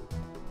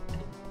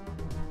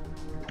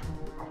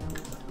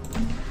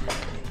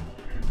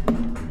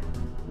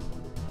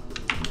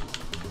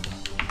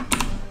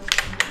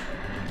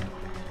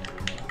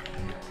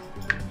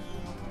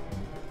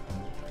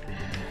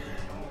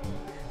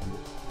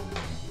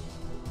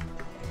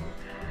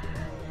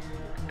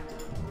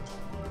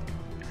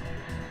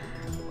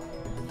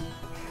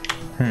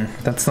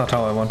 That's not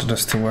how I wanted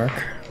this to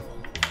work.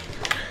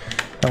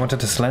 I wanted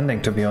this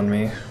landing to be on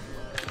me,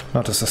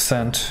 not this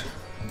ascent.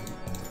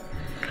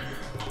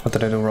 What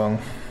did I do wrong?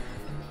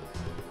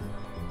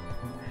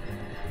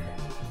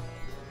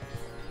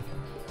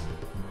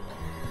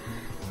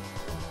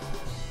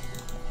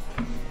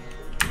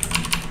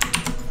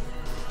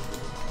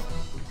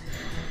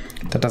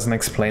 That doesn't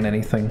explain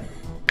anything.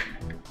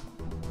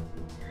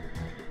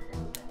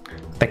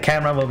 The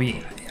camera will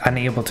be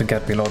unable to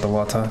get below the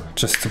water,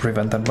 just to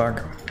prevent that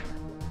bug.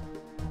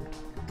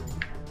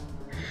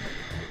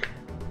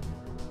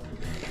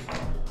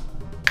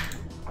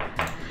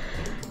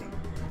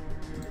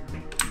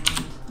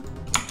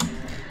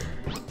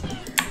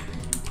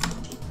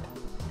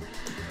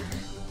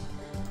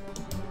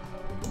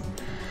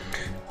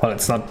 Well,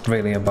 it's not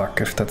really a bug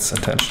if that's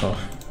intentional.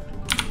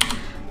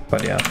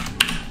 But yeah.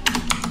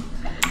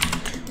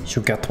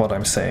 You get what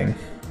I'm saying.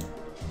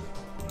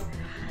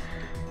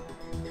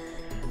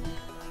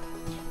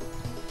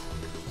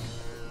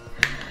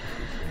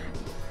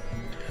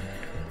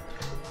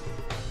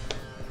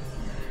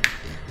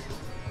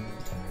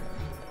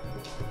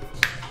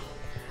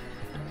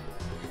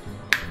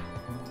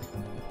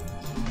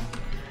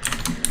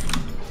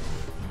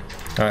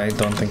 I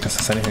don't think this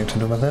has anything to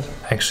do with it.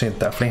 Actually, it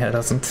definitely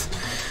doesn't.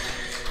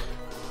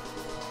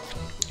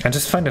 I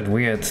just find it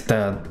weird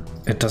that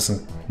it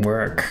doesn't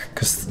work,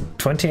 because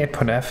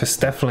 28.f is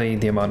definitely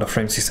the amount of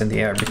frames he's in the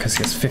air, because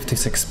he has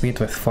 56 speed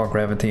with 4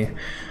 gravity.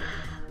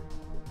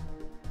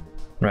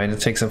 Right, it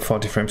takes him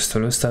 40 frames to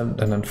lose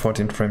that, and then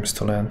 14 frames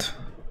to land.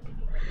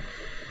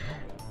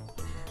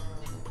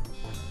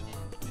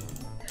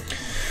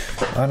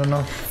 I don't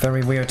know,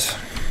 very weird.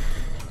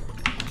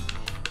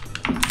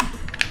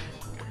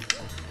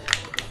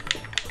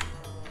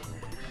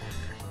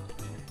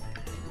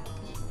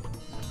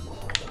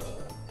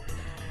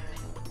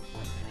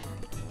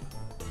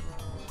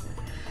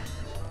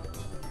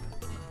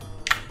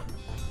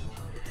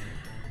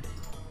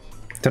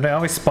 Do they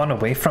always spawn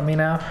away from me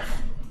now?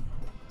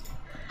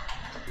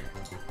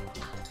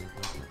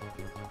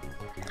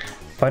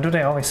 Why do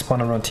they always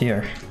spawn around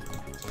here?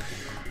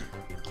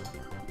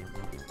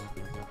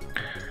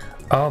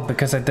 Oh,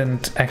 because I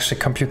didn't actually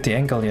compute the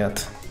angle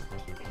yet.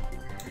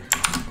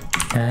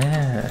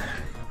 Ah.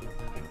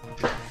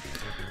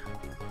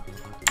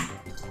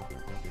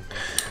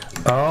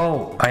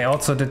 Oh, I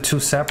also did 2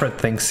 separate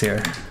things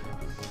here.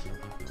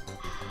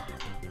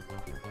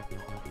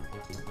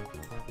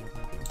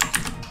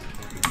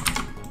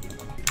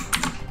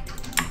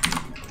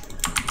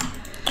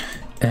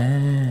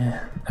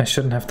 I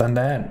shouldn't have done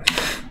that.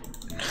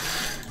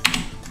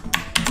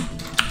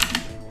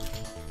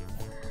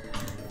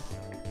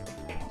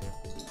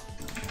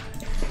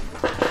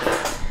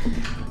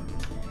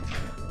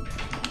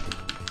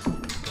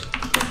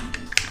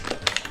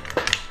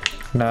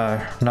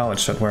 No, now it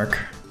should work.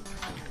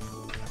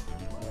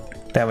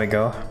 There we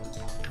go.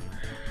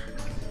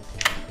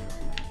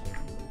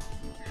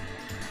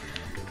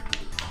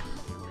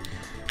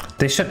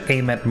 They should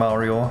aim at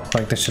Mario,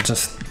 like they should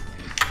just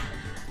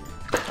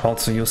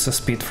also use the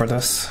speed for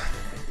this.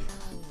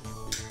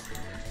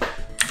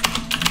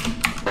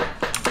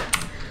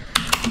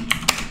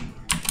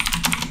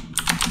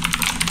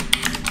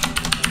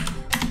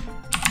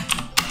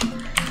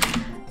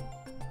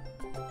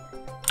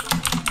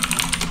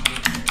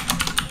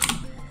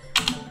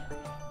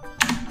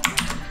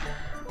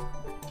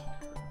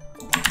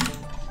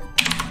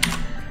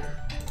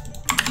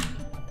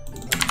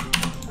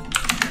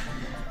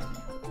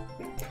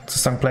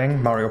 So I'm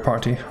playing Mario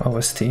Party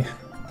OST.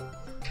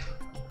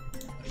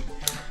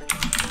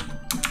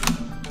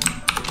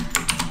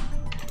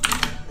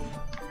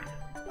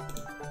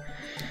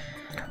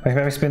 Like,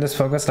 have you been this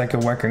focused, like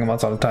you're working on all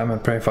the time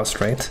and pretty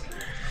frustrated?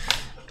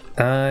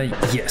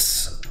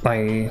 Yes.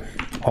 I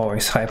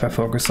always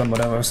hyper-focus on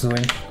whatever I was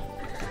doing.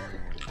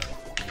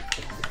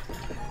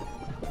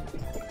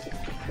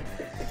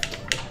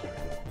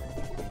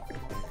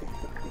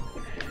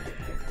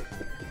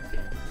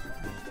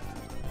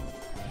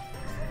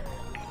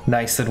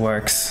 Nice, it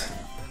works.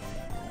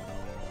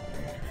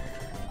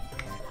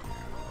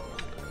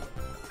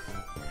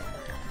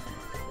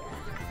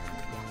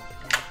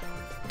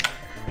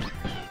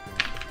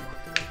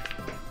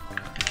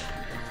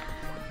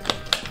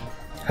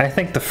 I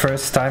think the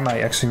first time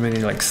I actually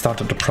really like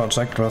started the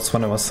project was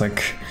when I was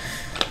like...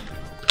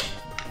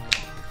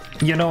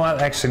 You know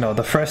what, actually no,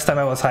 the first time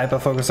I was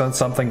hyper-focused on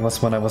something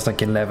was when I was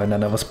like 11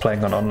 and I was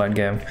playing an online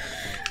game.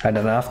 And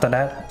then after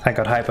that, I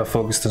got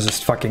hyper-focused on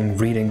just fucking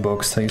reading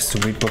books. I used to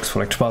read books for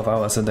like 12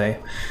 hours a day.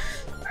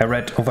 I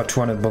read over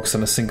 200 books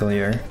in a single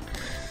year.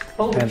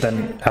 Holy and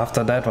then shit.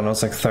 After that, when I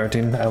was like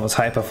 13, I was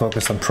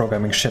hyper-focused on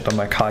programming shit on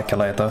my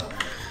calculator.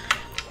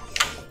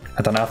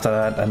 And then after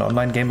that, an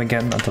online game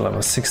again until I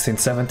was 16,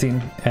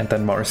 17, and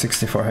then Mario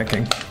 64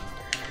 hacking.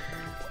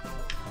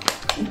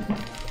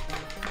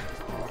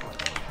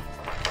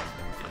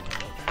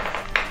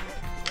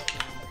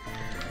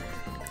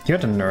 You're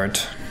the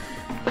nerd.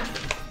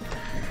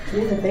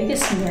 You're the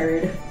biggest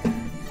nerd.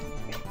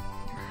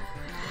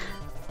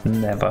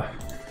 Never.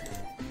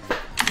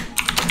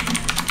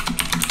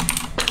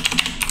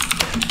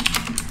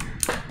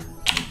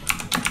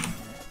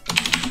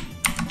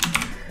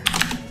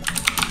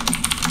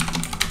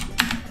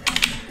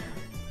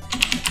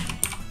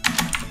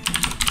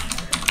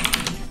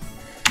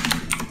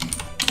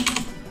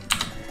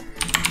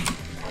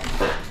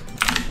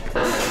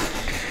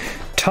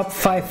 Top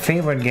 5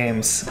 favorite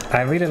games.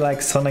 I really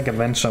like Sonic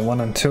Adventure 1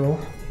 and 2,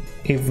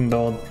 even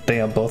though they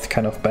are both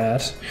kind of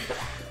bad.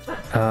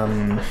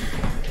 I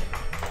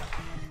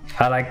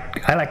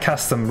like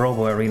Custom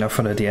Robo Arena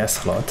for the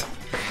DS a lot.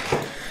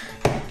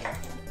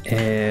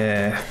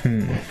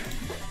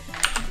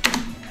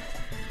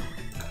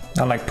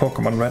 I like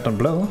Pokemon Red and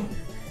Blue.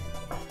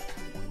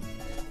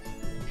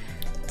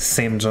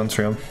 Same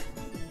Jontrio.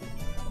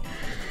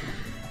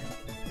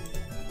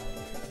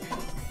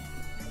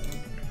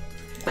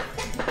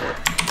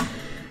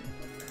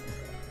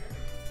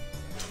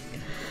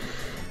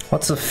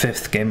 What's the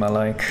 5th game I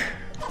like?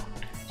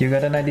 You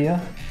got an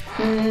idea?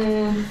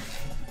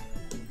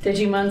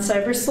 Digimon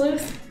Cyber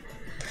Sleuth?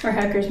 Or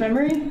Hacker's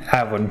Memory?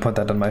 I wouldn't put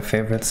that in my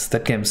favorites.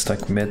 That game's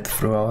like mid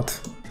throughout.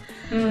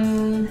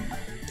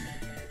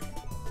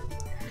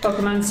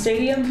 Pokemon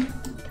Stadium?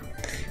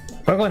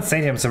 Pokemon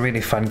Stadium's a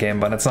really fun game,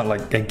 but it's not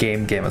like a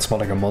game, it's more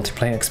like a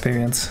multiplayer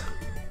experience.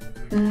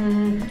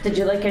 Did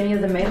you like any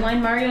of the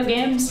mainline Mario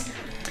games?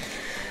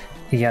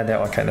 Yeah, they're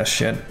all kind of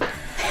shit.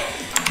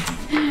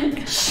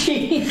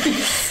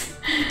 Jeez.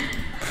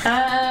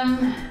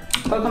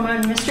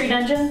 Pokemon Mystery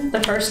Dungeon,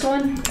 the first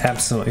one?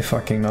 Absolutely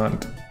fucking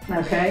not.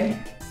 Okay.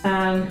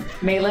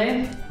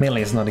 Melee?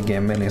 Melee is not a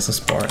game, Melee is a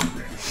sport.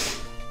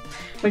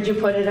 Would you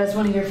put it as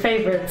one of your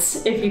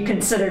favorites if you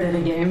considered it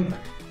a game?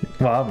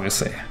 Well,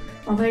 obviously.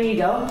 Well, there you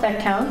go. That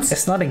counts.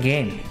 It's not a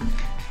game.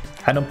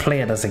 I don't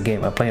play it as a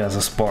game, I play it as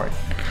a sport.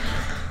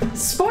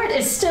 Sport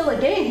is still a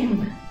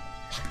game.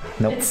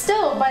 Nope. It's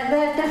still, by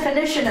that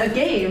definition, a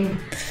game.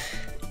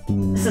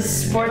 It's a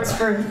sports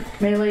for...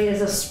 Melee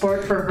is a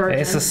sport for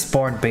virgins. It's a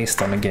sport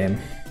based on a game.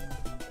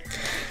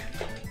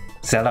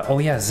 Zelda. Oh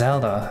yeah,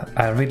 Zelda.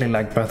 I really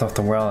like Breath of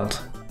the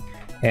Wild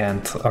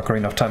and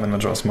Ocarina of Time and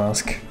Majora's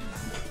Mask.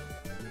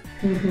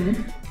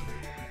 Did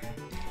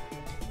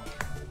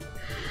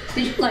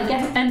you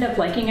end up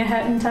liking A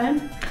Hat in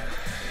Time?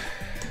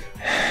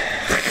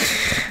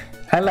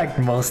 I liked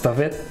most of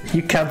it.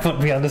 You can't put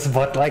me on the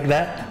spot like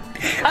that.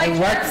 I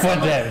work for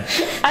them.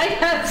 I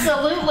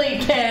absolutely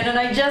can, and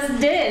I just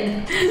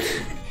did.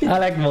 I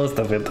like most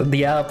of it.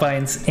 The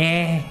Alpines,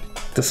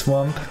 the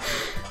swamp.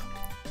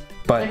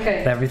 But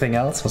everything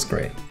else was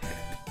great.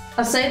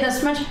 I'll say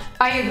this much.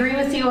 I agree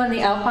with you on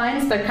the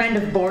Alpines. They're kind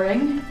of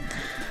boring.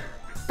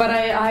 But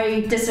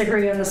I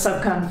disagree on the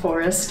Subcon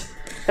Forest.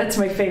 That's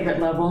my favorite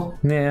level.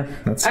 Yeah,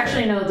 that's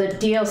actually no, the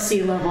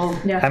DLC level.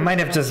 Yeah, I might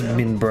have just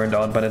been burned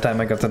out by the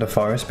time I got to the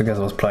forest because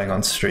I was playing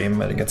on stream,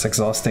 but it gets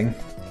exhausting.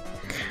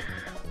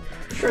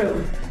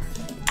 True.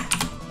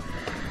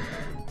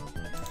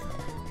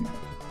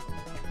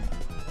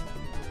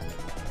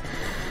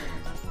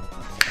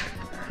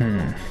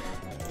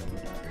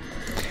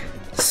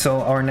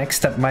 So our next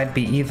step might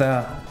be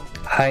either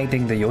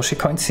hiding the Yoshi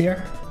coins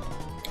here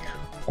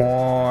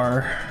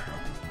or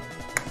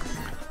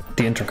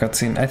the intro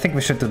cutscene. I think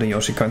we should do the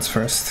Yoshi coins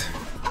first.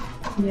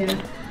 Yeah.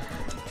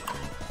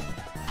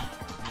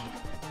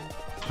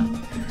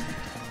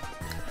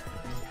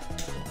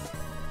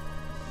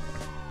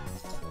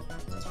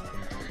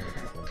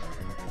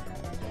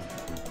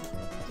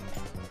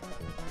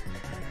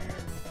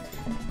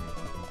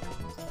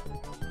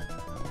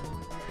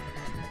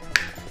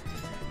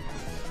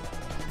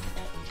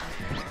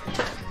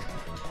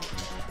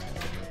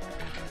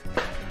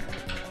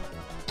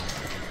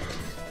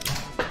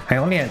 I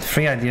only had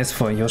 3 ideas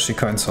for a Yoshi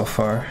coin so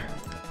far.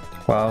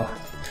 Wow.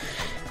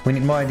 We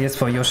need more ideas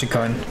for a Yoshi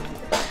coin.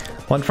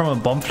 One from a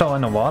bomb flower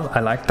on a wall, I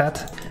like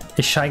that.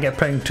 A Shy Guy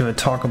praying to a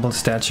talkable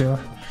statue.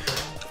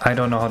 I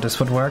don't know how this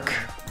would work.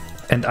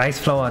 And ice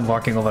flower and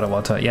walking over the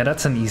water. Yeah,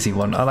 that's an easy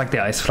one. I like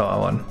the ice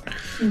flower one.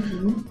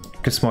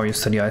 Gets more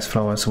used to the ice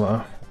flower as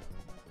well.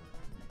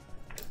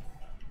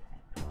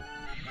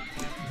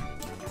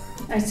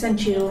 I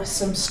sent you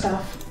some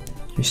stuff.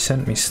 You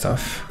sent me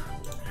stuff.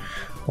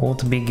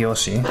 Old Big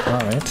Yoshi,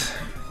 alright.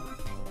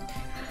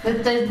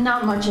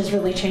 Not much has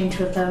really changed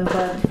with them,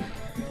 but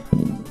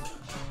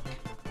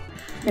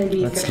maybe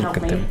you could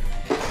help me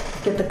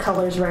get the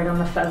colors right on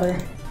the feather.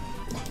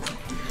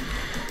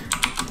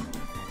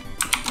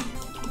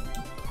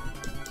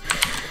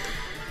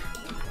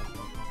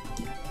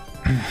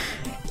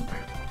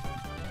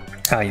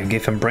 You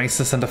gave him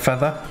braces and a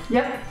feather?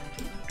 Yep.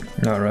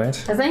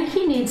 Alright. I think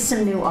he needs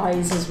some new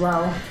eyes as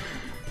well.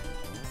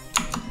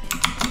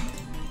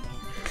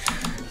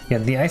 Yeah,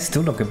 the eyes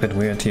do look a bit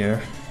weird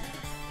here.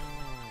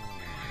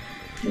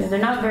 Yeah, they're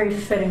not very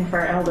fitting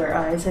for elder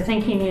eyes. I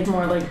think he needs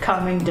more like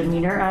calming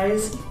demeanor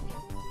eyes.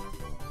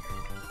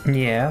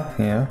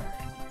 Yeah.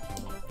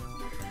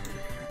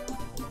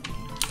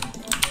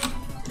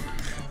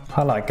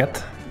 I like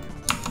it.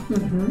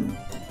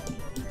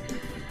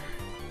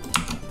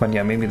 But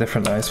yeah, maybe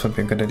different eyes would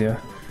be a good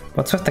idea.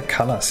 What's with the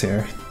colors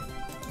here?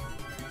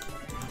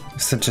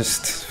 Is it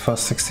just for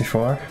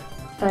 64?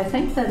 I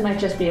think that might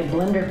just be a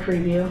Blender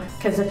preview,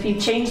 because if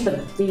you change the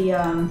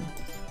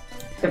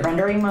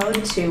rendering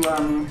mode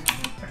to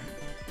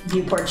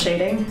viewport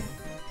shading.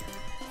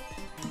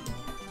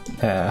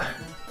 Yeah,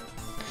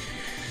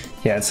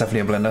 it's definitely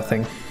a Blender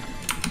thing.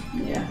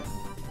 Yeah.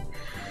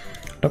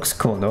 Looks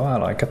cool though, I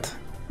like it.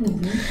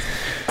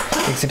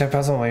 Exit type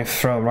puzzle where you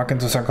throw a rock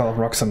into a circle of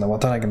rocks in the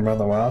water like in Breath of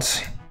the Wild.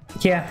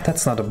 Yeah,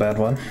 that's not a bad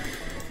one.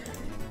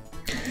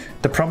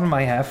 The problem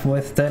I have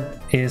with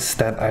that is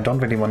that I don't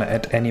really want to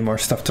add any more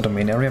stuff to the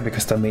main area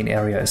because the main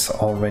area is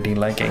already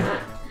lagging.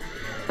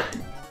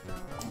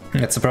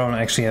 That's the problem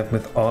I actually have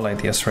with all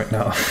ideas right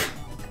now.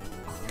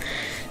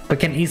 We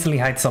can easily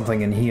hide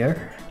something in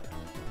here.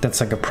 That's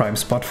like a prime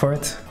spot for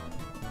it.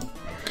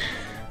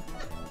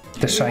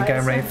 The Shy Guy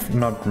Rave,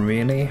 not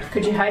really.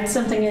 Could you hide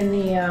something in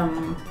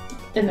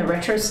the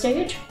retro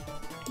stage?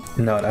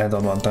 No, I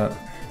don't want that.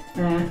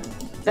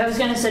 I was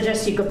gonna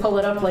suggest you could pull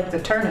it up like the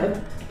turnip.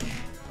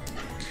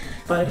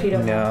 But if you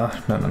don't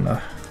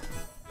No.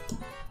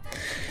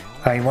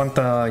 I want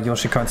the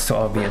Yoshi coins to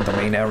all be in the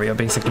main area,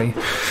 basically.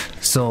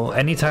 So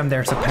anytime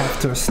there's a path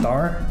to a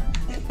star,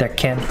 there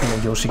can't be a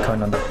Yoshi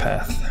coin on that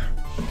path.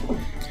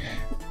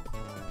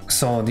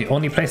 So the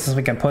only places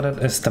we can put it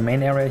is the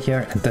main area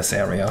here and this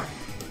area.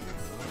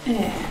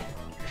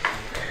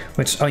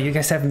 Which, oh, you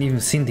guys haven't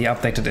even seen the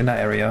updated inner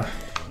area.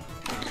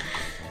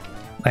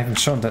 I haven't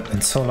shown that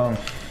in so long.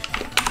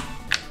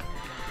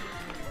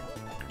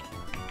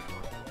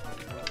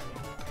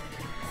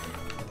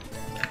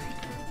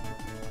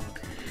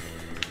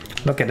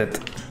 Look at it.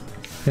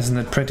 Isn't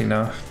it pretty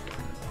now?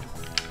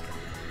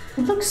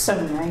 It looks so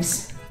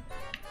nice.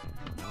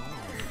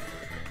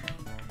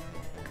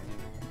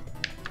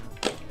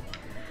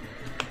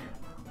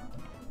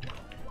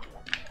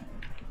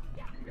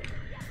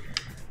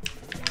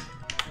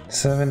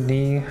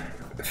 $70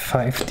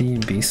 5D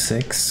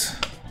B6.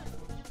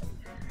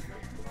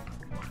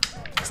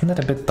 Isn't that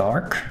a bit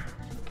dark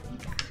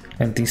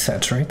and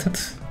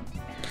desaturated?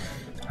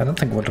 I don't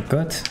think it would look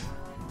good.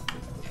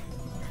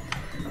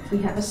 We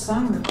have a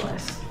song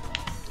request.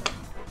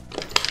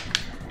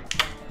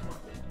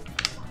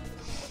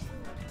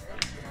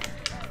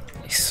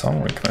 A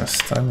song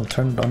request. I will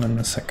turn it on in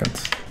a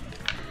second.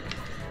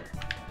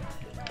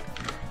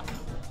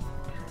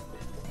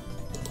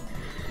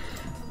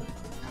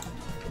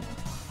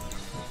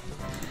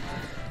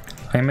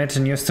 I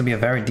imagine it used to be a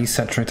very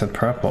desaturated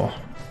purple.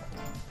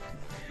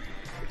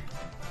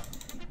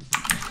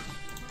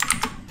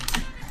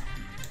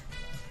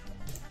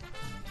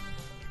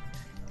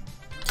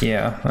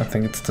 Yeah, I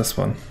think it's this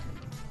one.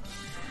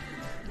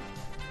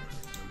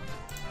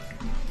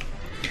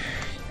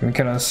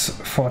 Nicholas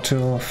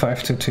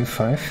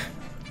 425225.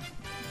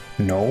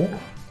 No.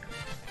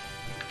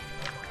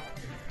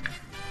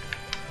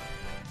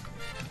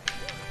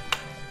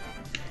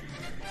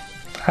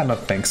 I don't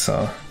think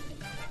so.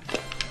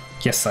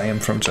 Yes, I am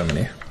from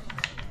Germany.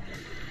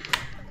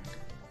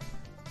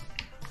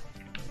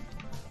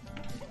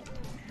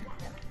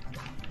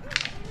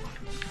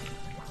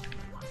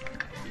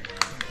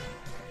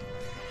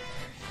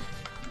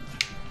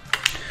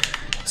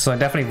 So I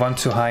definitely want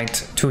to hide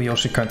 2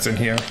 Yoshi coins in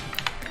here.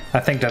 I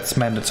think that's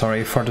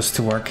mandatory for this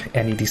to work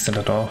any decent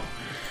at all.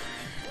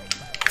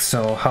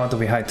 So how do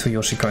we hide 2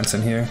 Yoshi coins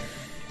in here?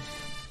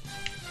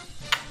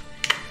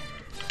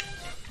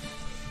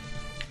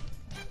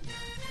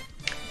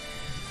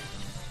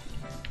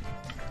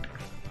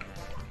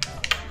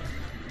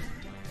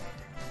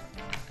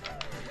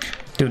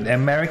 Dude,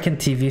 American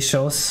TV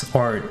shows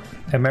or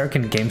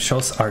American game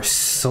shows are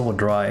so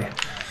dry.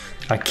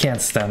 I can't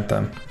stand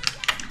them.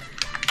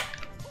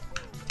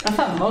 I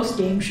thought most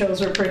game shows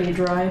were pretty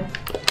dry.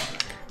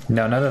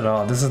 No, not at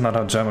all. This is not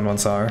how German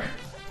ones are.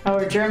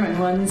 Our German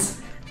ones.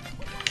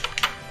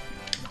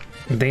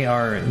 They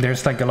are,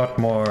 there's like a lot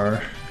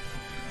more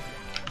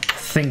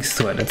things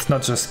to it. It's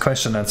not just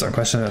question answer,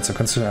 question answer,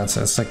 question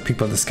answer. It's like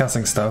people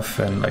discussing stuff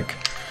and like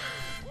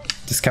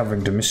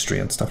discovering the mystery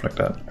and stuff like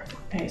that.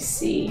 I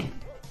see.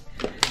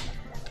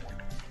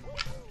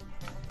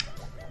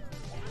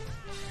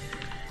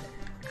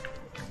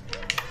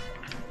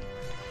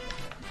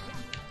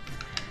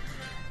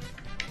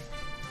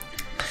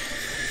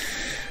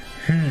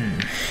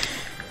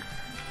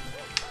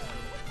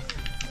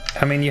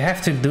 I mean, you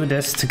have to do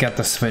this to get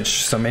the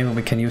Switch, so maybe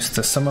we can use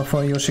the summer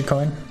for a Yoshi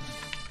coin.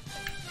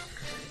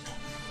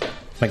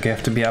 Like you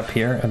have to be up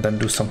here and then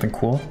do something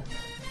cool.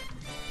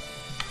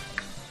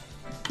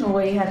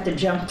 Well, you have to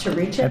jump to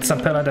reach it. It's a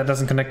pillar that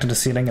doesn't connect to the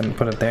ceiling and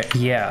put it there.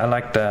 Yeah, I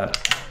like that.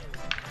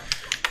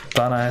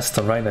 Dana has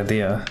the right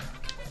idea.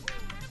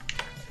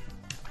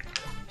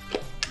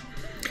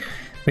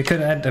 We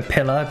could add a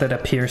pillar that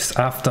appears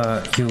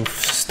after you've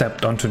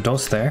stepped onto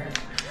those there.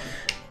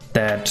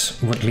 That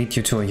would lead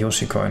you to a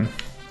Yoshi coin.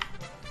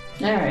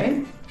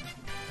 Alright.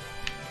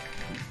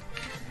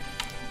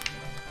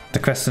 The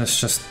question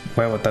is just,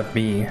 where would that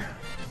be?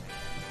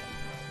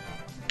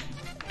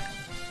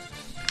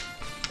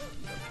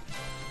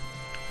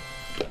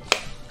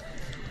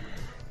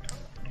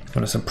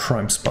 What is a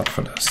prime spot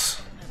for this?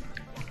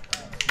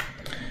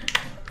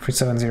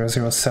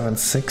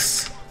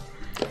 370076.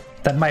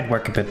 That might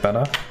work a bit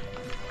better.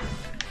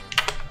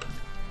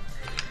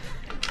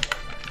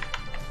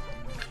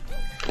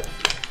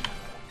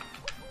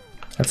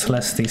 It's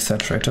less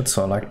desaturated,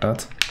 so I like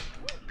that.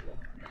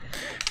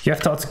 You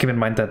have to also keep in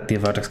mind that the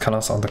vertex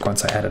colors on the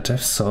coins are additive,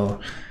 so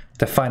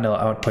the final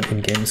output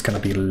in-game is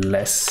going to be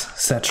less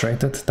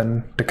saturated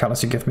than the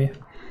colors you give me.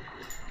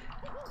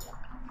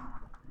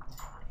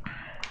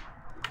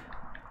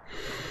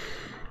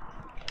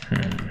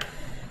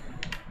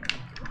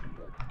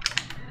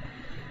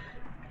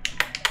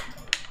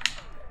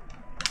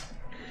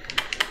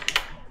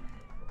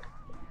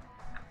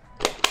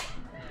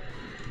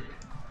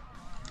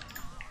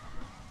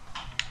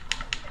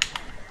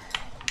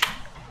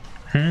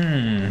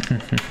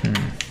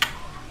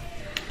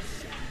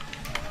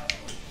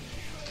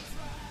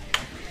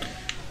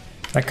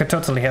 I could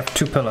totally have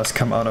 2 pillars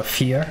come out of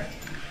here,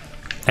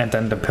 and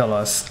then the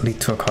pillars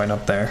lead to a coin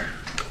up there.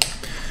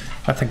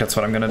 I think that's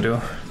what I'm gonna do.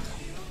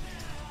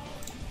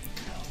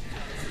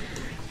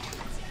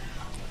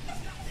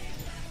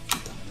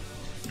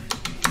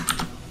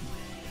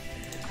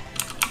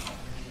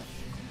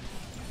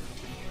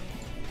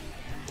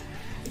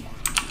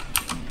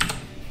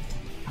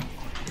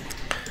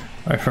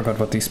 I forgot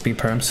what these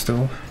B-perms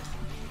do.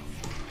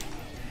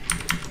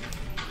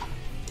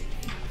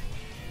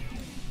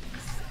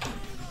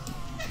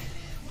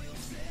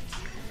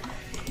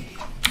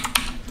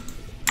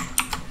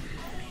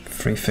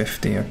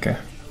 $350, okay.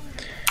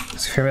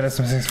 So favorite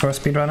SM6 for a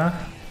speedrunner?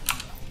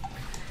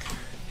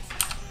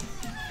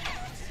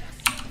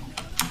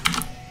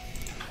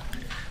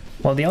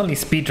 Well, the only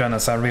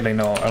speedrunners I really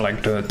know are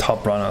like the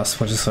top runners,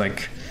 which is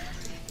like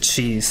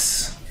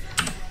Cheese,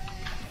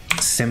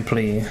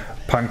 Simply,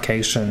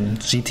 Punkation,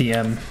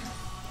 GTM.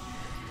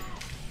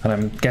 And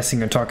I'm guessing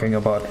you're talking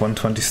about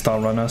 120 star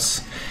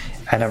runners.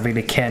 And I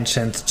really can't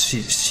chant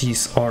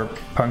Cheese or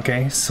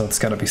Punkay, so it's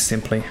gotta be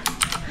Simply.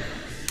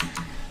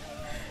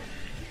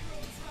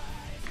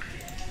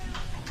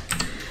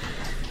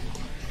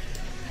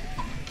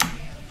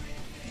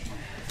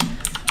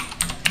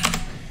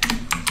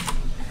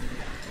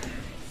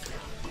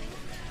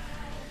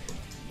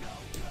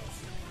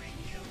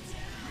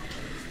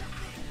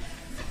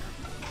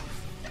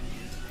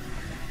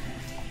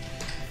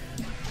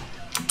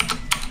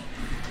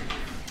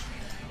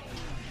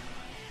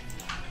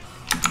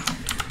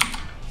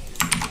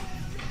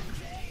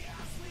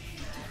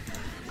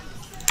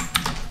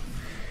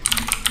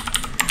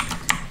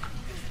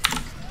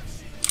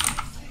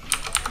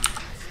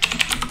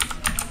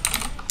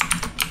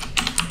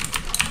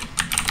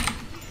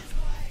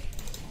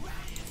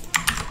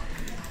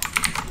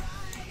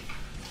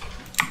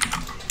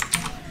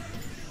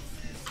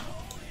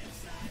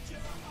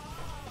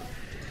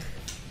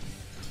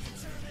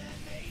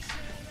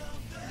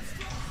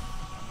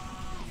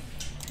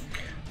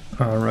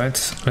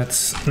 Alright,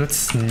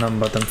 let's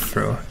number them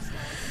through.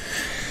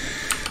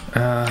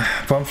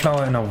 Bomb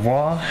flower in a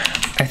wall.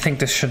 I think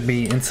this should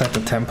be inside the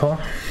temple.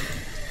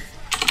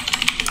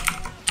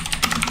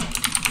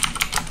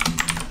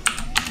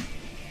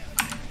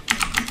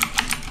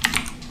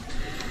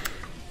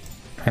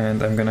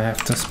 And I'm gonna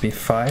have this be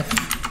 5.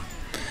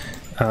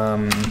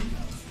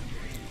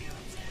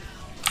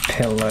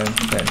 Pillar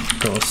that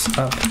goes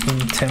up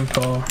in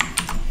temple.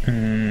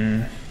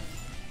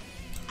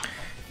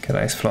 Get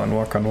ice flow and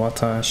walk on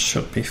water,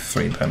 should be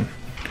 3 then.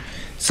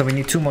 So we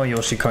need 2 more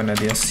Yoshi coin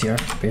ideas here,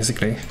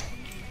 basically.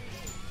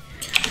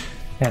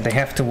 And they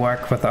have to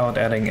work without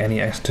adding any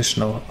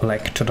additional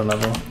lag to the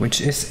level, which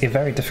is a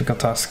very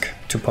difficult task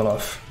to pull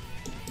off.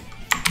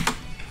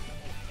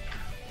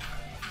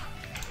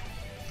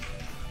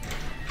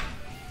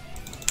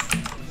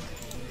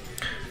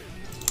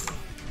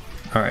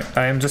 Alright,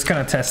 I am just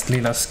gonna test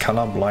Leela's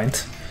color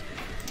blind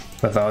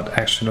without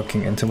actually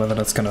looking into whether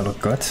that's gonna look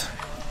good.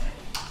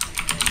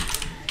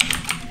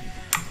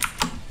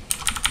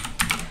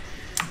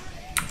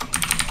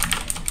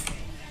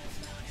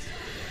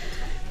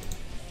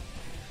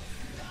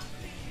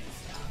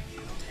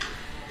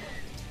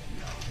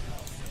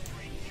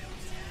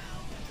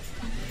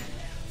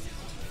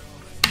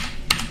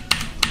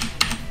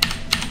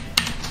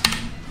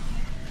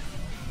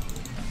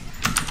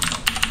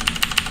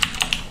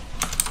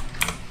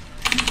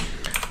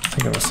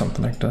 I think it was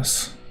something like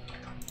this.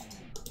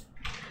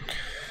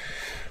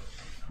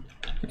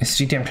 Is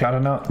GTM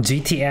clouded now?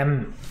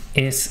 GTM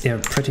is a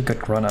pretty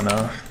good runner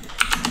now.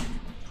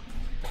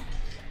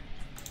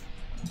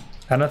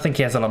 I don't think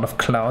he has a lot of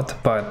cloud,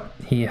 but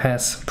he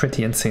has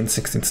pretty insane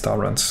 16-star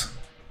runs.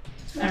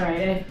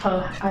 Alright,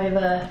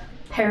 I've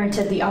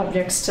parented the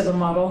objects to the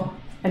model,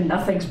 and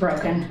nothing's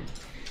broken.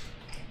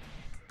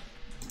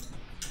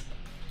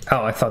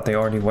 Oh, I thought they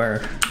already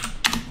were.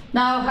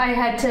 No,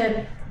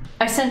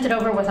 I sent it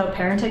over without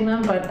parenting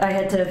them, but I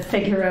had to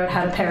figure out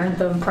how to parent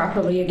them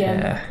properly again.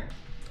 Yeah.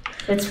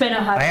 It's been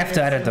a hot I have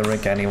to edit the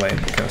rig anyway,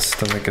 because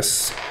the rig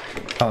is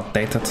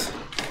outdated.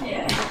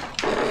 Yeah.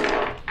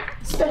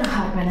 It's been a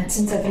hot minute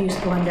since I've used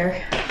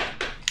Blender.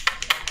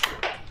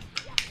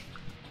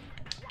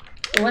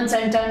 Once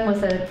I'm done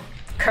with a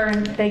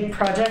current big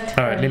project...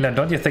 Alright, Leela,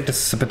 don't you think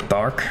this is a bit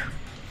dark?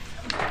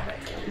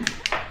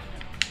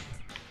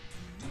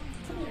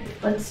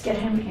 Let's get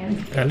him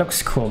in. It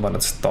looks cool, but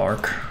it's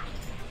dark.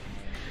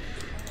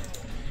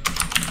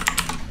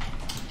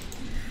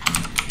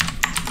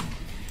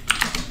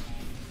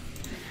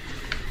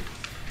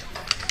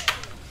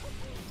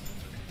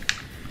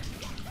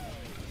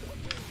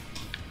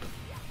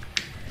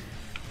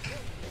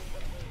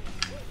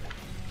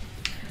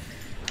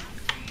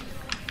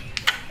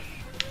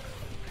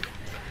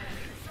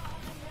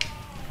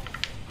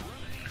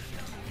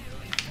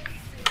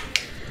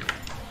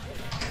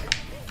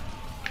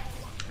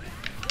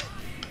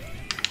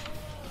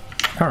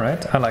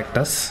 Alright, I like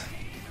this.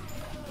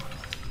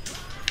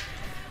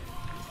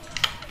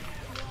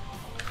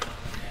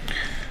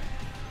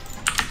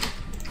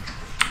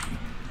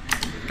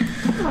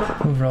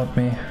 Who wrote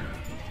me?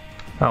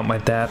 Oh, my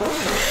dad.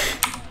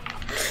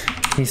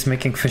 He's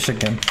making fish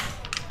again.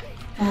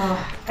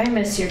 Oh, I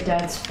miss your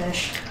dad's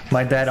fish.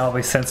 My dad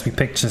always sends me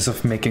pictures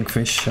of making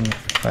fish and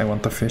I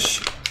want the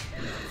fish.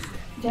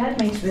 Dad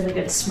makes really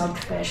good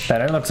smoked fish.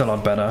 That looks a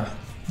lot better.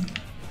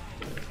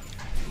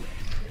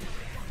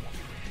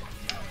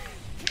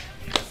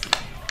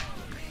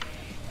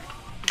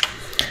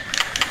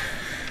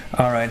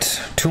 Alright,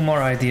 2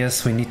 more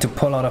ideas we need to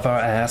pull out of our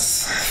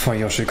ass for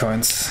Yoshi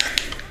coins.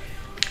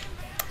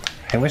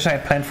 I wish I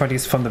had planned for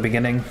these from the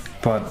beginning,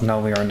 but now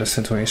we are in this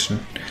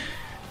situation.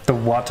 The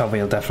water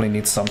wheel definitely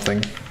needs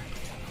something.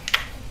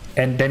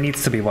 And there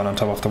needs to be one on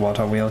top of the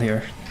water wheel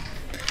here.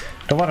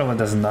 The water wheel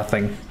does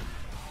nothing.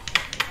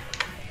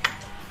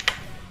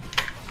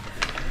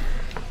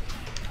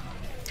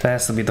 That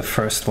has to be the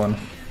first one.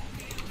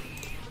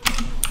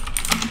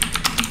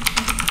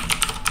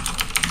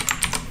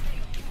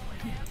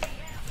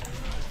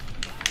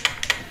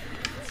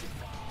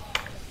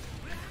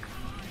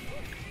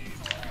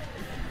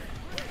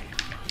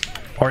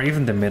 Or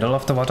even the middle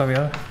of the water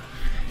wheel.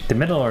 The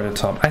middle or the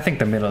top? I think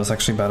the middle is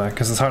actually better,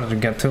 because it's harder to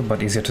get to,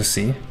 but easier to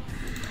see.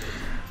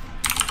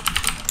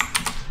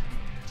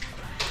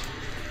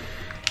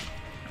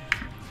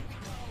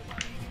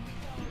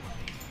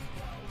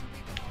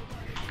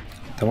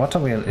 The water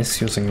wheel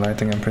is using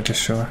lighting, I'm pretty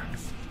sure.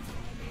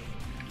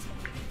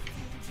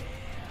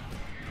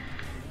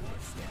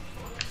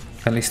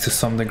 At least to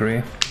some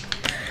degree.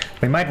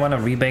 We might want to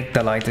rebake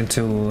the light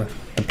into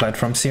the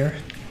platforms here.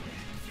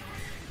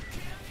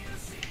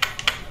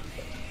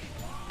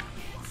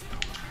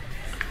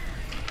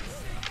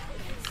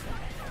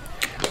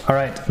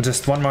 Alright,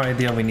 just one more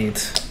idea we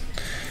need.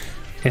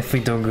 If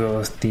we do go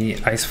with the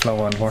ice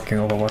flower and walking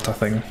over water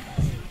thing.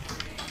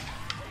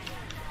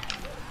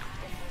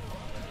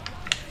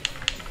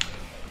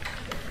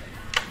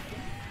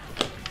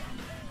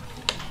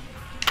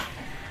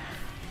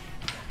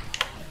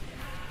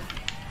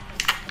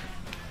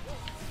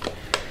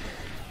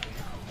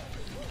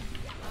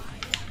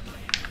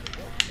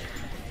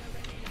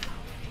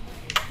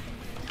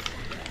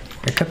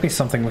 It could be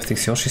something with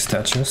these Yoshi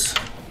statues.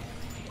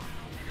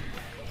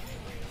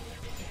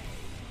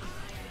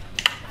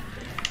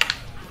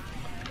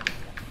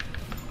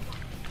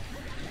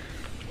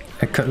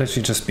 It could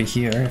literally just be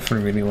here if we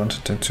really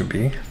wanted it to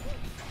be.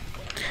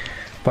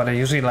 But I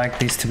usually like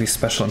these to be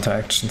special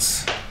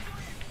interactions.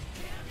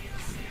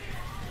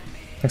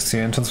 Next to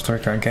the entrance of the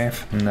recurrent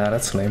cave? Nah,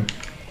 that's lame.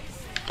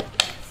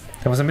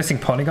 There was a missing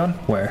polygon?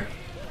 Where?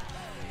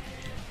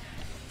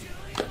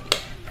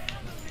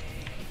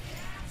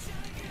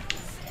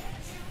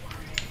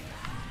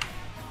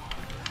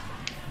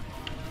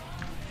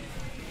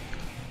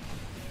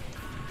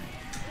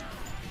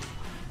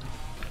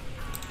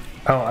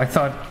 Oh, I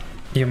thought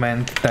you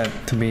meant that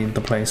to be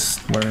the place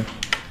where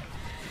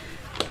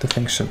the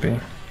thing should be.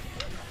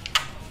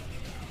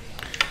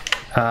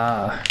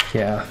 Ah,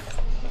 yeah.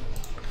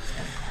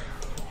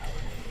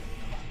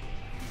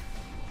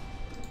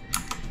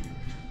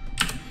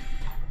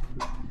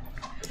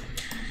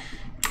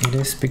 It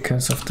is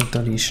because of the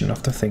deletion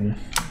of the thing.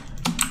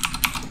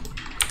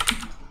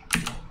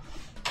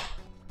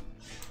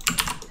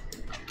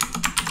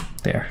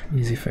 There,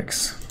 easy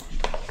fix.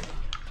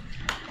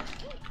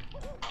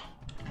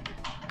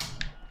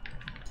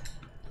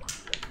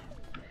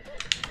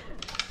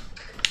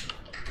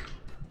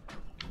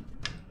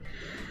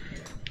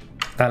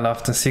 I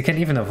love this. You can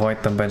even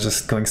avoid them by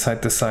just going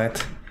side to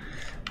side.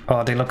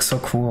 Oh, they look so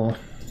cool.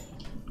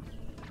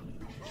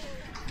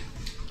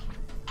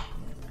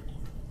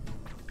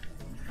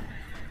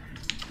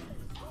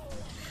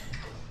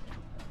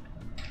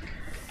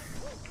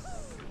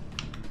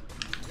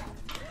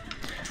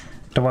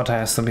 The water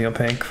has to be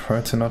opaque for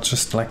it to not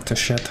just like to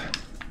shit.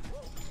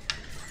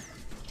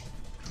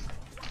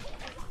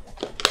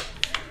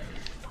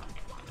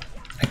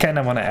 I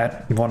kinda wanna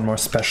add one more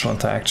special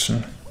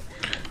interaction.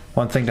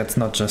 One thing that's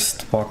not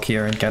just walk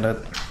here and get it.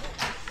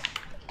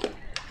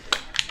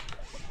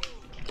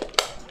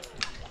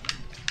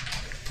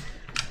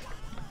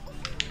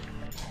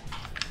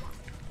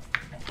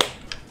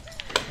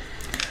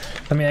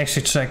 Let me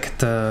actually check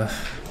the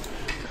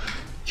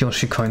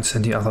Yoshi coins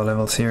in the other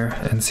levels here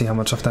and see how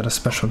much of that is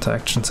special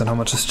interactions and how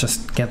much is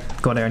just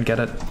go there and get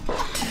it.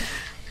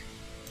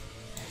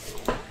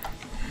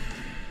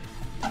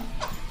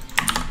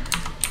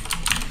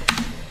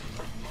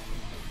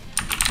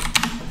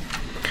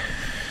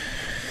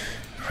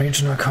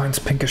 Regional coins,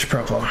 pinkish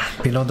purple.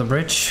 Below the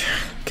bridge,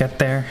 get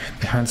there.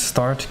 Behind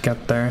start,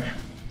 get there.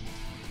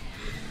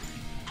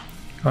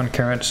 On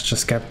carriage,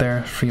 just get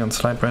there. Free on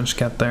slide branch,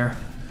 get there.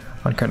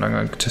 On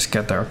carriage, just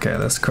get there. Okay,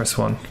 that's Chris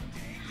 1.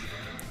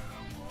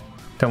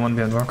 Then one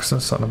behind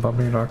Roxas, on a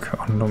bubbly rock,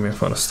 on Lumia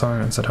for the star,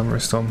 and set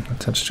Hummery Storm,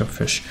 attached to a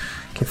fish.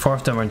 Okay, 4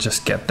 of them are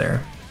just get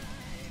there.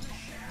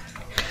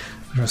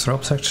 There's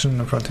rope section,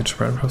 the frontage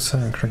bread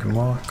process, and crick and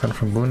wall, gun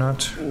from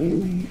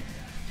Boonat.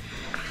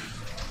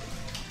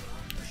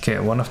 Okay,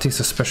 one of these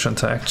is special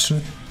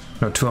interaction.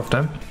 No, two of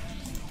them.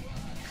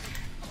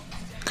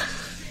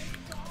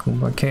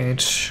 Goomba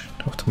cage,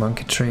 of the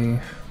monkey tree.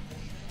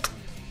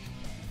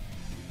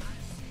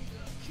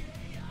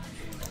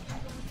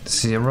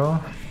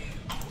 Zero.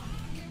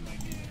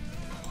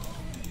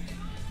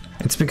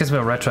 It's because we're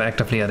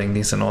retroactively adding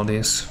these and all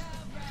these.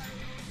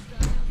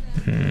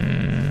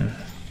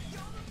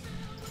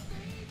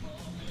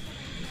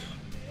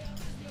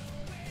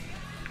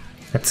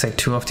 Let's say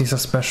two of these are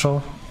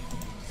special.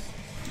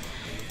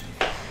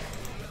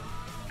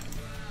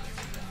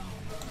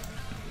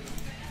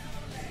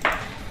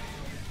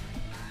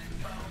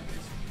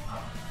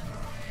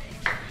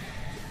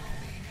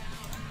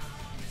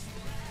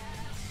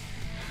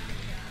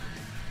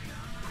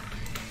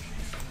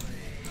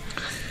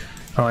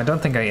 Oh, I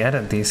don't think I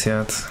added these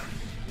yet.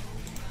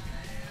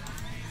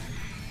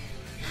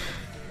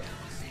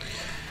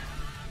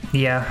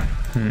 Yeah.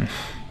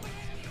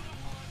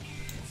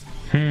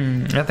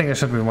 I think there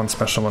should be one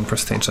special one per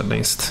stage at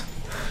least.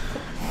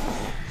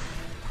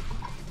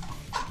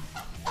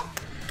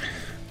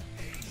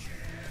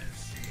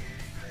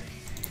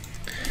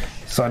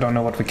 So I don't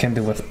know what we can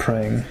do with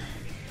praying.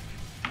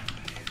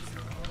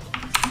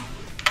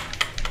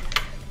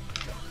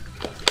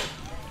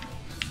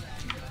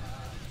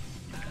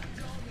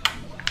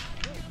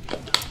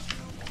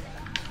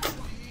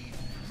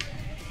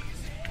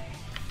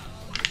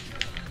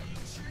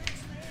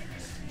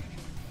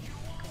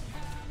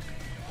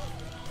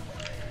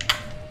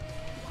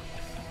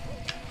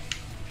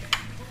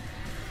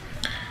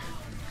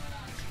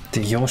 The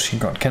Yoshi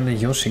God. Can the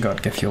Yoshi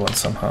God give you one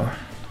somehow?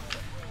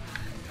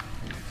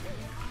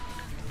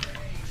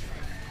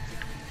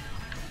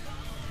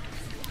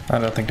 I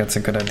don't think that's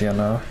a good idea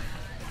now.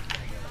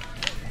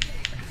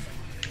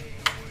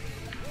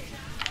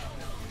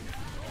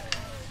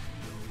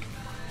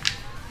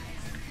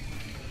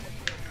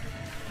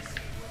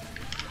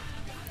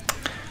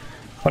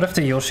 What if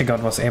the Yoshi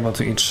God was able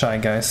to eat Shy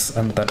Guys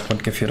and that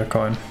would give you the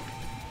coin?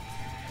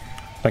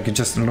 Like you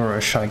just lure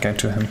a Shy Guy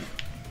to him.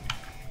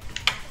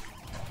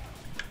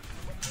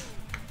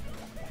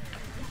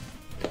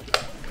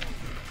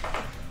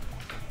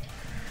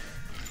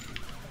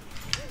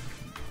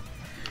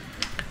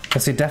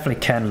 Because you definitely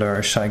can lure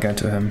a Shy Guy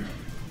to him.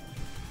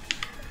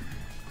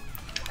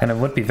 And it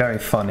would be very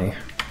funny.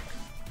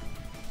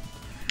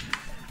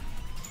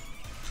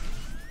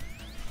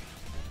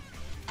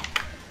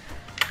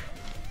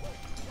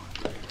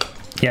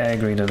 Yeah, I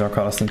agree, the Dark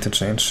Colors need to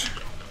change.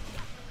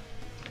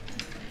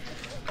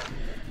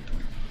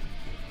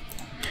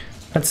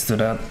 Let's do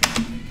that.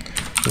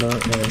 Lure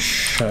a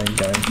Shy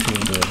Guy to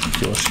the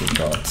Yoshi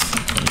God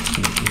and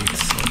he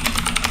eats it.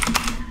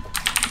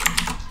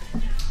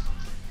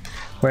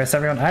 Where's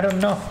everyone? I don't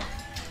know.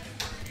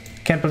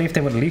 Can't believe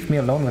they would leave me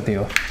alone with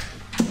you.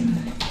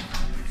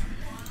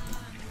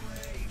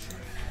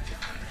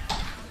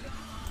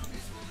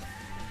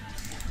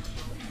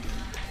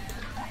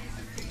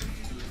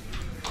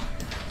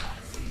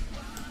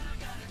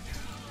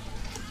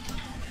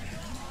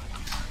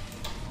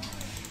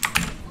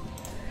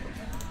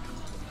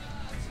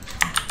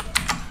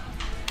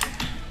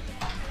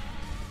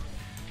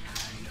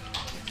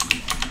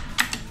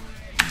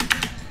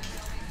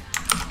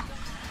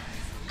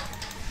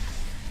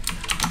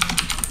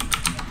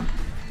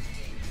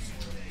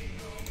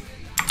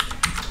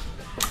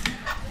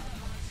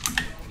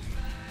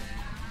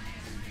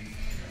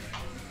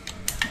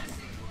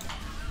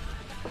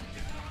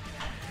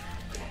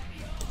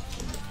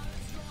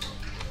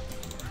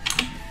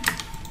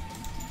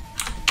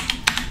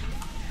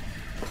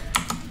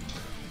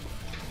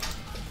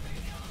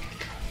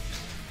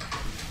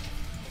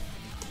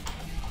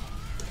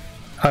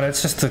 Oh,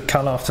 that's just the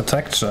color of the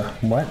texture.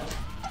 What?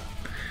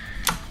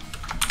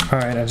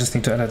 Alright, I just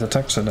need to edit the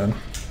texture then.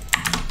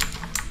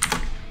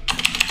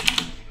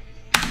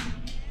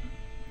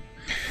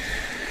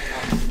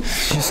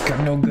 Just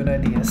got no good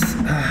ideas.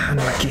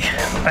 Unlucky.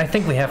 I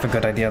think we have a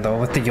good idea though.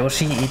 With the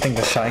Yoshi eating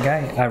the Shy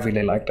Guy, I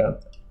really like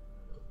that.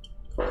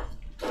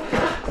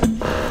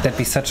 That'd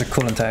be such a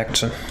cool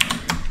interaction.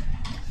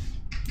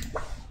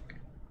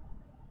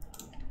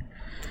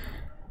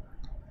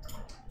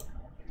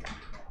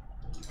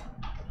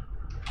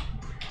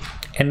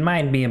 It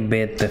might be a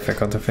bit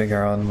difficult to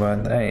figure out,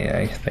 but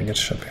I think it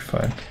should be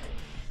fine.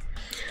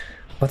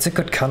 What's a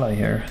good color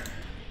here?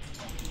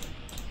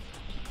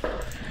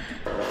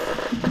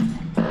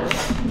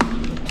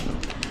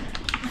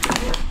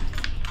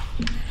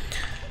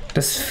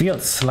 This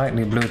feels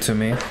slightly blue to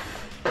me.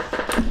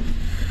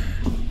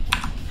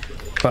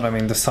 But I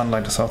mean, the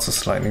sunlight is also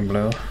slightly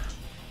blue.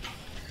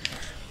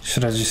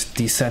 Should I just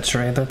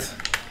desaturate it?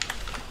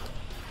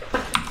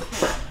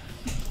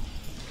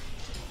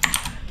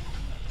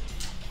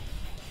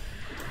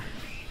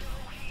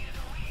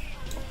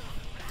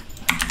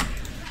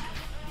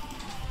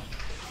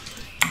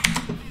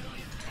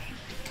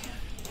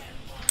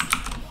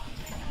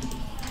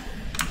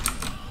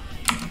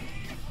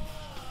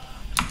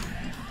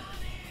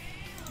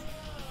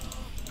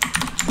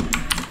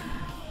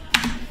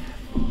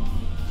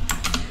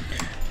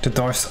 The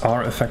doors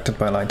are affected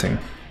by lighting.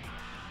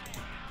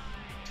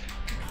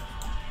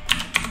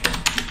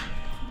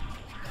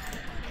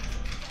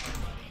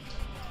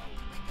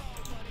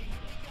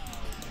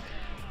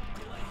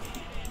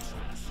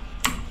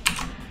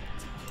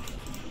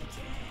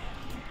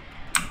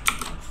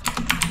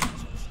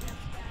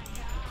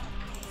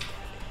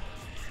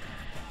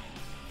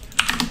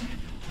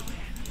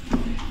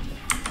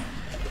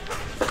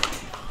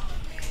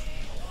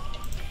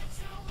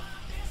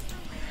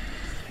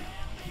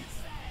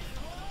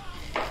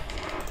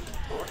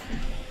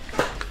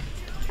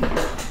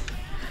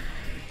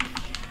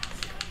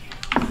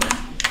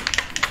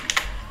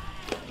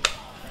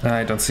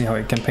 I don't see how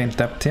you can paint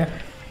depth here.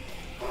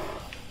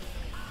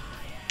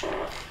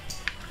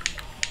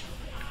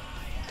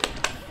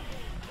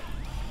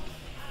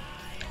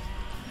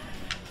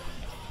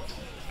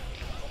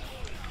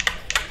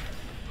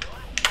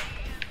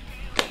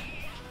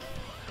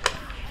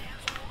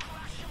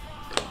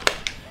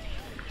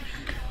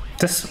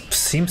 This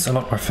seems a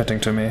lot more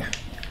fitting to me.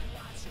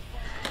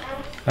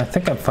 I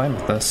think I'm fine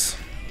with this.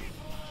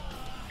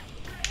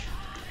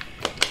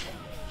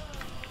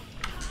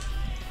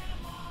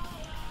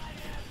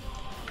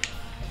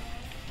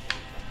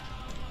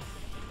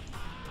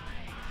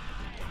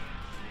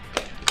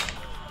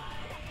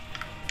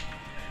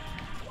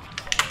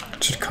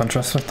 Should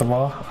contrast with the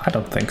wall? I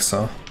don't think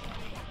so.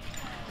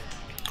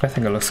 I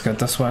think it looks good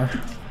this way.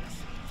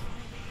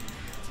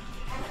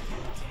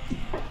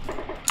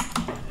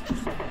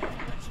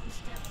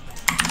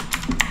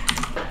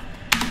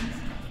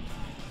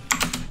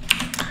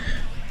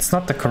 It's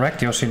not the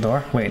correct Yoshi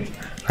door. Wait,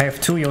 I have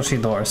 2 Yoshi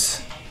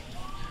doors.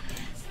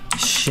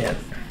 Shit.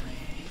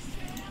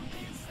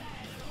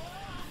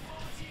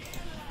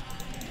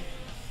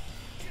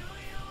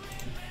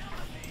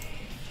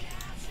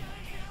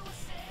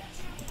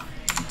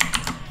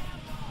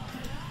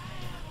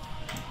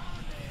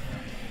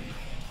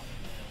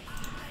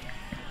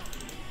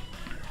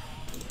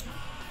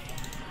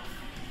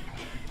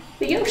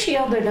 The Yoshi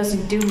Elder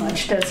doesn't do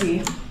much, does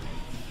he?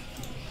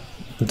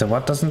 The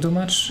what doesn't do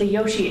much? The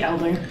Yoshi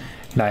Elder.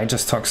 Nah, he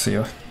just talks to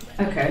you.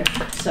 Okay,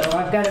 so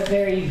I've got a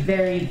very,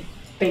 very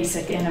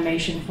basic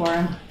animation for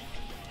him.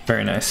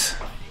 Very nice.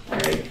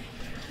 Alright.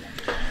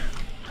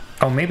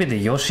 Oh, maybe the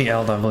Yoshi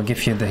Elder will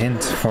give you the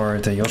hint for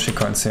the Yoshi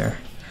coins here.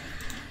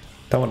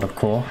 That would look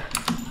cool.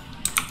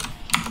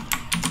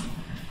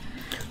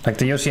 Like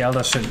the Yoshi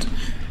Elder should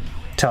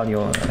tell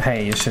you,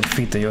 hey, you should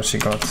feed the Yoshi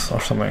gods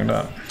or something like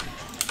that.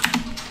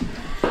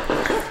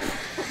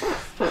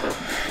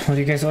 Would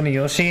you guys own a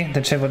Yoshi?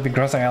 The chip would be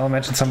gross. I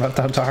imagine some of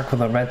that dark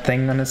with a red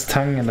thing on his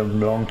tongue and a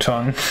long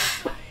tongue.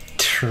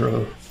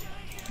 True.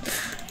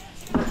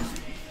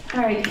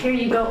 Alright, here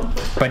you go.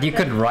 But you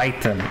could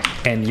ride them,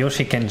 and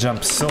Yoshi can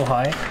jump so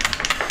high.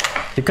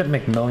 You could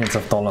make millions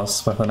of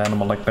dollars with an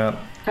animal like that.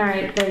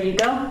 Alright, there you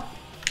go.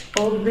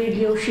 Old big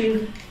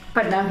Yoshi,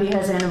 but now he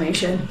has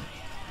animation.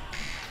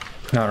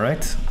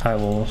 Alright, I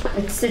will...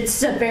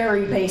 It's a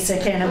very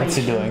basic animation. What's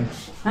he doing?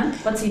 Huh?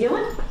 What's he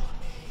doing?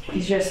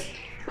 He's just...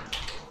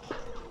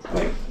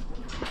 Wait.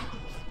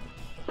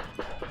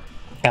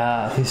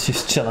 Ah, he's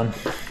just chilling.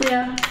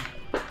 Yeah.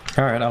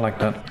 Alright, I like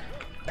that.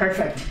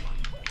 Perfect.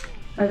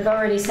 I've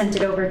already sent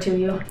it over to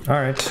you.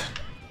 Alright.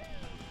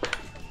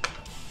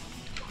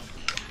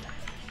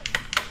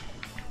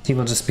 He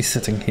will just be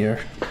sitting here.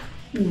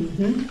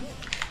 Mm-hmm.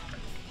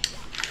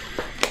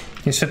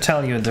 He should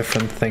tell you a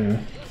different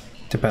thing,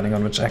 depending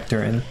on which act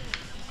you're in.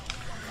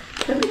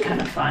 That'd be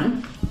kind of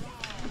fun.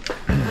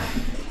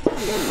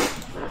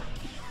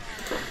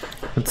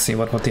 Let's see,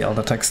 what would the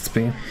elder texts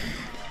be?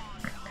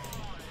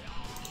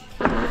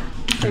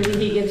 Maybe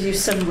he gives you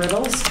some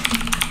riddles.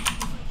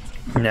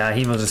 Nah,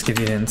 he will just give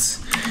you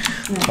hints.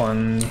 Yeah.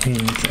 1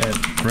 hint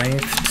at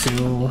rave,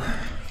 2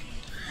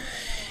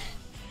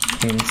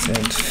 hints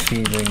at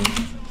feeding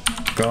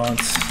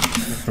gods,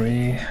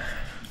 3.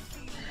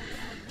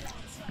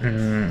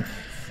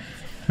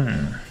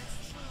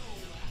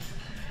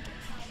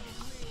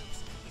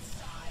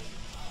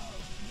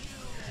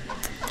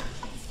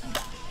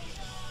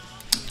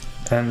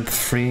 And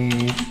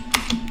 3,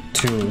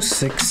 2,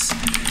 6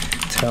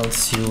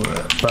 tells you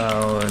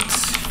about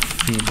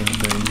feeding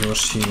the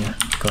Yoshi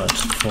god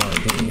for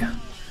a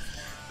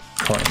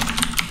coin.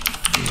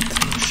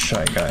 Feed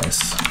Shy Guys.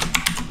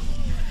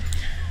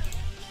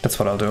 That's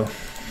what I'll do.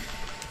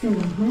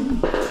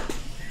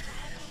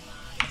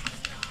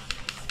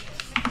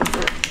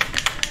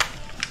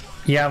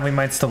 Yeah, we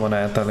might still want to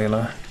add that,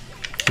 Leela.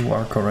 You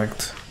are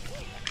correct.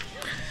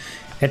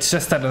 It's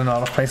just that in a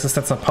lot of places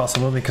that's not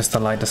possible because the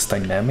light is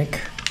dynamic.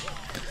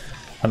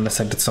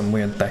 Unless I did some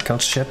weird decal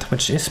shit,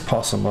 which is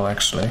possible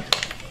actually.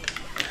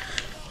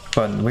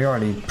 But we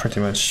already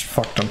pretty much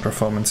fucked on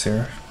performance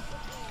here.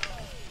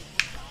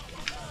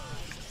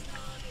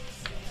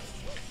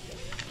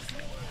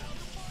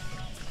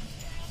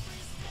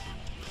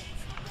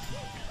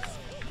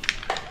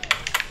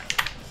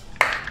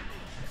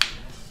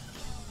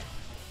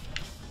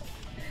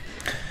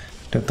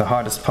 Dude, the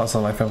hardest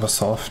puzzle I've ever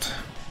solved.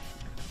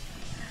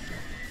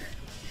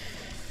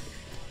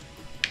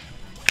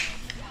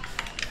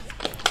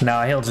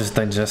 Nah, he'll just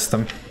digest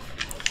them.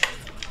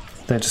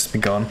 They'll just be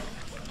gone.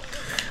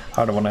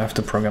 I don't want to have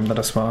to program that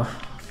as well.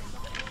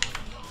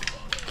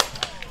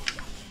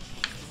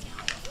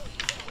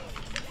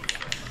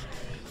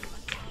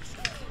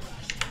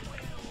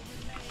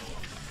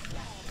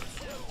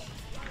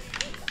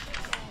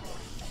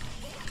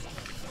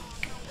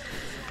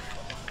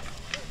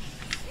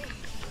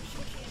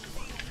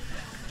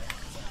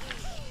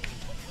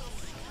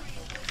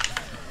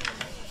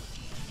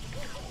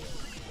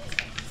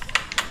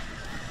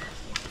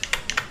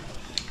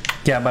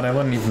 Yeah, but I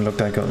wouldn't even look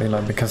at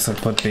Leela because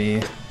it would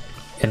be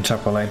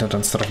interpolated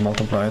instead of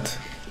multiplied.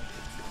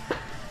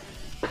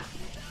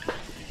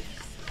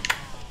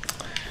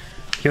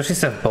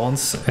 Yoshi's have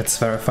bones. It's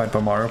verified by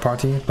Mario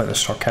Party by the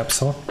shock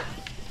capsule.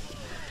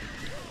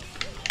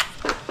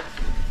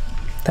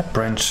 That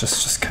branch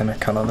is just kind of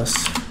colorless.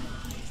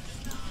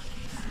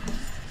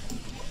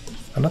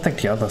 I don't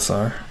think the others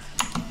are.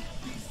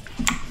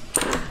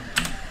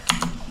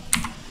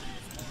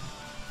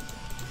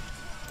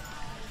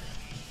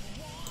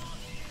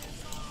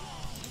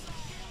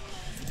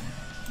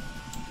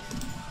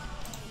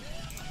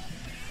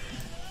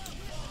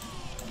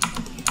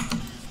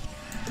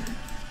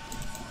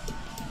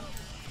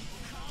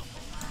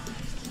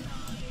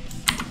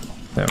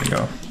 There we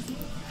go.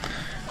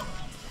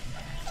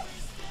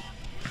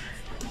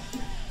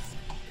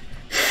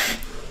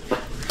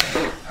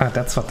 Ah,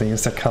 that's what they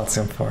use their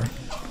calcium for.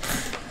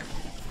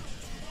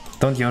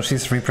 Don't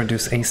Yoshis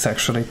reproduce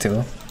asexually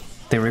too?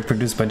 They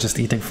reproduce by just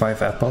eating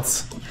 5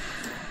 apples.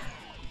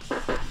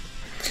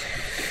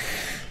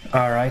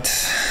 Alright,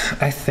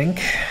 I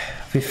think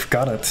we've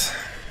got it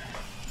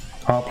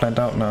all planned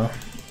out now.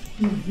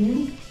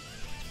 Mm-hmm.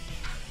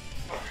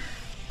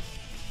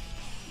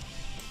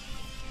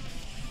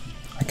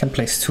 I can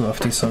place 2 of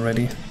these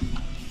already.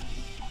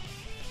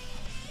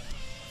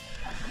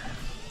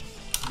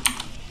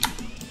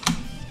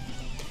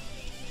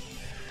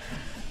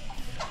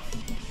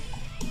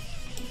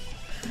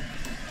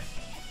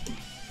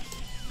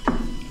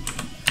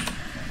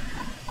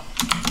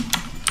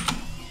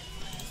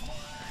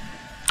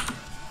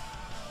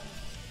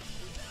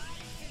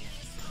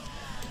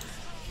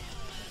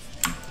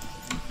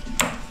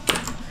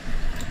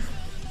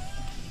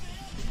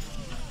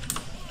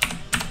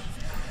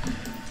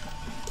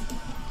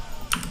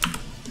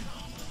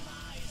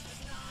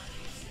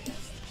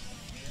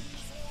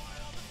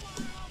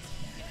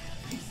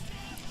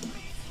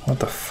 What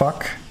the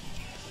fuck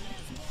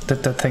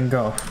did that thing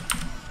go?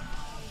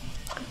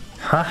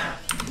 Huh?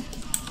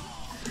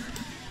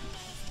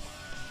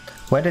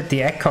 Where did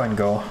the egg coin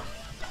go?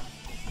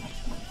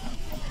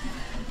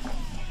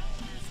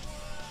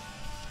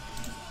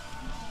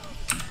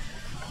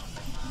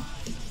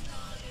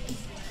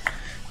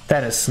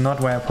 That is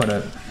not where I put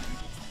it.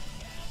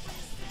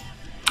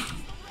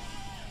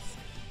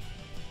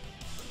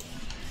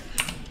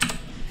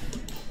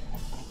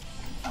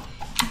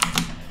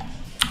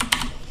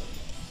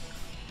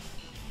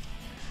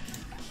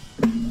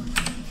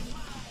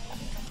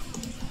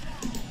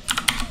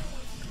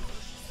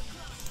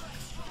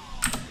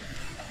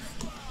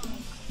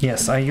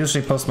 Yes, I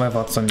usually post my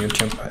VODs on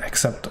YouTube,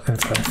 except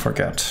if I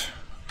forget,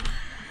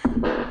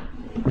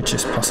 which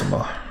is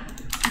possible.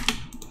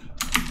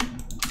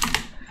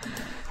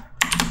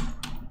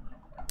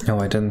 Oh,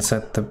 I didn't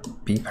set the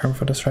B perm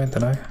for this, right?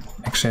 Did I?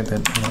 Actually, I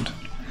did not.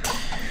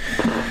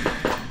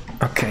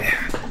 Okay.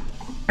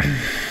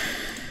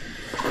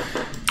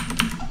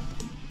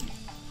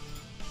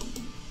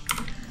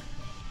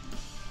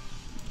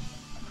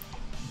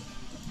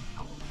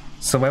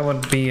 So where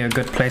would be a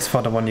good place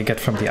for the one you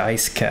get from the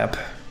ice cap?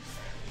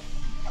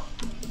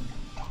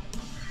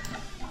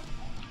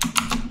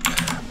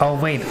 Oh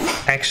wait,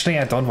 actually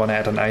I don't want to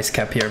add an ice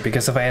cap here,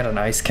 because if I add an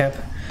ice cap,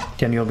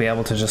 then you'll be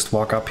able to just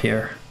walk up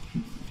here.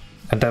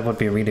 And that would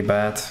be really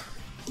bad.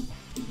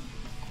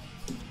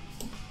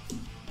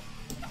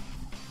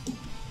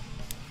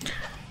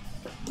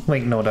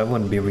 Wait, no, that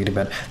wouldn't be really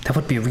bad. That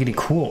would be really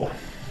cool.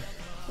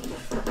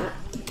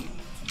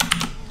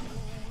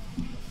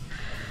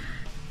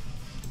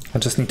 I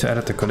just need to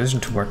edit the collision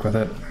to work with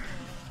it.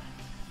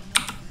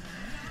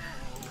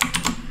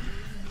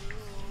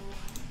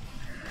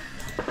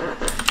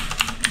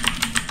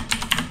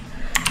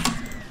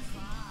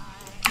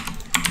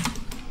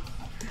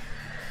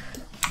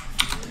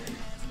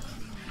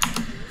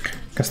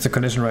 Because the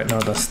collision right now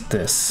does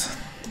this.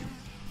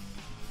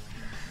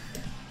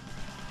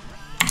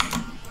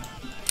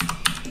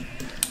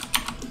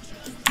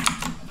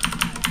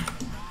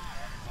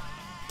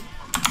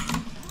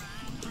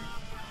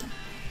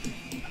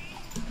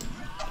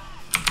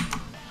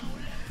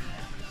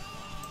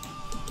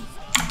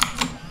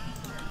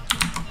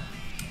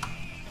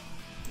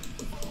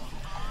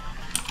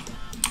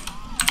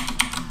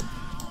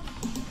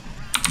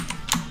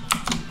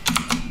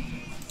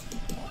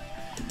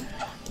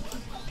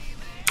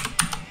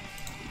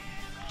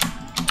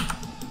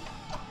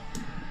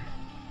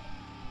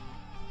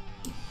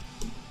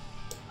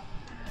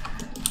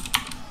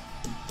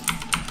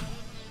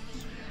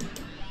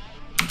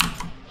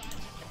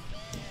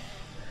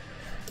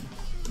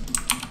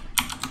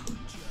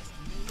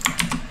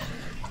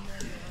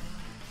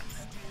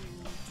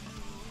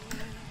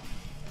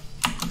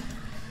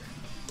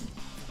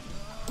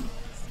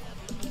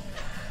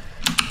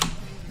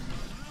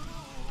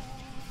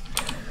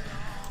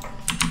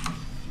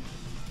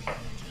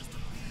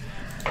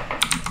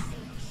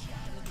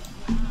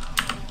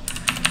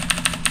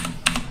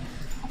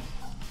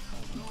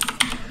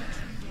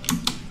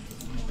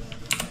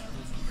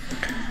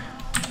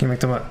 Can you make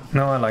them?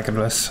 No, I like it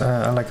less.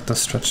 I like it the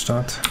stretched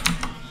out.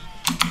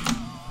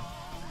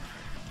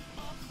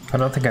 I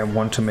don't think I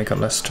want to make it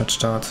less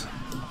stretched out.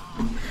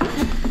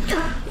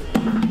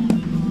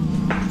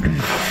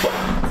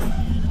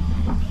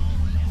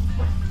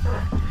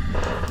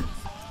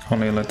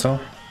 only a little.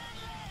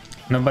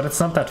 No, but it's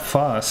not that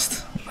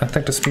fast. I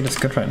think the speed is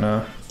good right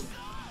now.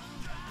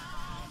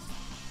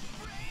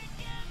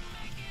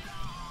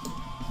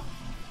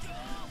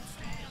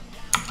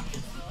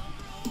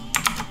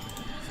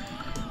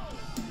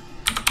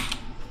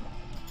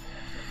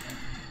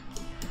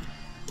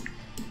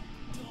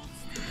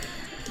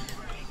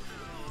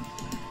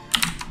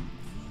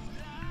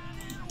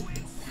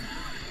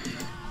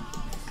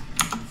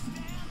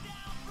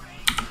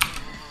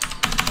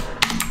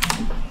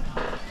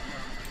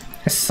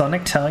 Is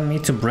Sonic telling me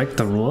to break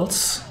the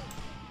rules?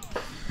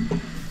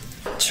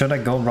 Should I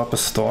go rob a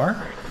store?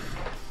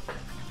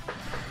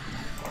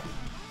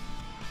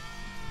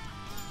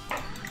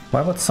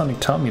 Why would Sonic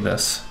tell me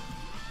this?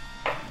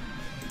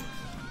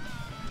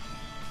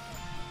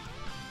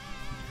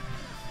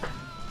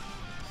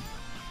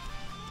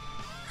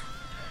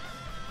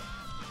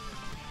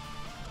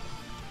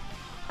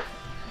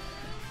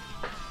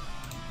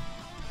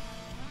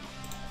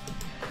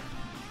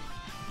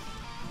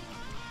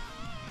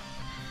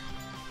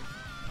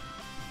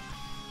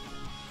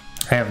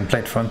 I haven't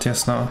played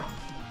Frontiers now.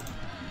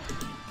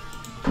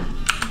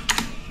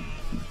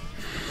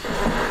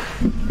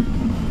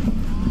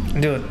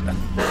 Dude,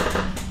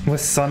 with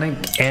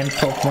Sonic and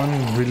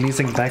Pokemon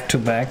releasing back to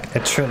back,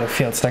 it surely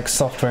feels like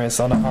software is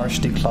on a harsh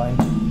decline.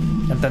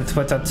 And then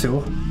Twitter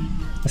too.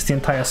 Is the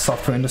entire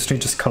software industry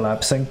just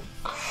collapsing?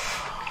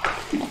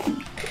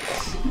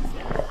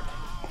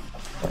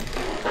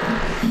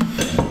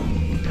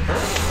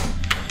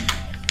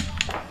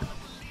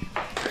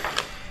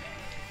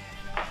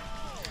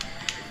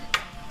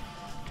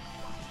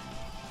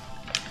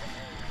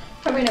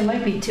 I mean, it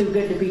might be too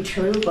good to be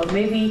true, but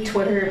maybe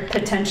Twitter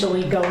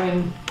potentially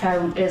going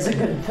out is a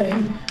good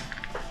thing.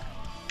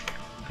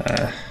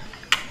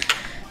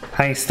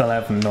 I still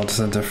haven't noticed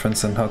a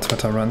difference in how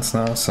Twitter runs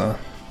now, so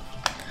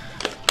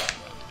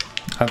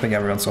I think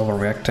everyone's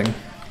overreacting.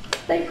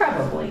 They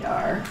probably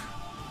are.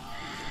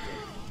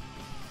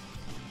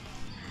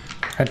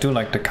 I do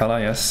like the color,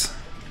 yes.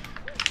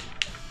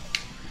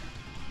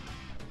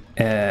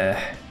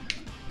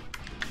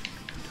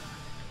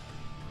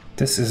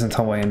 This isn't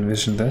how I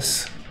envisioned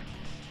this.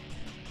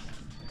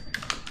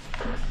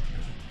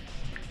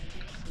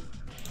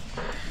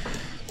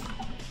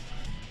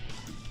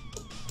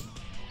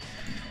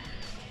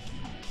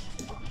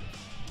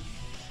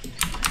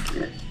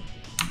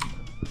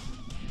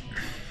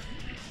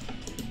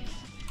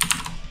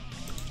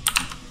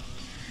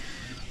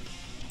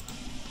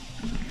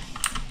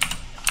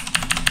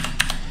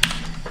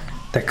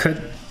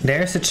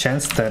 There's a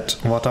chance that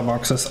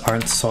waterboxes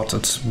aren't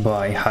sorted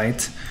by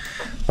height,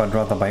 but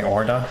rather by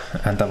order,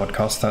 and that would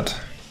cause that.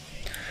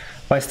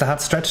 Why is the HUD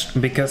stretched?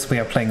 Because we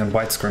are playing in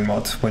widescreen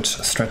mode, which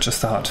stretches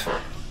the HUD.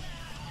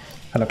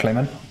 Hello,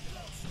 Clayman.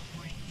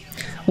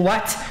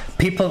 What?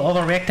 People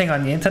overreacting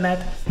on the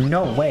internet?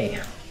 No way.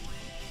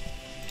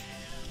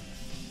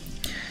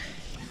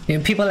 You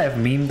know, people have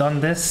memed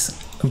on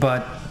this,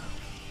 but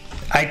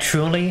I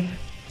truly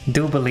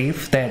do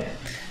believe that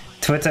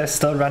Twitter is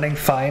still running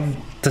fine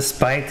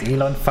despite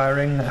Elon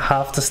firing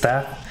half the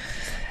staff.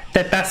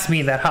 That does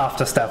mean that half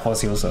the staff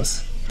was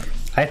users.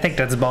 I think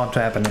that's bound to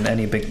happen in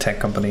any big tech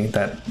company,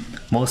 that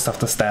most of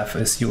the staff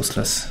is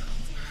useless.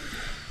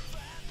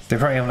 They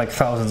probably have like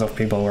thousands of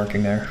people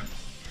working there.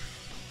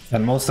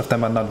 And most of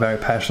them are not very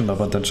passionate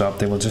about the job,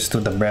 they will just do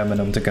the bare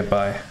minimum to get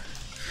by.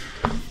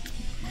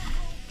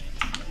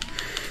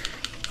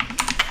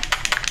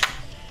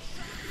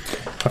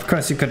 Of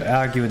course you could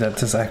argue that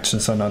his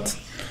actions are not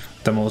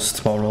the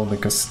most moral,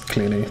 because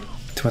clearly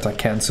Twitter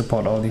can't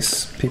support all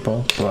these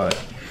people, but...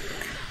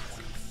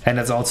 And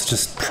it's also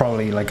just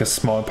probably like a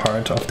small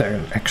part of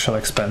their actual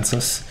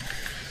expenses.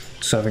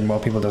 So having more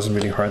people doesn't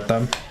really hurt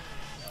them.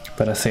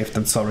 Better safe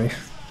than sorry.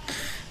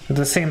 At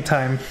the same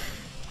time,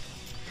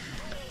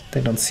 they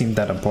don't seem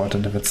that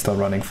important if it's still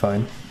running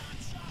fine.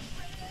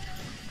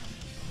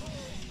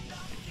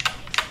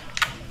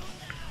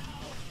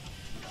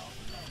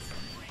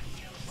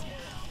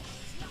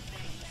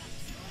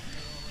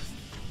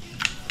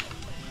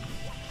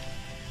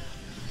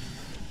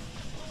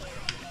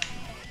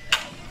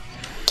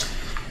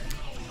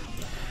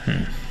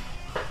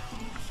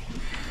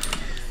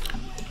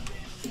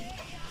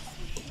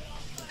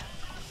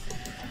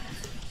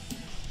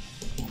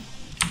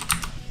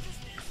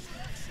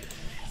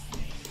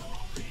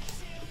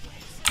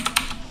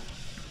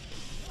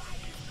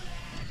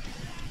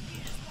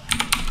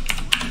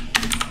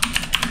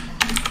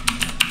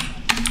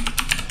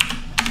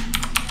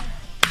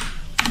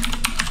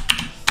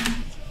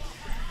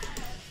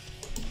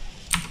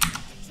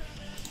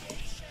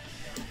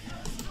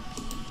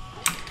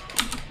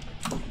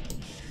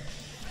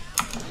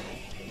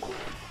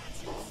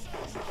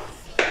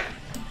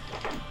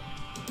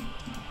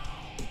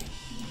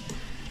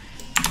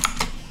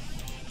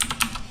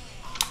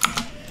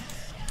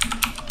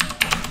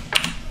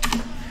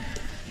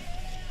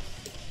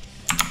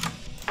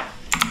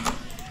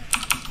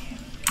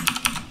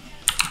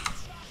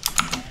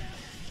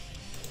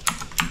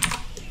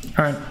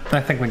 Alright, I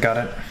think we got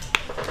it.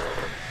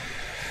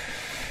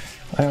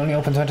 I only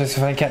open Twitter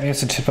if I get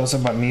news to post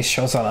about me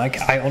shows I like.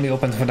 I only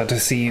open Twitter to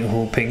see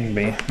who pinged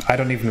me. I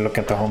don't even look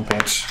at the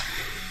homepage.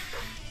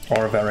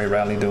 Or very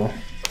rarely do.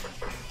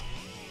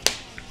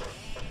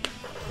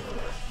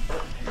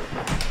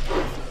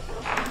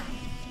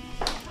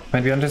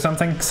 Might be onto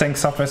something? Saying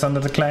software's under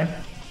decline?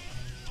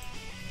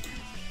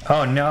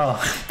 Oh no!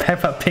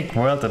 Peppa Pig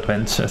World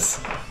Adventures.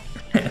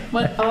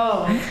 What?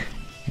 Oh.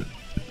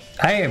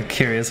 I am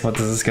curious what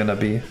this is gonna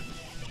be.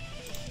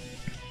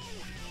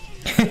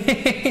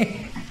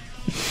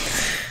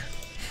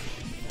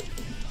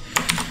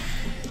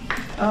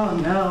 Oh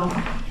no.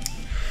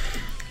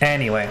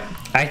 Anyway,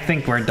 I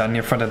think we're done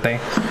here for the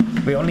day.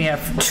 We only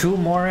have 2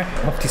 more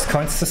of these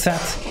coins to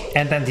set,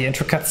 and then the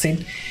intro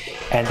cutscene,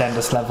 and then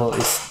this level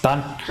is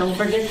done. Don't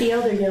forget the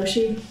Elder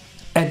Yoshi.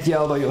 And the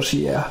Elder Yoshi,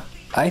 yeah.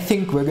 I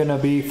think we're gonna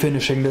be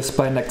finishing this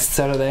by next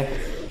Saturday.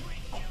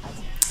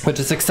 Which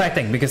is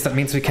exciting, because that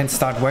means we can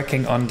start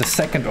working on the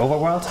second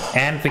overworld,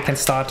 and we can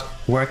start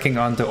working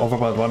on the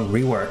Overworld 1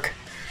 rework.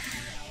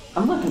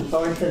 I'm looking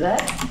forward to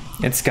that.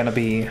 It's gonna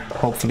be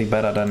hopefully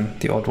better than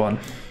the old one.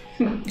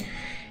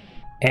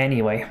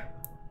 Anyway,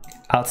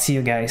 I'll see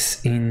you guys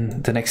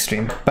in the next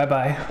stream. Bye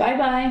bye. Bye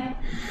bye.